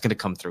 that's going to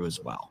come through as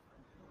well.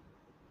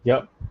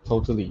 Yep,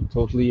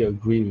 totally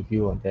agree with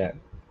you on that.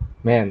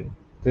 Man,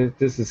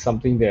 this is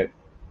something that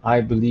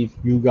I believe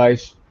you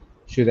guys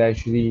should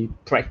actually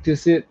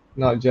practice it,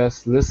 not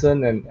just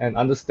listen and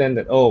understand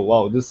that, oh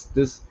wow, this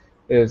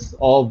is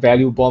all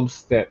value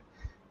bombs that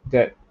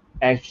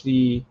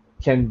actually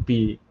can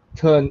be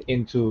turned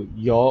into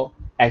your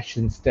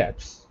action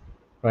steps,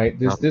 right?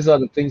 These are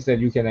the things that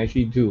you can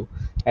actually do,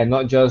 and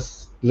not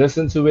just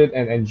listen to it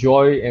and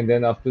enjoy, and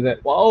then after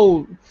that,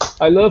 wow,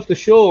 I love the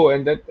show,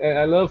 and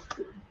I love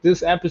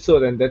this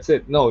episode, and that's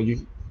it. No,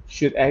 you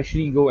should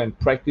actually go and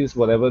practice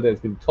whatever that's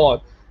been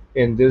taught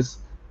in this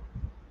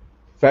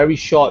very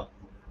short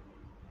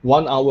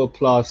 1 hour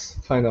plus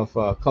kind of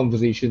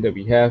conversation that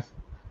we have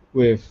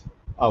with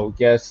our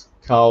guest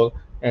Carl,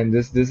 and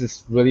this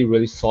is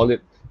really solid.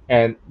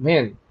 And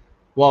man,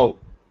 wow,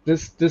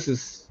 this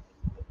is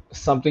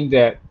something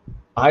that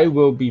I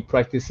will be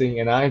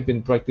practicing, and I've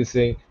been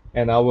practicing,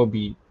 and I will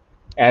be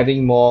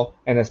adding more,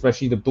 and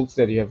especially the books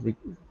that you have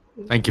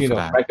Thank you for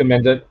that.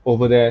 recommended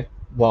over there.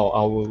 Wow,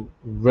 I will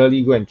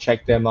really go and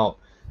check them out.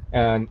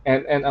 And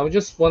I would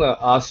just want to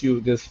ask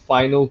you this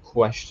final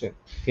question,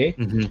 okay?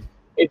 Mm-hmm.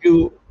 If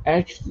you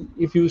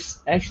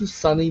actually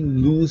suddenly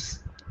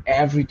lose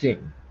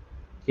everything,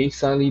 okay,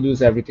 suddenly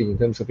lose everything in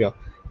terms of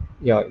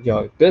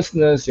your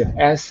business, your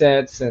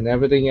assets, and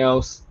everything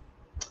else,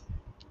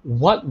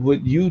 what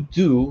would you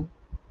do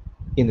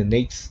in the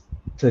next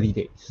 30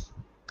 days?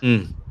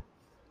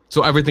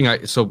 So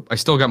I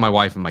still got my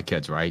wife and my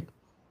kids, right?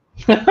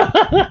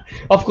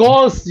 Of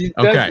course.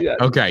 Okay.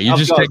 You Of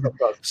just course, take. of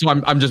course. So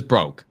I'm just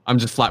broke. I'm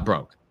just flat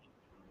broke.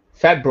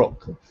 Fat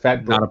broke.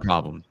 Not a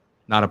problem.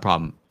 Not a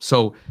problem.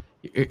 So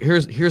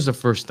here's the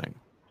first thing.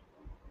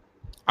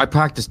 I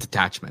practice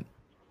detachment.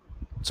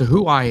 So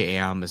who I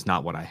am is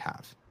not what I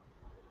have.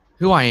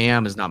 Who I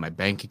am is not my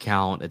bank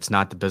account. It's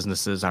not the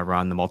businesses I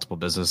run, the multiple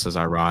businesses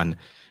I run.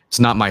 It's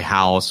not my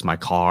house, my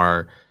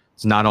car.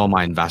 It's not all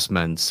my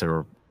investments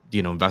or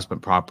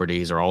investment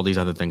properties or all these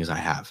other things I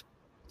have.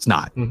 It's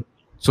not. Mhm.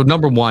 So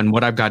number one,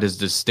 what I've got is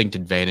distinct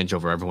advantage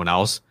over everyone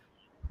else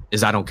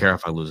is I don't care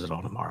if I lose it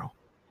all tomorrow.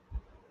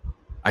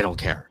 I don't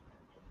care.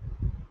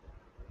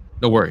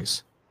 No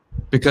worries.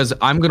 Because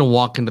I'm going to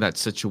walk into that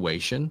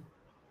situation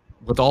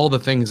with all the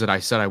things that I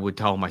said I would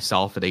tell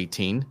myself at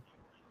 18.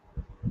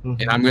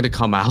 Mhm. And I'm going to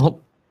come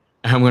out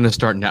and I'm going to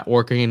start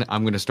networking.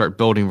 I'm going to start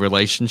building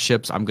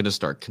relationships. I'm going to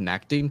start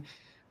connecting,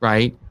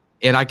 right?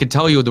 And I can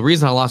tell you the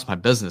reason I lost my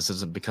business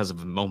isn't because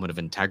of a moment of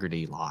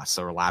integrity loss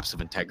or a lapse of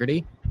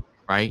integrity,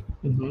 right?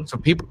 Mm-hmm.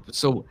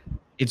 So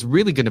it's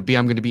really going to be,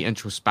 I'm going to be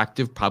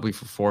introspective probably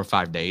for 4 or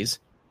 5 days,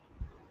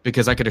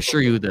 because I could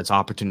assure you that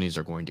opportunities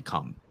are going to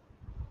come,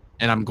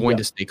 and I'm going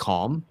to stay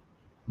calm.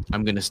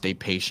 I'm going to stay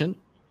patient,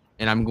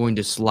 and I'm going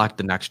to select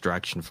the next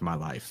direction for my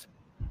life.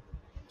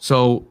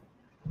 So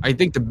I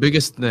think the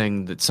biggest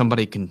thing that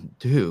somebody can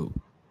do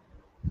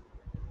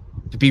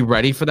to be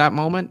ready for that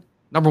moment,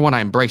 number one,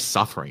 I embrace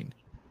suffering,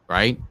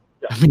 right?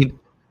 I mean,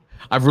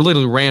 I've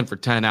literally ran for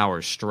 10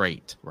 hours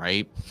straight,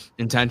 right?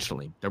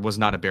 Intentionally. There was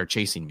not a bear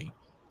chasing me.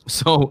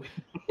 So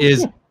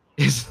is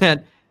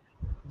that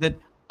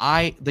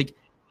I like,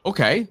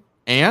 okay,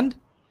 and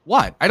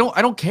what? I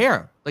don't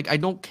care. Like, I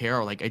don't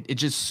care. Like,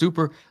 it's just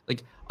super,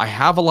 like, I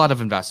have a lot of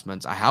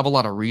investments, I have a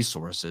lot of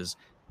resources,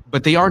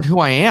 but they aren't who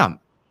I am.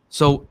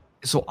 So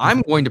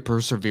I'm going to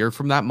persevere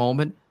from that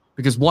moment,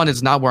 because one,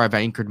 is not where I've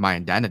anchored my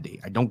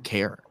identity. I don't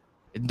care.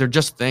 They're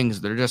just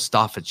things, they're just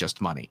stuff, it's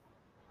just money,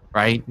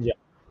 right? Yeah.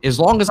 As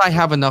long as I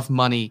have enough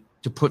money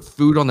to put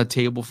food on the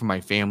table for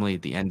my family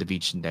at the end of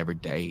each and every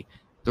day,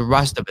 the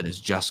rest of it is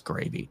just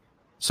gravy.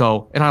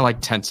 So, and I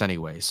like tents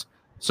anyways.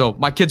 So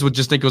my kids would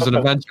just think it was an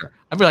adventure.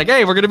 I'd be like,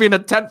 hey, we're going to be in a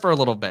tent for a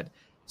little bit.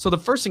 So the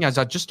first thing is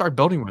I just start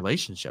building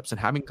relationships and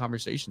having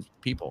conversations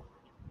with people.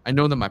 I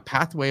know that my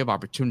pathway of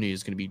opportunity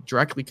is going to be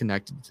directly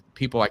connected to the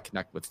people I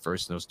connect with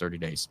first in those 30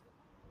 days.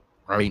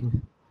 Right.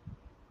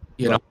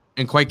 You know,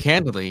 and quite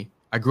candidly,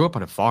 I grew up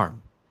on a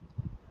farm.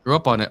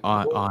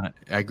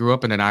 I grew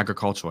up in an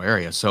agricultural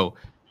area. So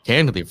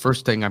candidly,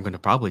 first thing I'm going to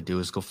probably do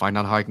is go find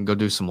out how I can go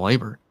do some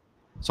labor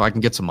so I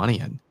can get some money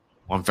in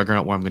while I'm figuring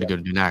out what I'm going to go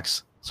do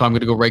next. So I'm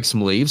going to go rake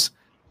some leaves,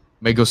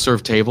 may go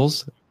serve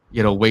tables,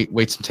 you know,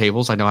 wait some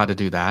tables. I know how to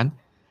do that.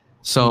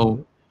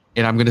 So,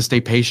 and I'm going to stay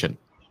patient,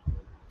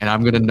 and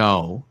I'm going to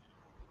know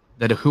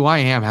that who I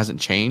am hasn't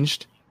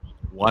changed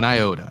one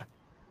iota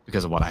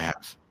because of what I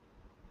have.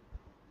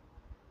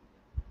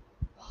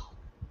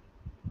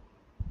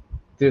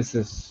 This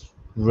is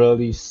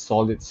really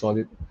solid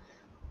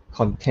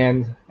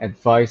content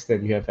advice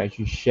that you have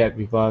actually shared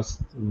with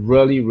us.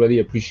 Really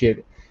appreciate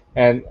it.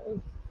 And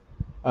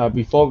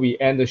before we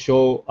end the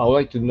show, I would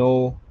like to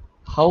know,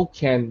 how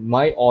can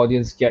my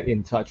audience get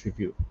in touch with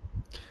you?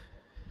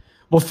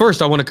 Well,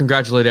 first, I want to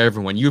congratulate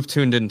everyone. You've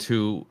tuned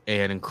into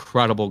an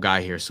incredible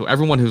guy here. So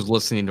everyone who's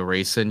listening to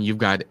Rayson, you've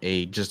got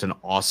just an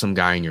awesome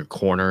guy in your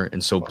corner.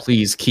 And so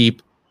please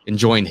keep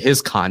enjoying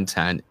his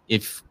content.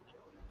 If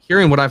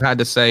hearing what I've had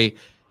to say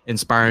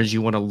inspires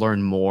you want to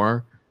learn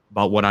more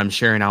about what I'm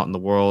sharing out in the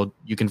world,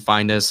 you can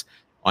find us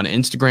on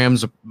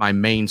Instagram's my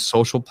main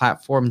social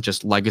platform,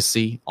 just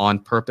Legacy on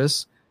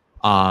Purpose.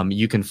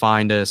 You can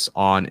find us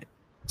on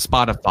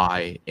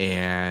Spotify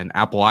and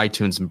Apple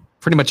iTunes, and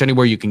pretty much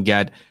anywhere you can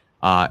get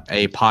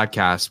a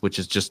podcast, which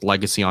is just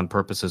Legacy on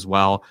Purpose as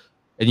well.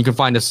 And you can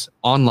find us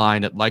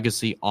online at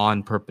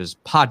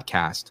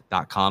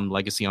legacyonpurposepodcast.com,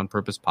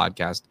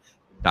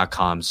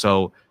 legacyonpurposepodcast.com.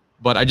 So,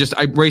 but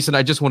Rayson,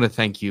 I just want to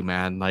thank you,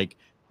 man. Like,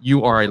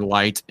 you are a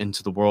light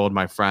into the world,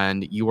 my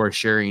friend. You are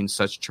sharing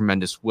such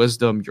tremendous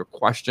wisdom. Your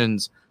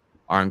questions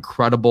are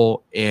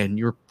incredible, and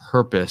your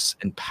purpose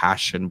and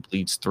passion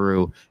bleeds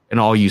through in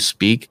all you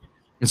speak.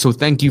 And so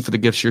thank you for the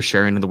gifts you're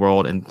sharing in the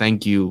world. And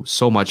thank you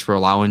so much for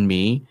allowing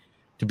me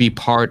to be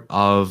part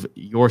of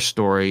your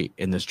story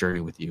in this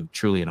journey with you.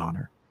 Truly an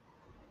honor.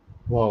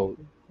 Wow.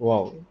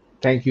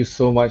 Thank you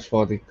so much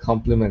for the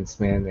compliments,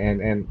 man.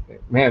 And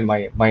man,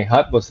 my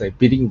heart was like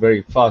beating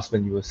very fast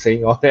when you were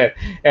saying all that.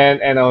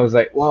 And I was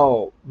like,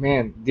 wow,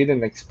 man,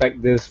 didn't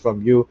expect this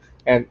from you.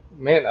 And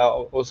man, I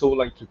also would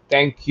like to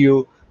thank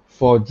you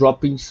for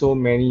dropping so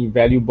many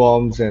value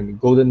bombs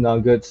and golden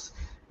nuggets,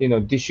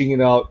 dishing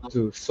it out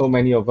to so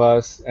many of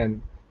us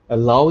and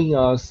allowing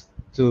us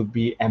to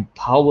be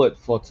empowered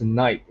for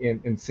tonight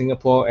in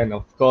Singapore, and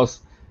of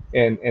course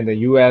in the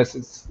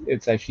US.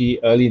 It's actually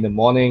early in the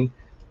morning,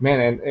 man.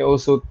 And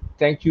also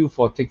thank you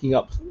for taking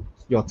up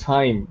your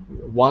time,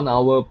 1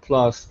 hour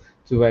plus,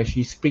 to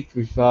actually speak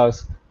with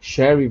us,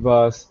 share with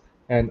us,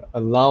 and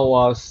allow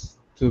us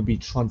to be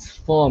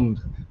transformed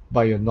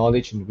by your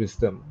knowledge and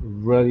wisdom.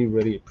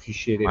 Really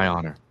appreciate it. My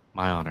honor.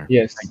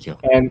 Yes. Thank you.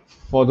 And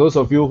for those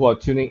of you who are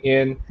tuning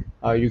in,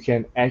 you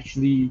can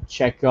actually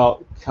check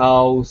out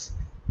Carl's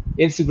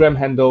Instagram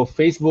handle,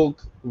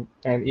 Facebook,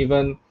 and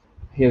even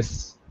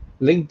his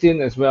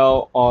LinkedIn as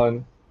well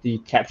on the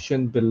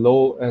caption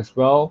below as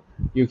well.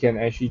 You can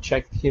actually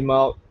check him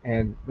out.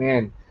 And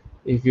man,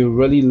 if you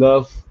really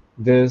love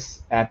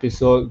this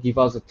episode, give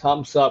us a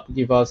thumbs up,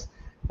 give us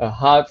a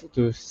heart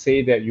to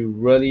say that you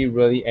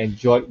really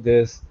enjoyed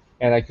this.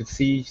 And I could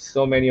see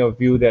so many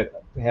of you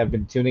that have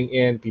been tuning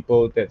in,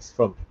 people that's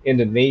from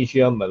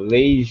Indonesia,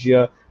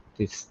 Malaysia,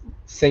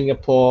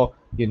 Singapore,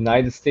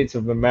 United States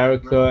of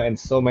America, and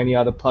so many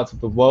other parts of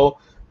the world.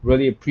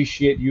 Really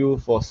appreciate you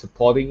for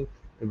supporting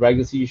the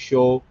Legacy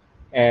Show,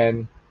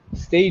 and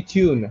stay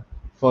tuned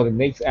for the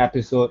next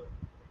episode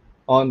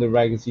on the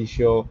Legacy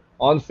Show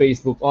on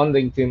Facebook, on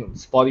LinkedIn,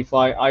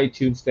 Spotify,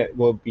 iTunes, that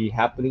will be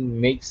happening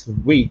next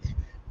week.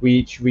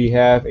 which we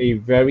have a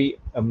very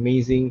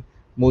amazing,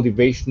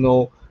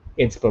 motivational,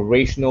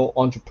 inspirational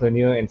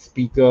entrepreneur and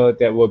speaker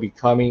that will be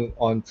coming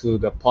onto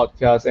the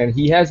podcast. And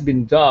he has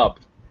been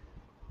dubbed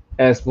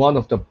as one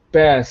of the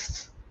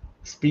best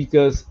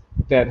speakers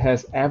that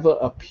has ever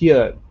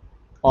appeared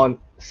on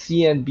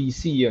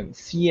CNBC and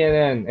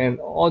CNN and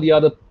all the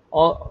other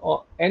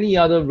any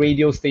other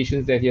radio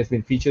stations that he has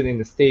been featured in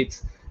the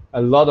States.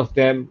 A lot of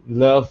them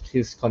loved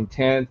his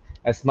content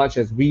as much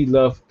as we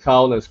love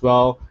Carl as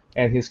well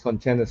and his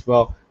content as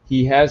well.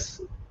 He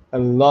has a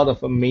lot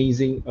of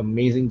amazing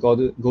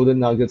golden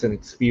nuggets and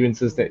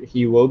experiences that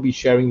he will be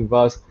sharing with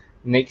us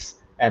next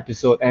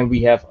episode. And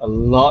we have a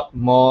lot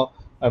more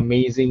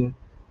amazing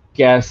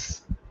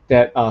guests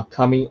that are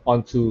coming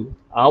onto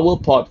our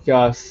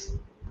podcast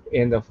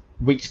in the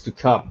weeks to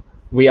come.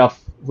 We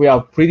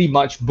are pretty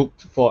much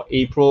booked for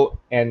April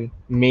and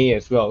May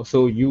as well.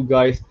 So you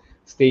guys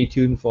stay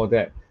tuned for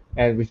that.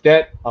 And with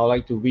that, I'd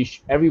like to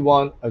wish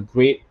everyone a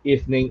great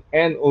evening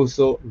and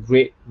also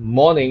great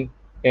morning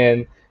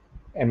in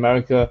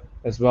America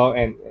as well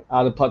and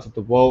other parts of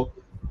the world.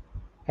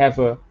 Have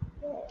a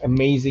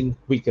amazing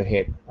week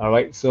ahead. All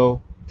right.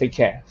 So take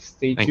care.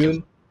 Stay Thank you.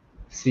 tuned.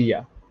 See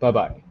ya. Bye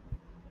bye.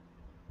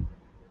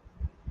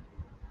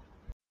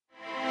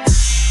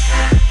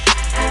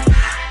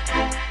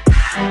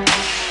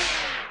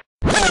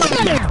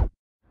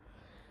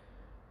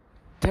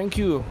 Thank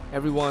you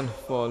everyone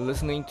for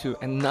listening to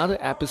another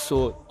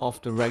episode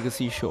of The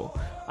Legacy Show.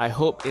 I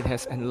hope it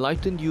has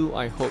enlightened you.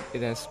 I hope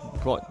it has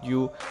brought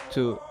you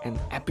to an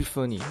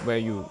epiphany where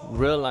you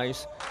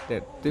realize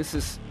that this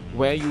is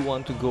where you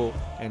want to go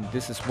and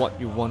this is what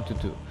you want to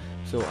do.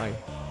 So I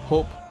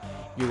hope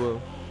you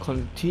will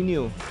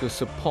continue to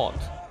support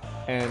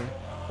and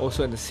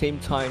also at the same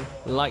time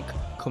like,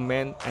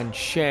 comment and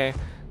share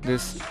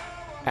this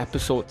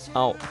episode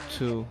out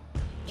to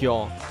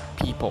your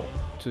people,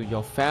 to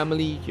your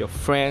family, your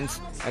friends,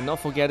 and not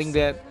forgetting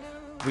that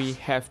we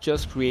have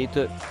just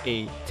created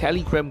a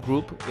Telegram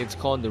group. It's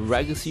called the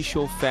Legacy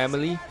Show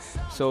Family,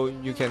 so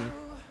you can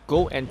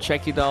go and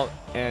check it out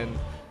and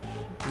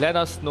let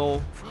us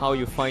know how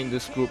you find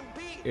this group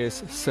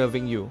is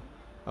serving you.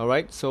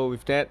 Alright, so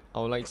with that, I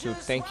would like to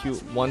thank you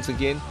once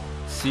again.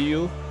 See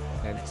you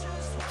and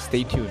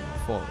stay tuned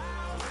for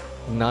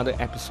another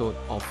episode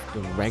of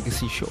the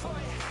Legacy Show.